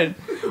do it.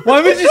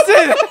 Why would you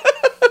say that?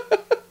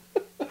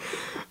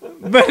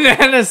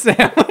 Banana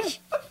sandwich.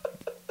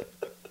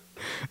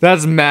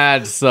 That's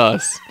mad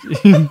sus.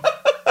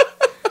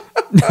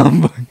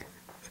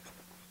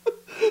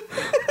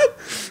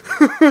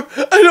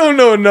 I don't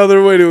know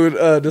another way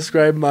to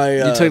describe my.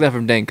 You took that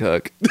from Dan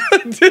Cook.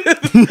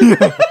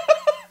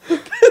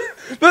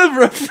 That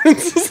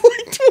reference is 20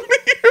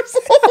 years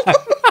old.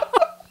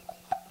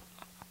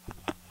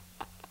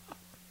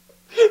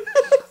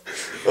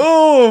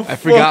 Oh, I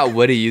forgot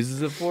what he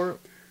uses it for.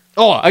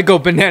 Oh, I go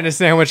banana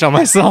sandwich on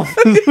myself.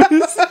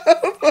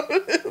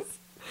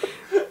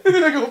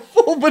 I go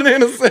full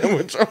banana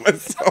sandwich on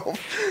myself.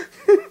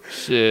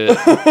 Shit.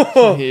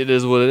 It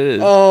is what it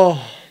is.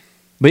 Oh,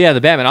 But yeah,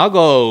 the Batman, I'll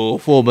go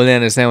full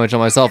banana sandwich on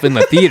myself in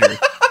the theater.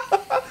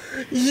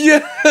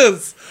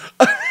 yes.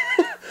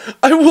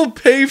 I will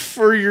pay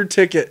for your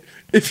ticket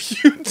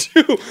if you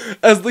do,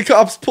 as the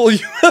cops pull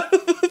you out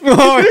of the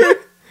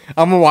theater.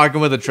 I'm gonna walk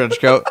in with a trench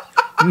coat,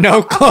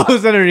 no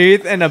clothes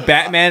underneath, and a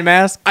Batman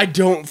mask. I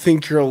don't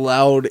think you're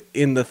allowed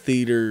in the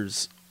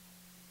theaters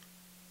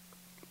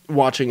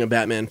watching a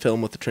Batman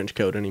film with a trench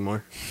coat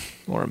anymore.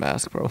 Or a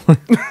mask, probably.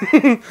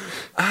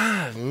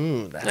 I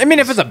mean,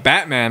 if it's a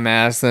Batman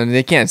mask, then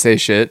they can't say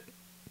shit.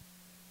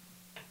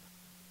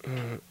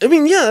 I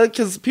mean, yeah,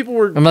 because people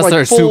were Unless like,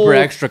 they're full, super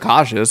extra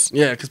cautious.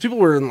 Yeah, because people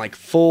were in like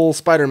full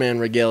Spider-Man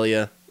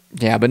regalia.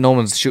 Yeah, but no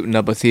one's shooting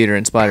up a theater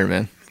in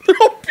Spider-Man.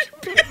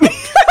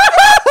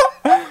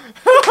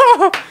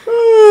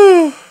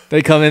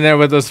 They come in there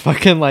with those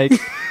fucking like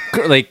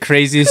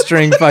crazy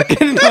string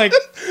fucking like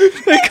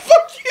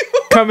Fuck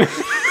you. come in.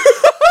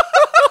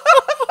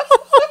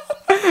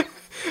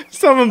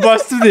 Someone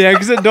busts through the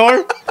exit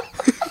door.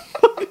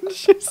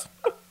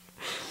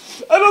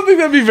 I don't think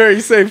that'd be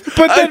very safe.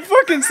 But then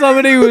fucking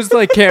somebody who's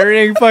like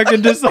carrying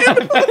fucking just starts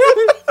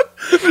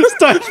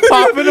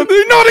popping them.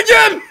 Not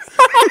again.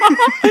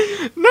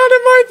 Not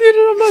in my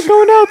theater. I'm not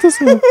going out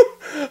this one.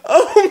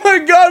 Oh my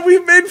god,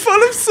 we've made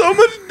fun of so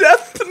much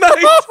death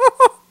tonight.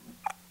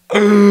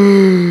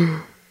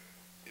 I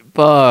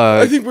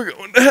But think we're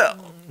going to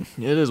hell.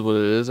 it is what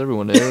it is.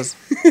 Everyone is.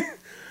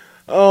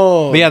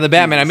 Oh. But yeah, the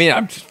Batman. I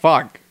mean,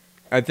 fuck.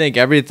 I think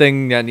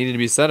everything that needed to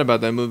be said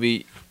about that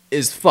movie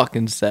is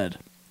fucking said.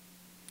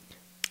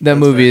 That That's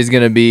movie fair. is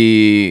gonna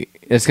be.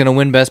 It's gonna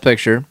win Best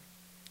Picture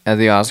at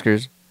the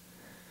Oscars.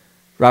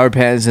 Robert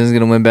Pattinson is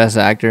gonna win Best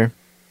Actor.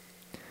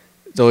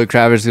 Zoe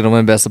Kravitz is gonna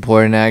win Best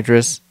Supporting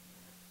Actress.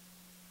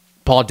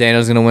 Paul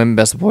Dano's gonna win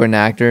Best Supporting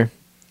Actor.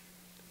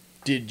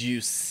 Did you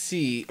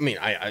see? I mean,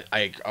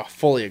 I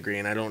fully agree,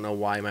 and I don't know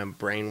why my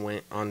brain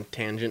went on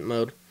tangent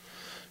mode.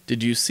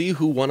 Did you see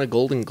who won a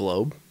Golden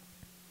Globe?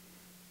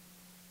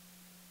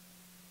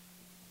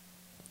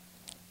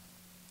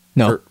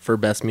 No. For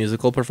best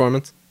musical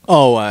performance?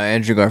 Oh,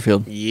 Andrew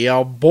Garfield.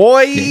 Yeah,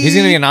 boy. He's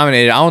gonna get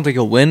nominated. I don't think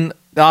he'll win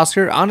the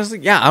Oscar. Honestly,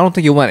 yeah, I don't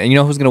think he'll win. And you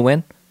know who's gonna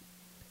win?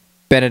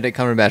 Benedict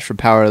Cumberbatch for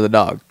Power of the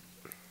Dog.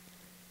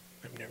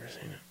 I've never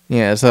seen it.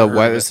 Yeah,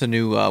 it's a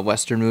new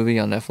Western movie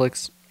on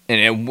Netflix, and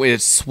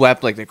it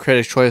swept like the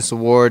Critics' Choice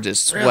Awards. It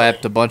swept Really?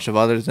 a bunch of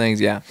other things.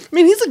 Yeah, I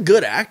mean, he's a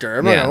good actor.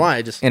 I'm not Yeah. gonna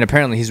lie. Just and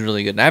apparently he's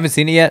really good. And I haven't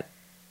seen it yet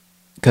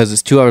because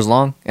it's 2 hours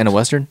long and a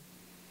Western.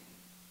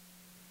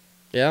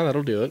 yeah,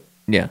 that'll do it.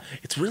 Yeah,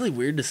 It's really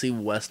weird to see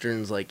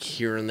westerns like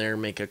here and there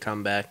make a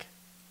comeback.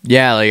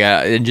 yeah, like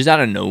just out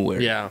of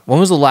nowhere. Yeah. When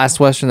was the last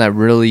Western that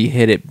really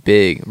hit it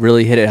big?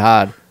 Really hit it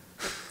hard?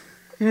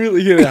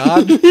 Really hit it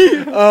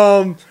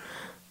hard.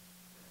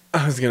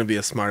 I was gonna be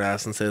a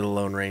smartass and say the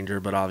Lone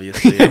Ranger, but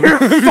obviously,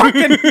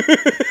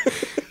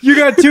 You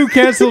got 2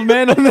 canceled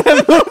men on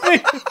that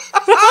movie.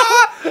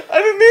 I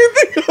didn't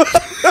even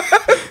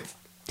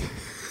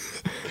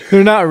think.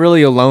 They're not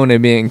really alone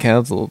in being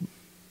canceled.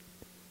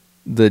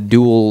 The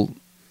dual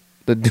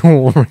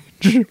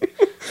Ranger.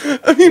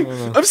 I mean,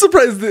 I'm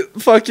surprised that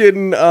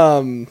fucking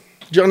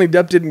Johnny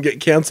Depp didn't get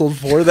canceled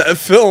for that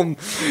film.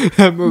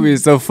 That movie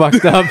is so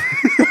fucked up.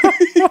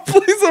 He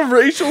plays a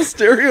racial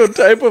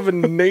stereotype of a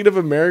Native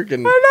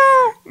American.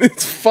 I know.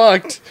 It's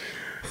fucked.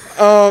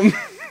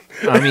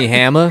 Armie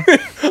Hammer.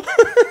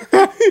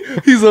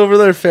 He's over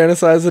there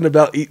fantasizing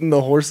about eating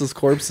the horse's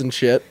corpse and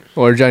shit.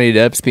 Or Johnny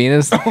Depp's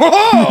penis.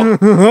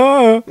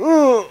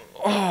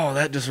 Oh,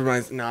 that just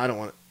reminds. No, I don't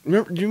want it.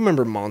 Do you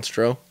remember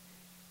Monstro?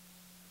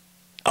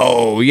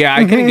 Oh, yeah,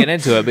 I couldn't get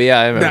into it, but yeah,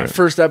 I remember. That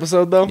first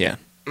episode, though? Yeah.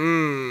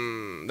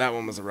 That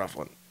one was a rough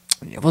one.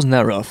 It wasn't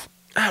that rough.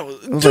 That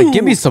was, I was like,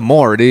 give me some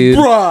more, dude.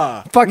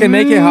 Bruh. Fucking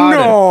make it harder.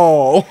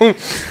 No.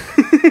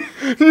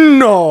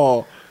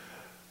 No.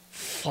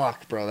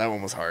 Fuck, bro. That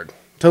one was hard.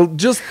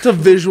 Just to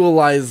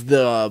visualize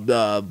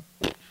the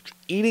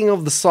eating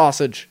of the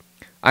sausage.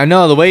 I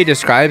know, the way he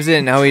describes it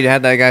and how he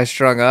had that guy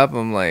strung up,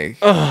 I'm like,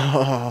 you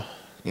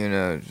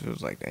know, it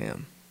was like,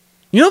 damn.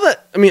 You know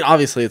that? I mean,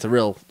 obviously it's a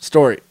real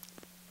story,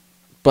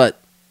 but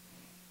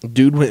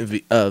dude went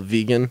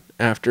vegan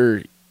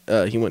after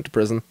he went to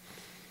prison.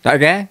 That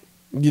guy?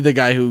 The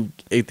guy who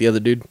ate the other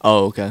dude,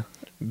 Oh, okay.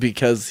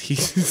 because he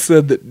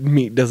said that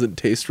meat doesn't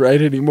taste right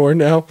anymore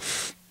now.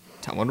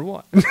 I wonder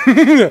what.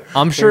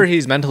 I'm sure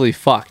he's mentally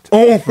fucked.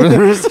 I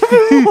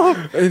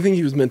think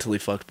he was mentally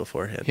fucked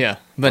beforehand. Yeah.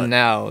 But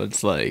now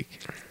it's like,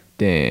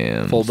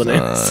 damn. Full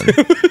banana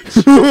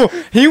son.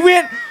 He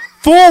went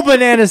full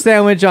banana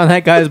sandwich on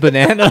that guy's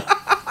banana.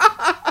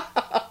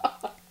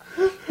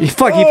 He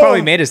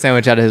probably made a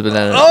sandwich out of his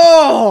banana.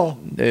 Oh,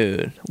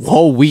 Dude.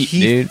 Whole wheat,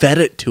 he dude. fed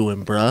it to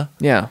him, bruh.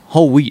 Yeah,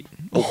 whole wheat.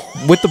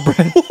 With the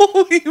bread.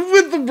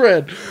 With the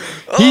bread.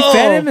 He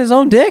fed him his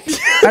own dick?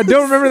 I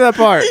don't remember that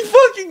part. He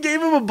fucking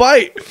gave him a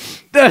bite.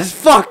 That's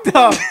fucked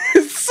up.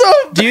 It's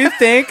so Do you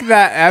think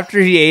that after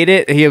he ate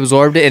it, he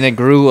absorbed it and it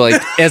grew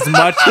like as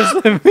much as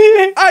the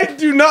meat? I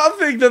do not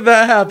think that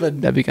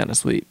happened. That'd be kind of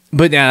sweet.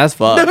 But yeah, that's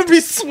That fucked. would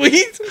be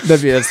sweet.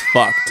 That's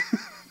fucked.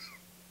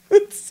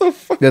 It's so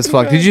fucking That's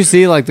fucked. bad. Did you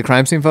see like the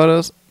crime scene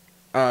photos?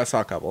 I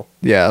saw a couple.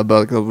 Yeah,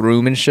 about like, the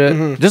room and shit.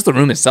 Mm-hmm. Just the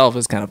room itself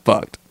is kind of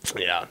fucked.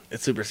 Yeah,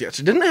 it's super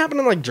sketchy. Didn't it happen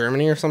in like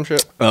Germany or some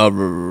shit?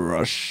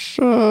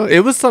 Russia.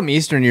 It was some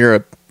Eastern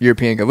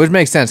European guy, which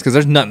makes sense because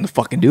there's nothing to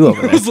fucking do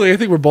over there. Honestly, I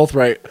think we're both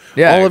right.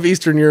 Yeah. All of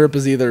Eastern Europe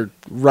is either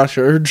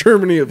Russia or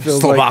Germany. It feels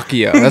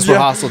Slovakia. like. That's where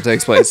Yeah. Hostel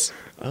takes place.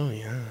 Oh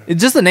yeah.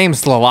 It's just the name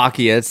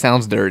Slovakia. It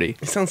sounds dirty.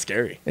 It sounds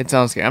scary. It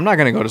sounds scary. I'm not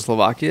gonna go to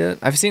Slovakia.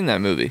 I've seen that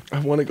movie. I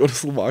want to go to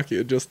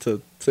Slovakia just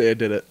to say I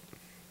did it.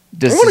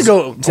 Just I wanna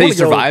go- I Say you wanna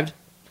go- survived.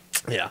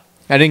 Yeah.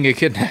 I didn't get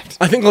kidnapped.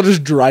 I think I'll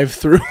just drive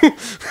through.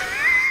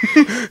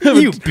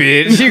 You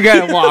bitch. You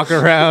gotta walk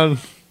around.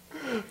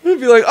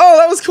 Be like, oh,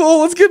 that was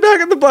cool. Let's get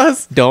back on the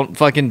bus. Don't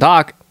fucking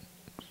talk.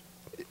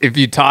 If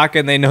you talk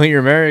and they know you're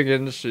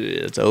American, shit,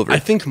 it's over. I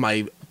think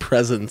my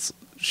presence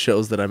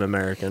shows that I'm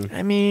American.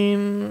 I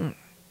mean,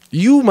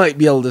 You might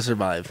be able to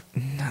survive.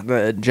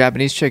 the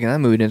Japanese chick in that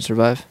movie didn't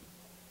survive.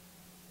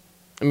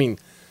 I mean,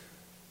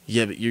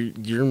 yeah, but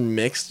you're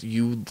mixed.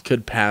 You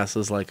could pass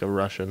as like a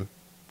Russian.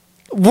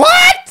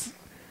 What?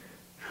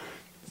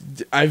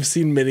 I've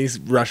seen many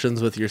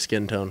Russians with your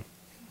skin tone.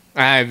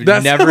 I've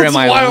That never in sounds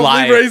my wildly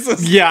life.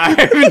 racist. Yeah,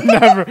 I've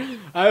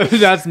never.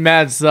 That's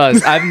mad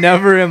sus. I've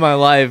never in my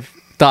life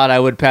thought I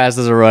would pass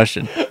as a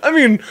Russian. I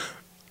mean,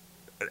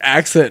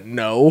 accent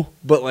no,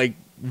 but like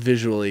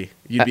visually,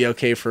 you'd be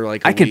okay for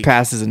like. I could week.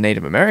 pass as a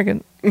Native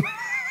American.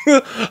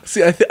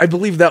 See, I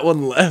believe that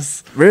one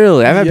less.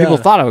 Really? I've had Yeah. people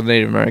thought I was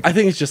Native American. I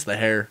think it's just the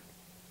hair.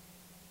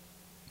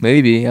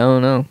 Maybe. I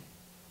don't know.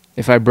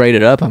 If I braid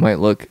it up, I might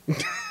look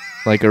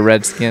like a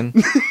redskin.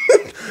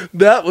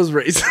 That was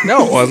racist.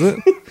 No, it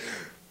wasn't.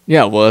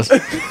 Yeah, it was.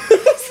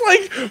 It's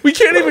like we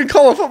can't even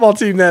call a football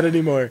team that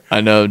anymore.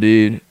 I know,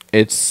 dude.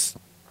 It's.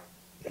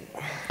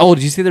 Oh,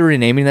 did you see they're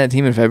renaming that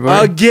team in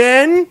February?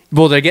 Again?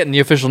 Well, they're getting the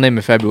official name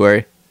in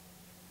February.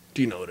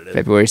 Do you know what it is?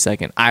 February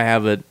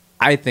 2nd.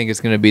 I think it's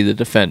going to be the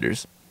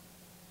Defenders.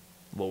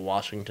 The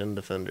Washington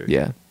Defenders.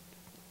 Yeah.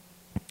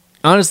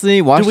 Honestly,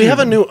 Do Washington. we have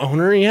a new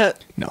owner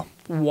yet? No,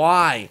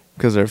 Why?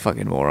 because they're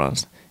fucking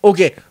morons.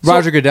 Okay. so-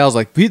 Roger Goodell's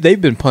like,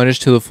 they've been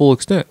punished to the full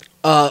extent.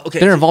 Okay.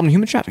 They're involved in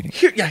human trafficking.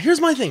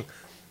 Here's my thing.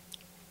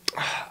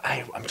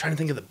 I'm trying to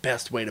think of the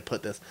best way to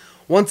put this.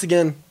 Once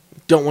again,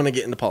 don't want to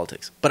get into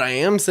politics, but I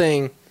am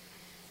saying,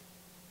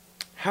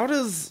 how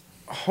does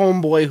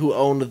homeboy who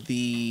owned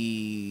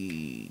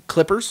the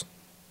Clippers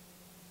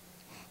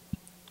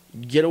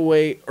get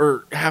away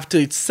or have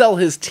to sell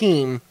his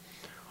team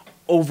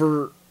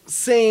over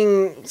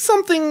saying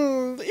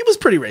something? It was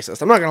pretty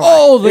racist. I'm not gonna lie.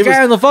 Oh, the It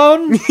guy on the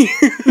phone?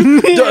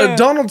 was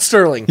Donald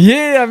Sterling.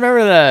 Yeah, I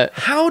remember that.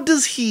 How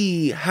does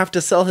he have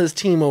to sell his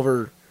team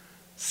over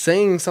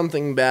saying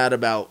something bad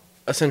about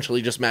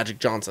essentially just Magic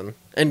Johnson?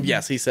 And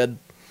yes, he said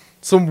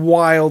some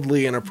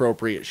wildly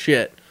inappropriate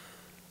shit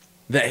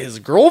that his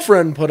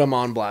girlfriend put him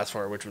on blast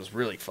for, which was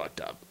really fucked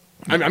up.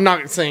 I'm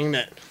not saying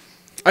that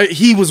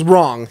he was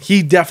wrong.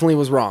 He definitely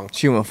was wrong.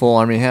 She went full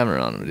Army Hammer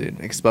on him, dude.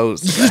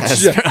 Exposed.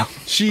 his ass, bro.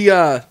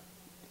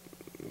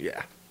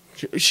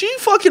 She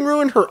fucking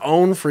ruined her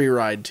own free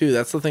ride too.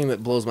 That's the thing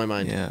that blows my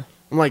mind. Yeah.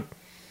 I'm like,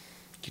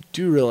 you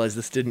do realize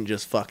this didn't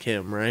just fuck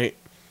him, right?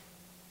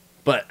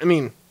 But I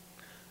mean,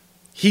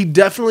 he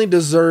definitely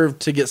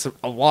deserved to get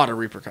a lot of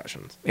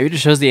repercussions. Maybe it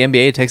just shows the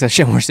NBA takes that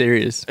shit more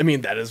serious. I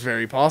mean, that is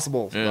very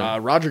possible. Yeah.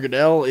 Roger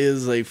Goodell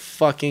is a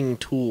fucking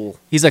tool.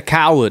 He's a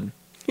coward.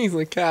 He's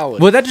a coward.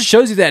 Well, that just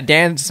shows you that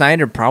Dan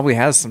Snyder probably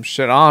has some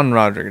shit on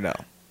Roger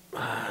Goodell.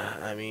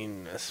 I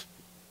mean,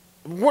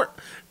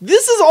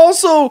 this is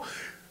also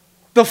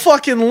the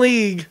fucking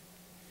league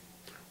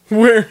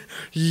where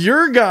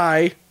your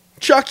guy,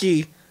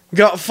 Chucky,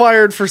 got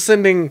fired for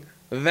sending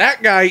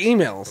that guy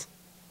emails.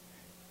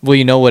 Well,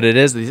 you know what it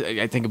is?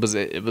 I think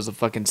it was a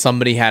fucking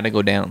somebody had to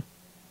go down.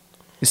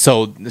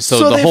 So the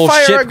they whole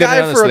fire ship a guy got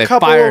down, for so a they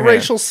couple fire of him.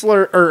 racial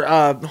slur or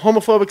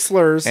homophobic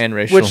slurs, And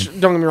racial. which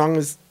don't get me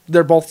wrong,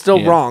 they're both still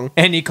Yeah. wrong.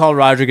 And he called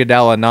Roger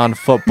Goodell a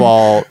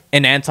non-football,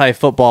 an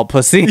anti-football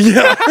pussy.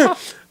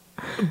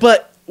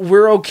 But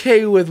we're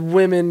okay with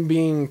women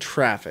being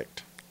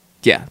trafficked.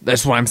 Yeah,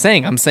 that's what I'm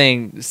saying. I'm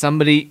saying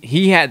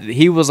he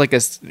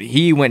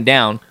went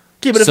down,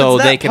 Okay, but if so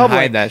it's that they can public-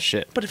 hide that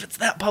shit. But if it's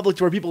that public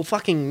to where people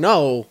fucking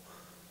know,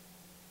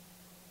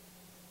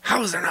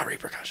 how is there not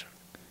repercussion?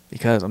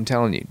 Because I'm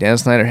telling you, Dan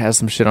Snyder has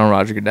some shit on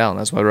Roger Goodell, and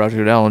that's why Roger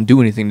Goodell don't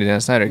do anything to Dan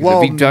Snyder. 'Cause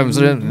Well, if he drives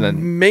it in,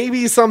 then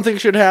maybe something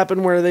should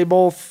happen where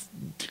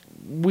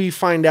we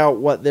find out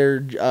what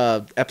their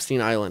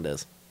Epstein Island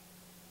is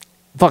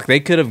fuck, they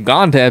could have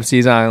gone to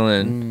Epstein's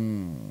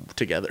Island.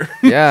 together.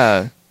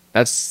 Yeah,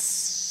 that's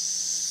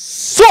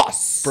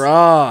sauce,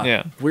 Bruh.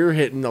 Yeah. We're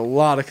hitting a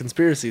lot of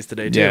conspiracies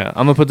today, too. Yeah,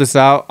 I'm gonna put this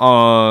out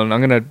on. I'm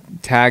gonna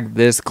tag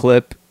this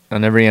clip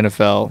on every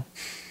NFL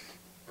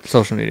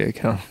social media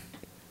account.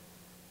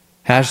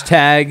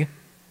 Hashtag.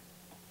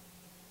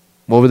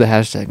 What would the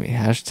hashtag be?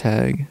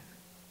 Hashtag.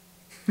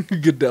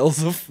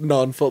 Goodell's a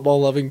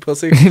non-football loving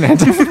pussy.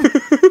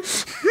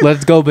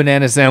 Let's go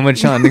banana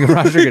sandwich on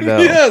Roger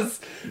Goodell. Yes.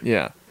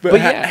 Yeah. But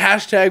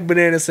hashtag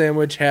banana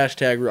sandwich,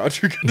 hashtag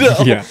Roger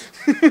Goodell. Yeah.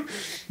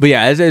 But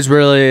yeah, it's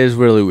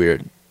really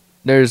weird.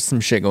 There's some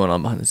shit going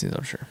on behind the scenes,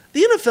 I'm sure.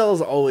 The NFL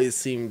has always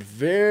seemed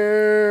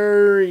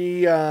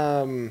very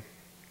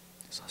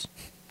Sus.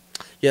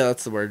 yeah,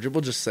 that's the word.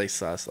 We'll just say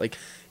sus. Like,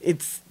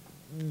 it's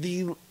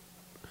the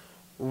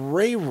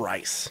Ray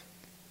Rice.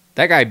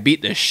 That guy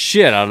beat the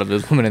shit out of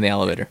this woman in the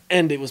elevator.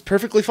 And it was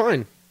perfectly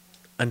fine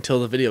until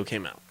the video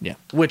came out. Yeah.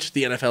 Which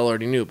the NFL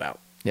already knew about.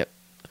 Yep.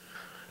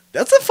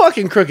 That's a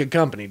fucking crooked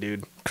company,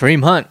 dude.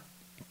 Kareem Hunt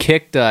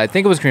kicked, I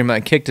think it was Kareem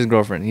Hunt, kicked his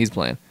girlfriend. He's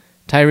playing.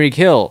 Tyreek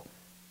Hill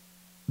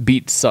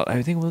beat,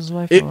 I think it was his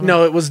wife.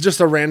 No, it was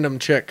just a random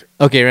chick.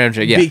 Okay, random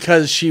chick, yeah.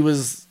 Because she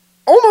was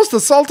almost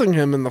assaulting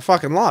him in the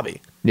fucking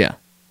lobby. Yeah.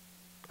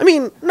 I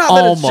mean, not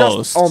that it's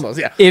just almost,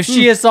 yeah. If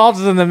she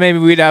assaulted him, then maybe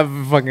we'd have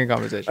a fucking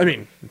conversation. I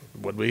mean,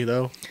 would we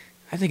though?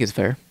 I think it's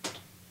fair.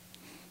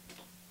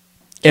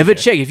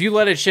 If you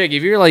let a chick,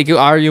 if you're like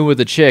arguing with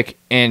a chick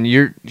and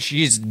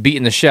she's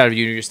beating the shit out of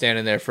you and you're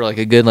standing there for like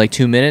a good like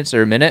 2 minutes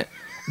or a minute,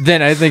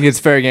 then I think it's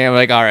fair game. I'm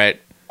like, all right,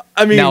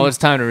 I mean, now it's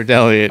time to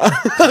retaliate.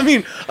 I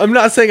mean, I'm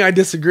not saying I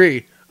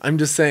disagree. I'm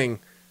just saying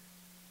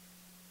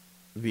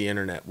the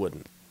internet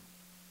wouldn't.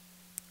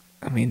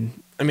 I mean,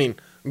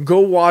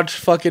 go watch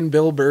fucking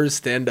Bill Burr's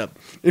stand up.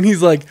 And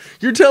he's like,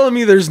 you're telling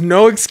me there's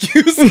no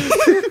excuse?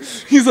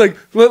 He's like,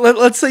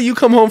 let's say you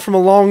come home from a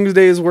long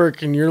day's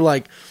work and you're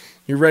like,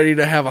 you're ready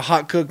to have a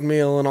hot cooked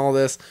meal and all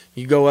this.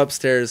 You go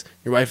upstairs,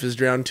 your wife has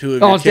drowned 2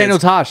 of your it's kids. Daniel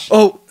Tosh.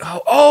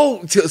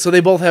 Oh, so they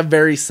both have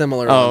very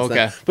similar ones. Okay.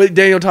 Then. But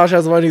Daniel Tosh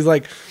has one, he's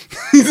like,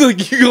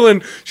 you go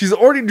in, she's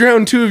already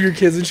drowned 2 of your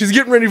kids and she's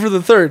getting ready for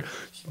the third.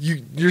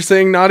 You're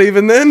saying not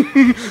even then?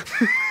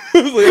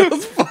 I was like,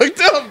 that's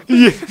fucked up.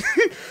 Yeah.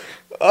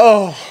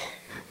 Oh.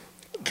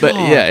 But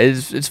yeah,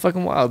 it's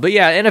fucking wild. But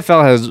yeah,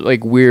 NFL has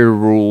like weird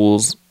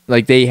rules.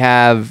 Like they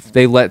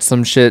let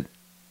some shit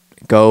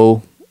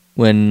go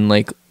when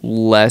like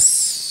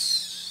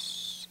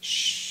less.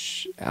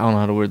 I don't know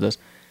how to word this.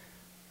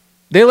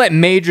 They let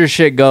major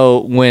shit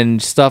go when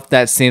stuff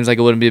that seems like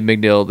it wouldn't be a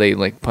big deal. They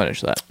like punish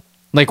that.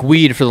 Like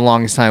weed for the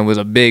longest time was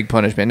a big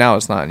punishment. Now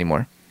it's not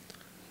anymore.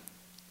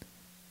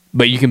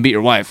 But you can beat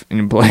your wife and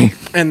you play.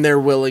 And they're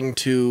willing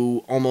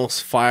to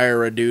almost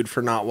fire a dude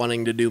for not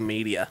wanting to do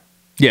media.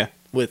 Yeah.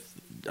 With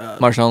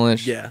Marshawn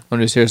Lynch. Yeah. I'm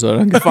just here so I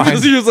don't get fined.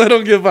 Seriously, I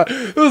don't get fined.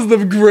 It was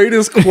the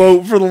greatest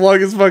quote for the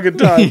longest fucking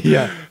time.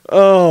 Yeah.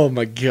 Oh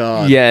my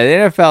god. Yeah,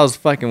 the NFL is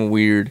fucking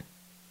weird.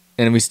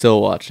 And we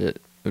still watch it,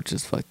 which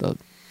is fucked up.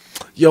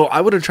 Yo,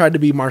 I would have tried to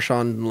be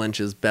Marshawn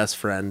Lynch's best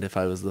friend if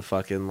I was the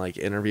fucking like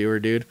interviewer,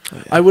 dude. Oh,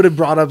 yeah. I would have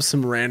brought up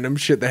some random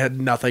shit that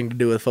had nothing to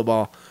do with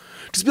football.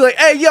 Just be like,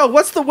 hey, yo,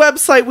 what's the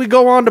website we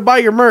go on to buy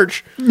your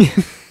merch?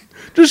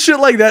 Just shit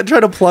like that. Try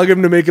to plug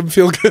him to make him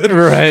feel good.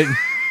 Right.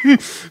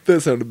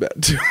 That sounded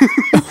bad, too.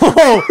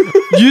 Oh,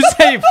 you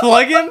say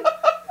plug him?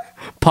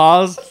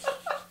 Pause.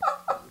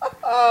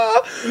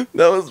 That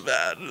was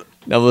bad.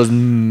 That was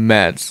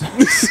mad.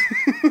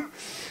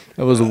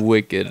 That was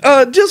wicked.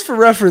 Just for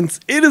reference,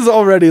 it is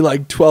already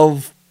like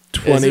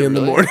 12:20 in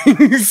the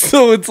morning.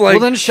 So it's like...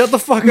 Well, then shut the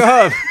fuck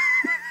up.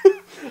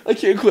 I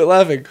can't quit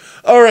laughing.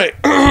 All right.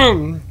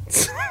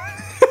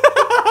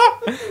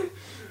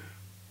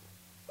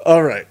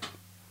 All right.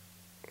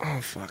 Oh,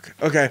 fuck.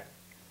 Okay.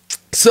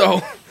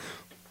 So,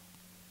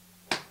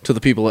 to the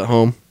people at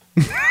home,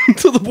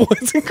 to the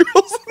boys and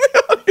girls in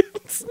the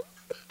audience.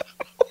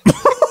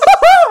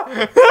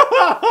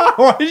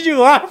 Why did you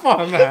laugh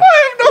on that?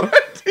 I have no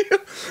idea.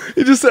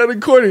 It just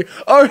sounded corny.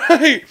 All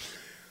right.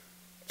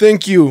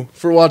 Thank you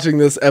for watching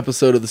this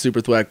episode of the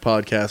Super Thwack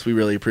Podcast. We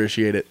really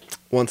appreciate it.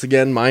 Once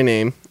again, my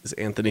name is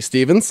Anthony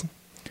Stevens.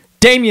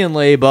 Damian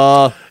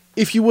Leba.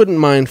 If you wouldn't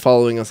mind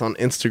following us on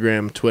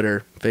Instagram,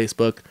 Twitter,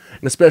 Facebook,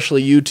 and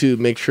especially YouTube,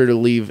 make sure to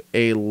leave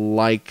a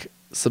like,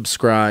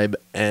 subscribe,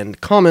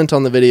 and comment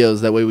on the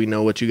videos. That way we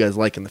know what you guys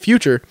like in the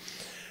future.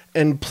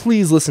 And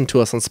please listen to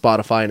us on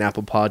Spotify and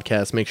Apple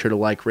Podcasts. Make sure to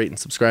like, rate, and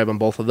subscribe on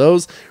both of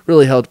those.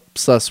 Really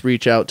helps us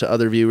reach out to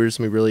other viewers,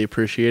 and we really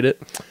appreciate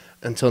it.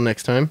 Until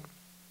next time,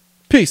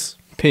 peace.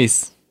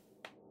 Peace.